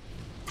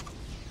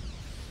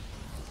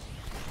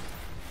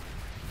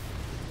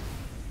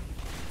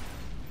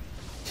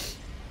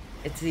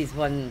 It's these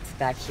ones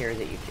back here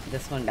that you,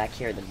 this one back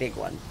here, the big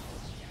one.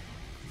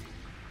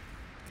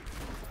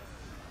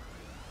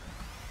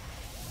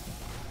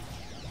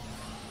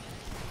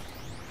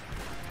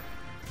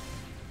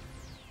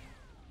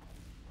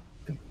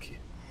 Okay.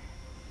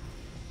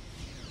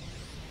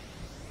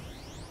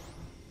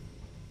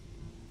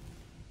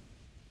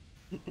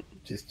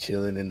 Just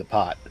chilling in the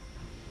pot.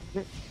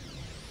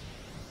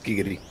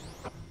 Giggity.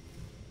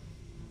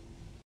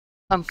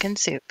 Pumpkin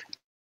soup.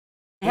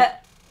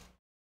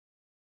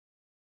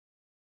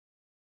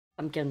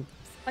 Pumpkin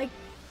spike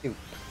soup.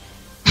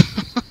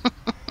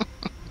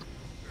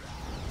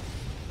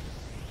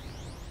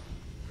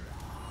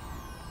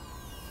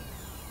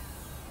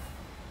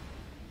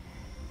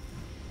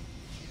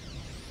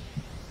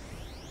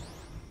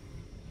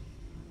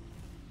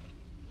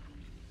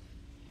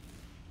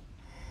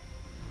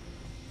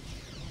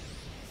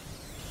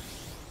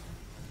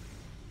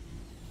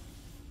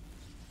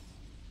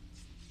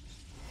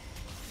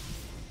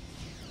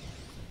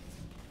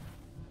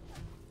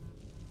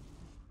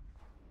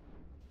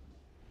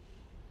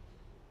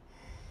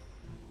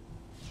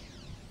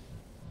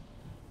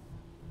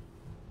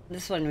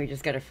 This one we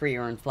just got a free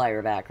earn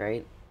flyer back,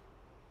 right?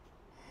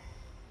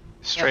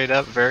 Straight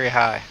up, very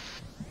high.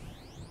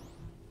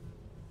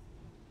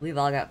 We've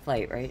all got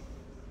flight, right?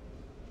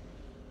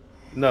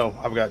 No,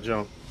 I've got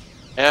jump.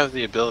 I have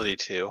the ability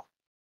to.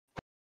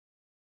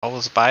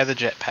 Always buy the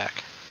jetpack.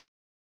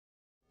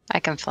 I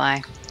can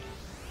fly.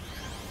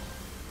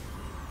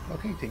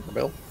 Okay,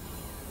 Tinkerbell.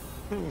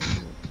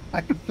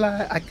 I can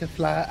fly, I can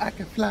fly, I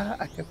can fly,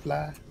 I can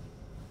fly.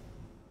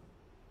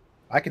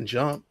 I can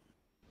jump.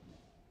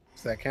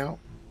 Does that count?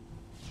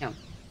 No.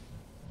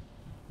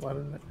 Why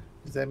doesn't it?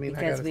 Does that mean I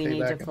Because gotta we stay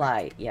need back? to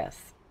fly,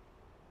 yes.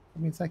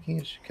 That means I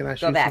can't. Can I Go shoot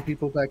some back.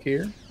 people back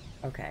here?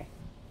 Okay.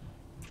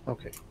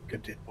 Okay,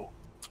 good Deadpool.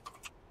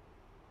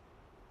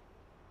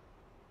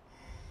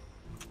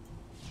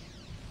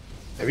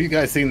 Have you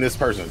guys seen this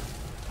person?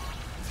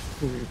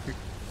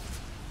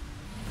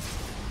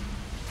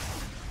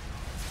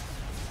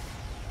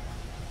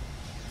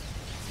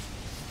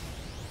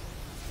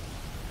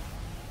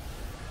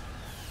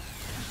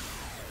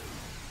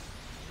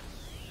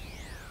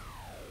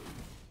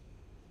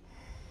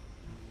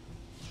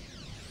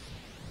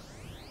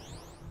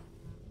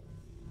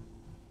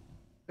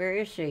 Where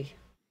is she?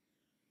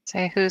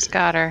 Say who's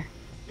got her.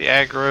 The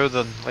aggro,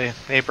 the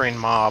neighboring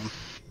mob.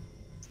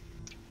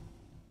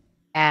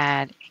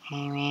 Bad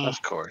Amy.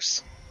 Of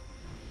course.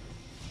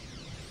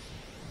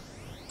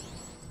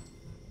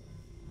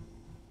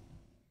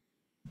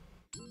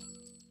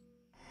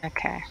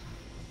 Okay.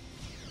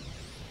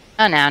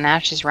 Oh, now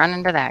she's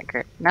running to that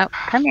group. Nope,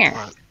 come here.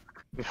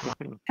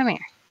 Come here.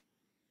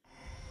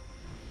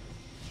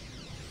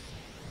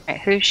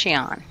 Alright, who's she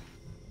on?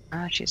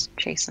 Oh, she's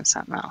chasing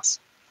something else.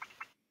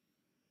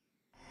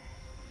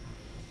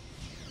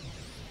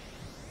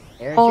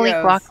 There Holy she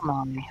goes.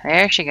 guacamole.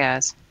 There she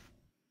goes.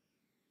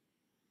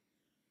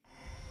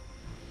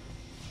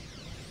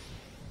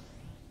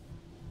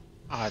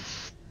 God.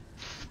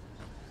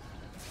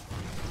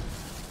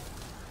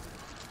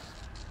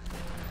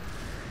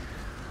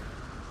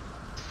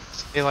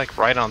 Stay like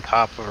right on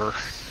top of her.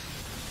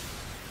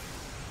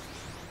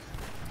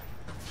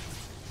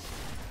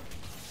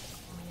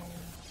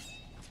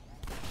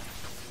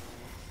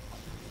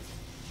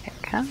 Okay,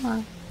 come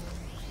on.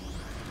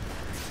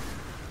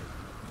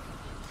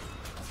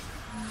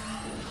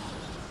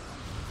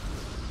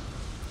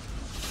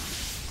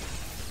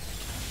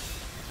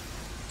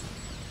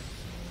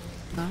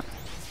 Oh,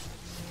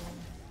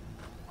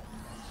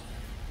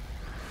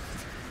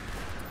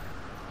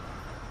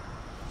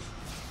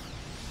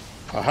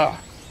 Aha!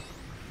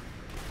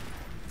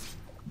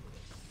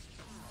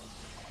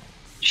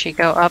 she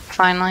go up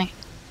finally?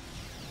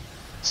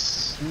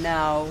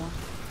 No.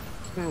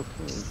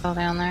 Still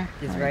down there?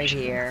 She's Where is right she?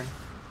 here.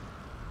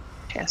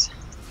 She is.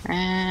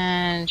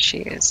 And she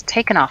is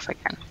taken off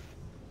again.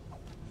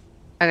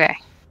 Okay.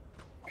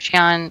 She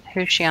on?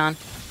 Who's she on?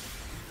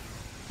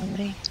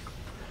 Nobody?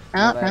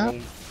 Oh, no.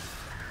 Nobody.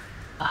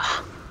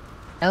 Ugh.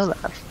 No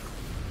love.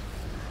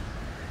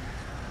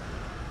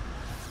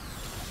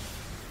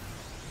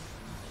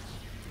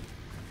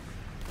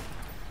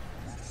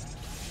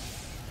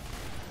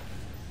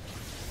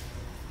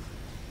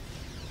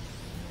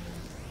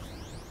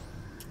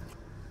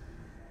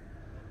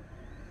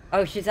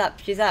 Oh, she's up.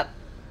 She's up.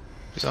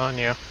 She's on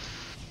you.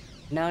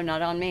 No,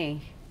 not on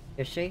me.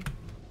 Is she? I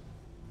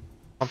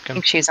Pumpkin.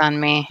 think she's on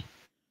me.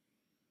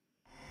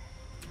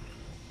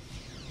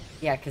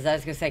 Yeah, because I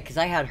was going to say, because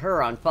I had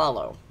her on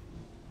follow.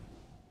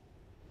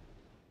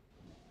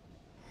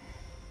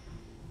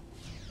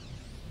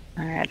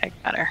 Alright, I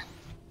got her.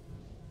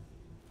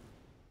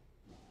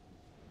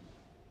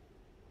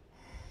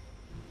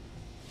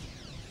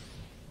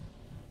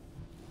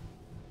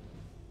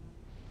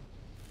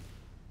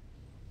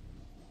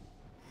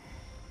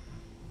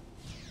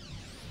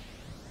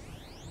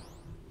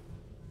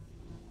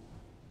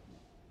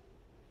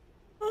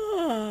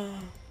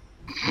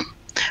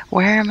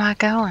 Where am I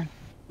going?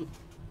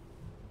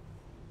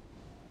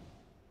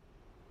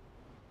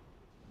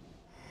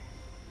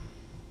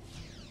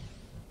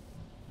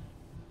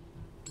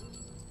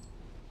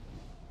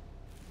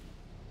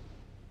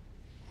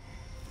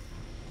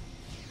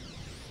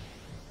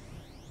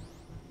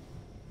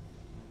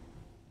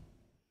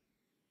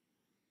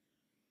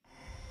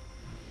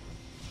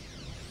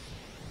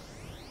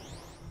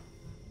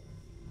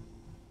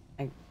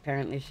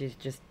 Apparently she's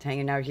just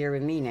hanging out here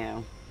with me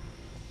now.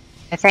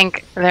 I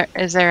think there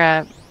is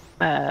there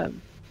a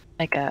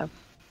like a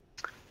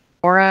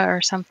aura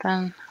or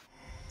something.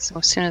 So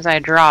as soon as I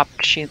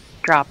dropped, she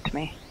dropped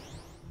me.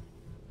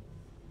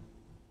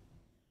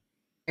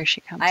 Here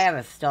she comes. I have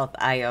a stealth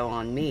IO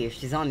on me.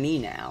 She's on me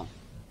now.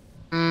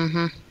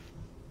 Mm-hmm.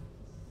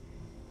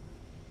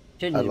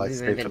 Shouldn't I'd like have to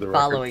state even for the been record.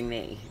 following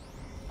me.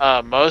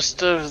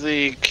 Most of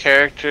the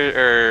character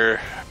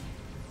or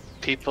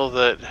people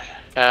that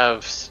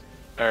have,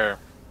 or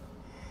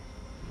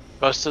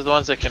most of the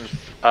ones that can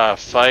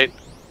fight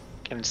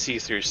can see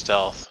through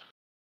stealth.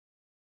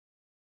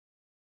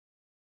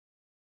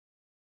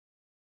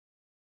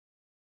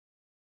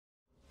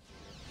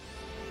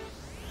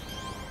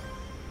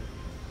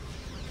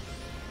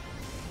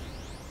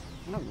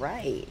 All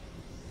right.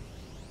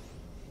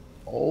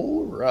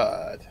 All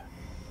right.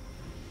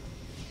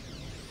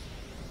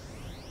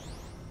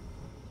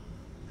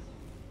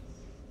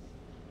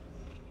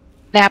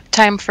 Nap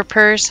time for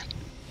Purrs.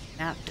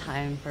 Nap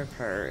time for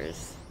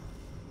Purrs.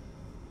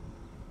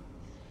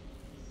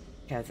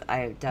 Because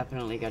I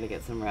definitely got to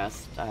get some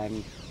rest.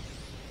 I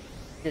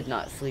did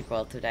not sleep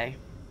well today.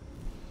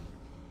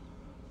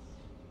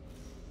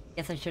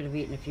 Guess I should have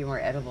eaten a few more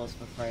edibles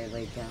before I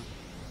laid down.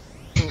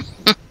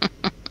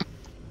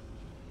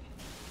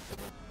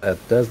 That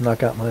does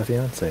knock out my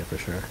fiance for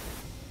sure.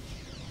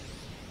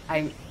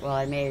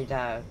 I made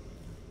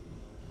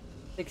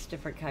 6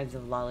 different kinds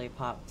of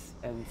lollipops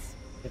and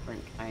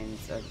different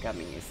kinds of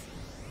gummies.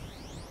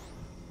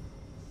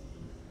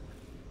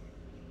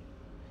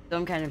 So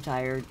I'm kind of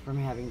tired from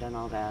having done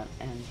all that,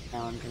 and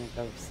now I'm gonna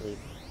go to sleep.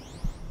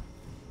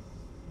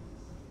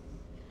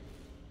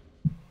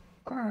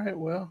 All right.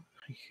 Well,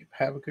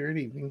 have a good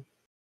evening.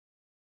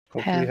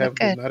 Hopefully, Have you a have a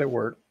good good- night at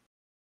work.